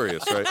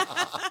hilarious, right?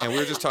 And we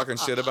were just talking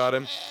shit about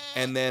him.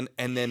 And then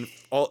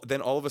all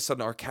of a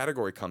sudden our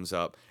category comes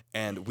up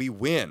and we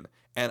win.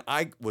 And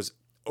I was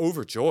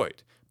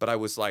overjoyed, but I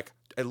was like,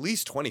 at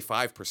least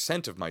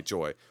 25% of my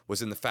joy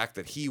was in the fact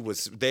that he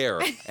was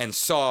there and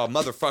saw,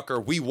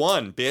 motherfucker, we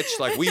won, bitch.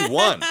 Like, we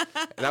won.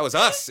 That was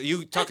us.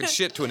 You talking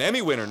shit to an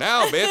Emmy winner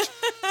now, bitch.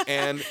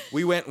 And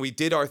we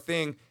did our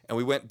thing, and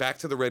we went back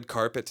to the red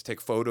carpet to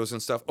take photos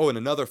and stuff. Oh, and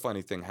another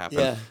funny thing happened.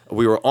 Yeah.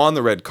 We were on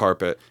the red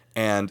carpet,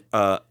 and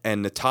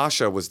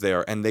Natasha was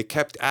there, and they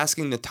kept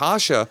asking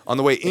Natasha on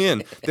the way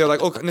in. They're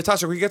like, "Oh,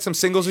 Natasha, can we get some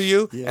singles of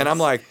you?" Yes. And I'm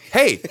like,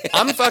 "Hey,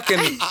 I'm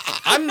nominated.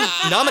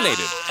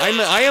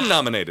 I am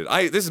nominated.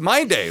 This is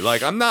my day.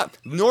 Like, I'm not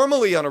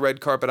normally on a red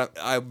carpet.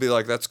 I'd be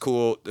like, that's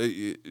cool.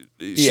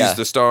 She's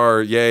the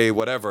star. Yay,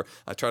 whatever.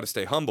 I try to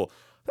stay humble.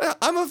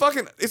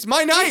 It's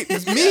my night.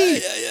 It's me.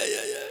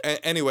 Yeah.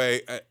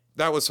 Anyway.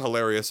 That was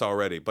hilarious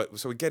already. But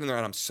so we get in there,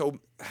 and I'm so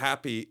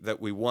happy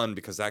that we won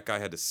because that guy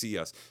had to see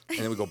us. And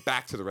then we go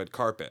back to the red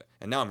carpet.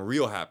 And now I'm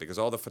real happy because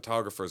all the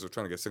photographers were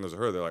trying to get singles of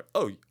her. They're like,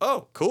 oh,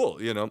 cool,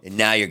 And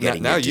now you're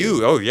getting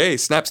yay,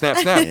 snap.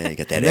 Yeah, you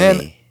got that and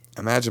Emmy. then,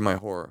 imagine my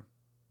horror.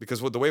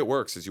 Because the way it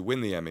works is you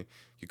win the Emmy,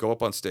 you go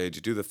up on stage,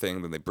 you do the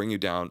thing, then they bring you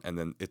down, and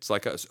then it's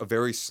like a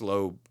very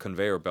slow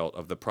conveyor belt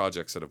of the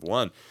projects that have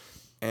won.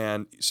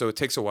 And so it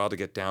takes a while to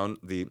get down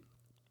the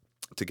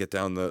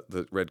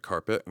red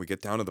carpet. We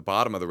get down to the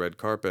bottom of the red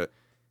carpet.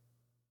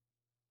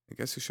 And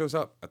guess who shows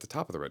up at the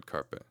top of the red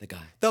carpet? The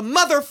guy. The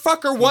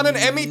motherfucker won an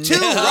Emmy too,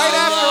 right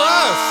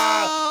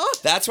after us.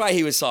 That's why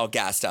he was all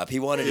gassed up. He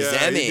wanted his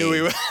Emmy. He knew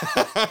he was.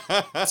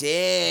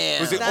 Damn.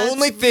 It was the That's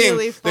only thing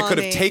really that could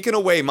have funny. taken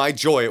away my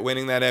joy at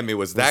winning that Emmy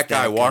was that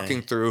guy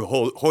walking through,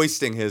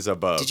 hoisting his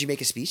above. Did you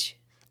make a speech?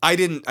 I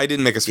didn't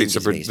make a speech.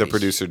 Didn't make a The speech.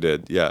 producer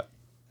did. Yeah.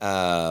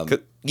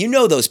 You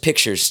know those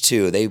pictures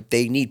too.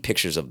 They need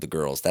pictures of the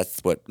girls. That's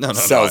what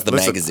sells the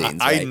Listen,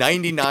 magazines. I right?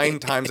 99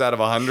 times out of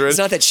 100. It's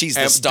not that she's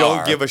the star.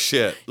 Don't give a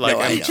shit. Like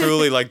No, I I'm know.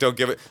 truly like don't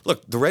give it.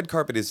 Look, the red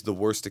carpet is the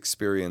worst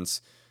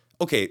experience.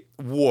 Okay,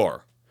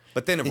 war.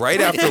 But then right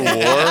after war,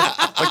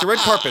 like the red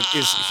carpet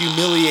is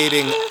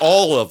humiliating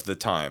all of the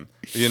time,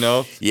 you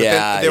know?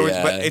 Yeah,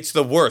 But it's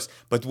the worst.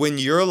 But when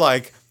you're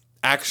like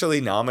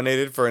actually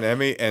nominated for an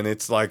Emmy and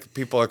it's like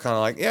people are kind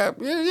of like, yeah,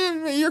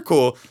 you're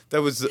cool.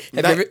 That was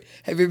Have you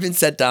ever been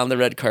set down the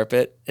red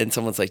carpet and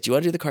someone's like, "Do you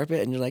want to do the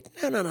carpet?" And you're like,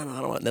 "No, I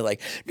don't want." And they're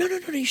like, "No,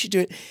 you should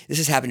do it." This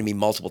has happened to me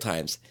multiple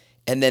times.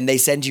 And then they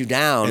send you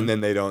down, and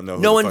then they don't know.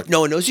 No one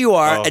knows who you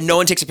are, and no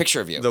one takes a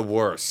picture of you. The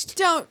worst.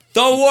 Don't.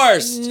 The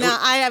worst. No,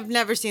 I have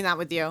never seen that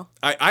with you.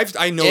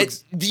 I know.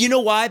 Do you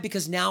know why?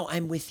 Because now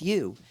I'm with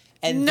you.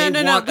 and No,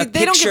 they no, want no. a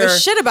They don't give a picture.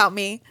 shit about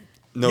me.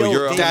 No,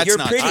 you're that's you're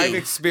not pretty. true. I've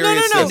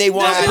experienced No. And they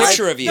want a They'll be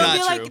picture of you. They'll Not be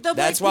true. like, they'll be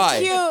That's like, why.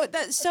 Cute.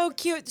 That's so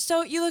cute.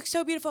 So you look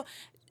so beautiful.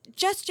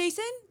 Just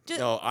Jason?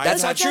 No,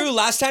 That's not true.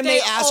 Last time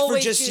they asked for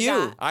always just do you.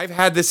 that. I've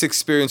had this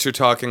experience you're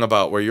talking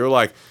about where you're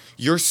like,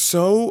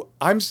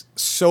 I'm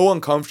so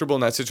uncomfortable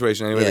in that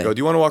situation. Anyway, Yeah. they go, do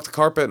you want to walk the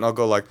carpet? And I'll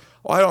go like,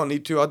 oh, I don't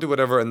need to. I'll do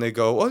whatever. And they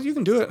go, well, you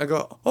can do it. And I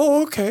go,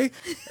 oh, okay.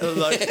 And I'm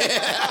like,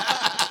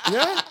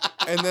 yeah.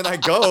 And then I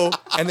go,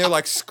 and they're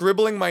like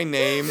scribbling my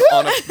name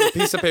on a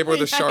piece of paper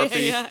with a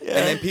Sharpie. yeah. And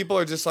then people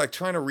are just like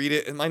trying to read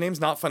it. And my name's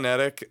not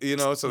phonetic, so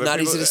they're Not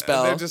easy to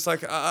spell. They're just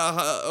like,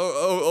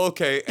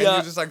 okay. And Yeah.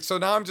 you're just like, so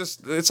now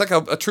it's like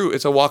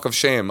it's a walk of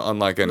shame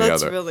unlike any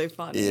That's other. really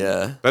funny.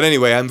 Yeah. But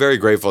anyway, I'm very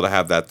grateful to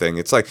have that thing.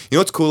 It's like, you know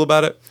what's cool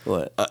about it?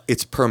 What?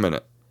 It's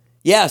permanent.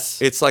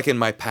 Yes. It's like in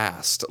my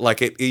past.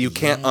 Like you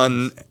can't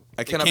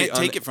I cannot can't be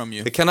take it from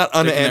you. It cannot They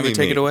can un-Emmy never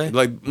take me. it away?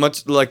 Unlike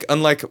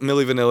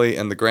Milli Vanilli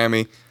and the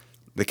Grammy,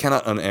 they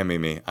cannot un-Emmy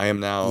me. I am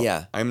now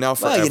forever.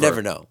 Well, you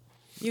never know.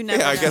 You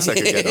never Yeah, I know. guess I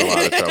could get in a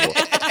lot of trouble.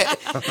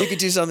 You could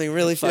do something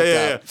really fucked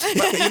Yeah. up.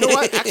 But you know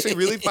what? Actually,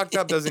 really fucked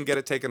up doesn't get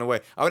it taken away.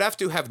 I would have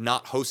to have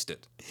not hosted.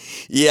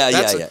 Yeah,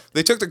 That's yeah.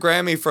 They took the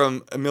Grammy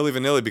from Milli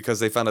Vanilli because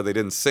they found out they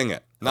didn't sing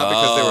it, not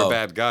because they were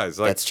bad guys.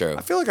 Like, That's true.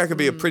 I feel like I could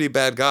be a pretty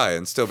bad guy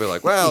and still be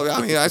like, well,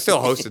 I mean, I still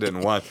hosted it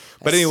and won.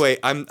 But anyway,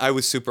 I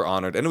was super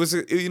honored, and it was,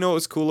 what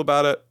was cool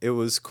about it? It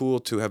was cool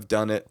to have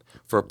done it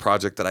for a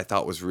project that I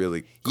thought was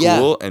really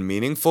cool and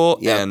meaningful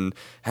and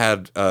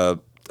had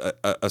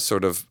a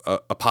sort of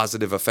a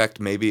positive effect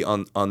maybe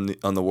on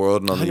the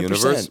world and on the 100%.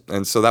 universe,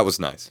 and so that was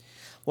nice.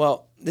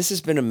 Well, this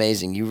has been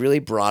amazing. You really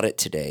brought it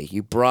today.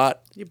 You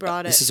brought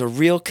it. This is a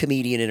real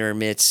comedian in our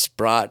midst.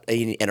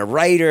 And a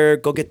writer.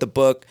 Go get the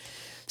book.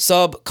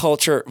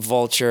 Subculture,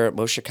 Vulture,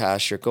 Moshe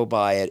Kasher. Go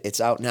buy it.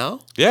 It's out now.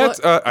 Yeah,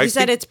 Well, I you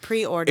said think it's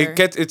pre-order.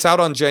 It's out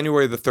on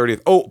January the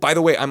 30th. Oh, by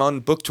the way, I'm on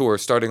book tour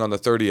starting on the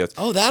 30th.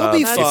 Oh, that'll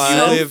be That's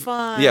fun. so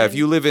fun. Yeah, if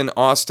you live in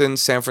Austin,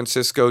 San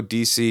Francisco,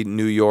 DC,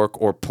 New York,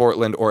 or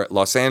Portland, or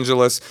Los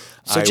Angeles.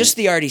 So just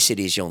the arty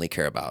cities you only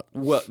care about.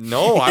 Well,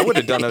 no, I would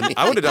have done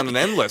an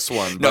endless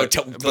one. No,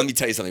 But, let me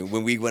tell you something.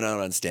 When we went out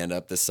on stand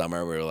up this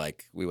summer,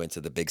 we went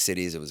to the big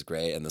cities. It was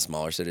great, and the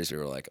smaller cities, we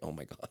were like, oh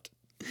my god.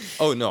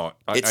 oh no,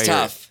 It's I hear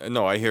tough. you.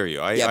 No, I hear you.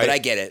 But I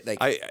get it. Like,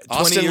 20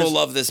 Austin years- will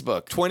love this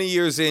book. 20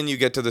 years in, you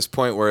get to this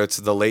point where it's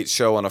the late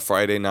show on a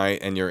Friday night,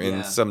 and you're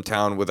in some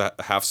town with a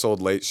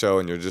half-sold late show,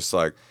 and you're just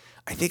like,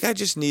 I think I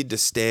just need to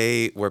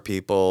stay where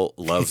people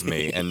love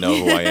me and know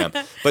who I am.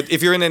 But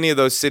if you're in any of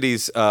those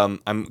cities, I'm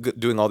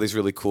doing all these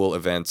really cool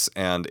events.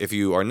 And if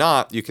you are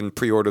not, you can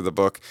pre-order the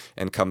book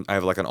and come. I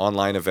have like an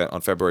online event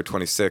on February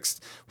 26th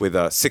with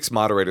 6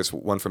 moderators,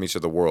 one from each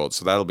of the worlds.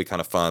 So that'll be kind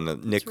of fun.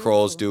 Nick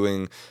Kroll's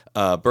doing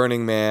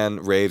Burning Man.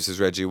 Raves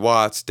is Reggie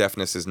Watts.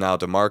 Deafness is Now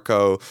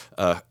DeMarco.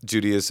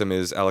 Judaism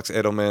is Alex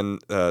Edelman.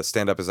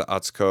 Stand-up is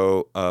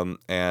Atsuko.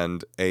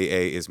 And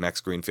AA is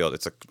Max Greenfield.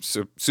 It's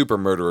a super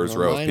murderer's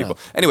row of lineup. people.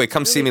 Anyway,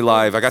 come see me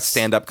live. I got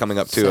stand-up coming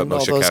up too Send at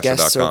all those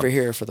guests over moshekasher.com.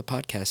 here for the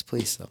podcast,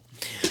 please. Though.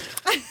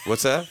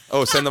 What's that?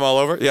 Oh, send them all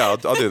over? Yeah,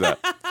 I'll do that.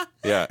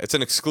 Yeah, it's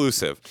an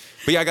exclusive.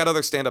 But yeah, I got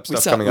other stand-up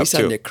stuff coming up we saw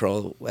too. Nick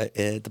Kroll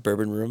at the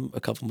Bourbon Room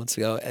a couple months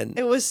ago, and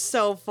It was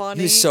so funny.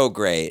 he was so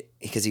great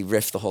because he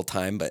riffed the whole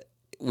time. But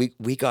we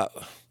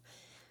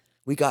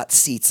got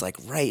seats like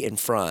right in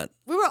front.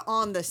 We were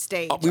on the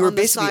stage. We were on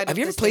the basically. side Have of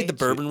you the ever played the stage.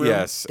 Bourbon Room?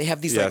 Yes. They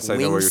have these Yes, I like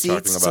know wing what you're seats,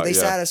 talking so about, they yeah.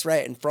 sat us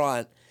right in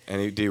front.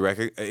 And do you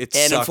recognize it?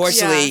 And sucks.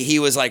 unfortunately, Yeah. he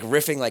was like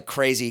riffing like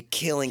crazy,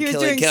 killing, He was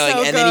killing, doing killing,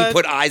 so and then he good.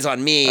 put eyes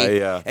on me,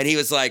 yeah. and he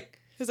was like.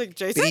 He was like, But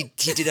Jason?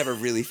 he did have a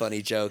really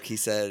funny joke. He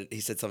said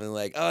something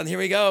like, "Oh, and here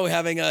we go,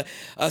 having a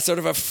sort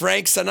of a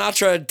Frank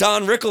Sinatra,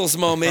 Don Rickles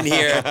moment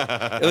here."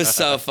 It was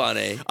so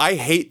funny. I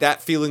hate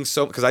that feeling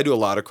so because I do a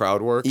lot of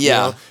crowd work.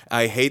 Yeah. You know?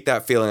 I hate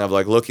that feeling of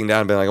like looking down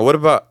and being like, what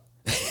about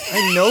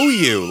I know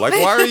you. Like,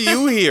 why are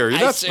you here? You're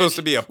not supposed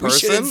to be a We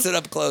shouldn't person. sit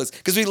up close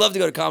because we love to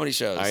go to comedy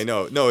shows. I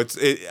know. No,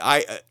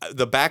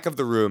 the back of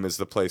the room is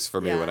the place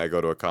for me Yeah. when I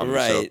go to a comedy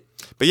Right. show.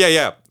 But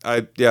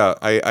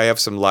I have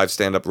some live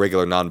stand-up,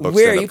 regular non-book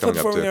Where are stand-up you coming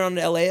up performing too. around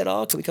LA at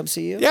all? Can we come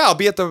see you? Yeah,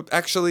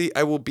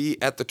 I will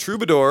be at the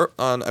Troubadour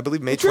on, I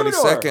believe, May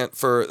Troubadour. 22nd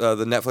for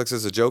the Netflix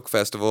is a Joke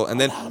Festival. And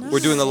then we're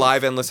doing the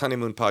live Endless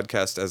Honeymoon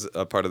podcast as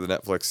a part of the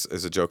Netflix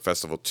is a Joke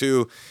Festival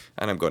too.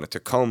 And I'm going to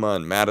Tacoma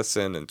and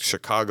Madison and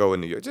Chicago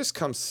and New York. Just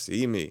come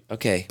see me.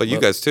 Okay. But you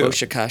guys too.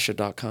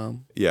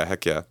 Moshekasher.com. Yeah,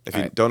 heck yeah. If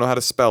you right. don't know how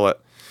to spell it,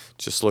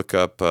 just look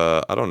up,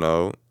 I don't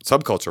know,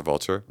 Subculture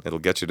Vulture. It'll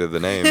get you to the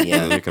name, and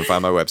then you can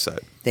find my website.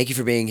 Thank you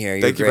for being here.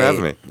 You're Thank you for great.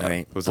 having me. All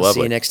right. It was I'll see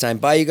lovely. you next time.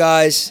 Bye, you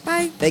guys.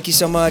 Bye. Thank you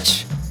so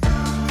much.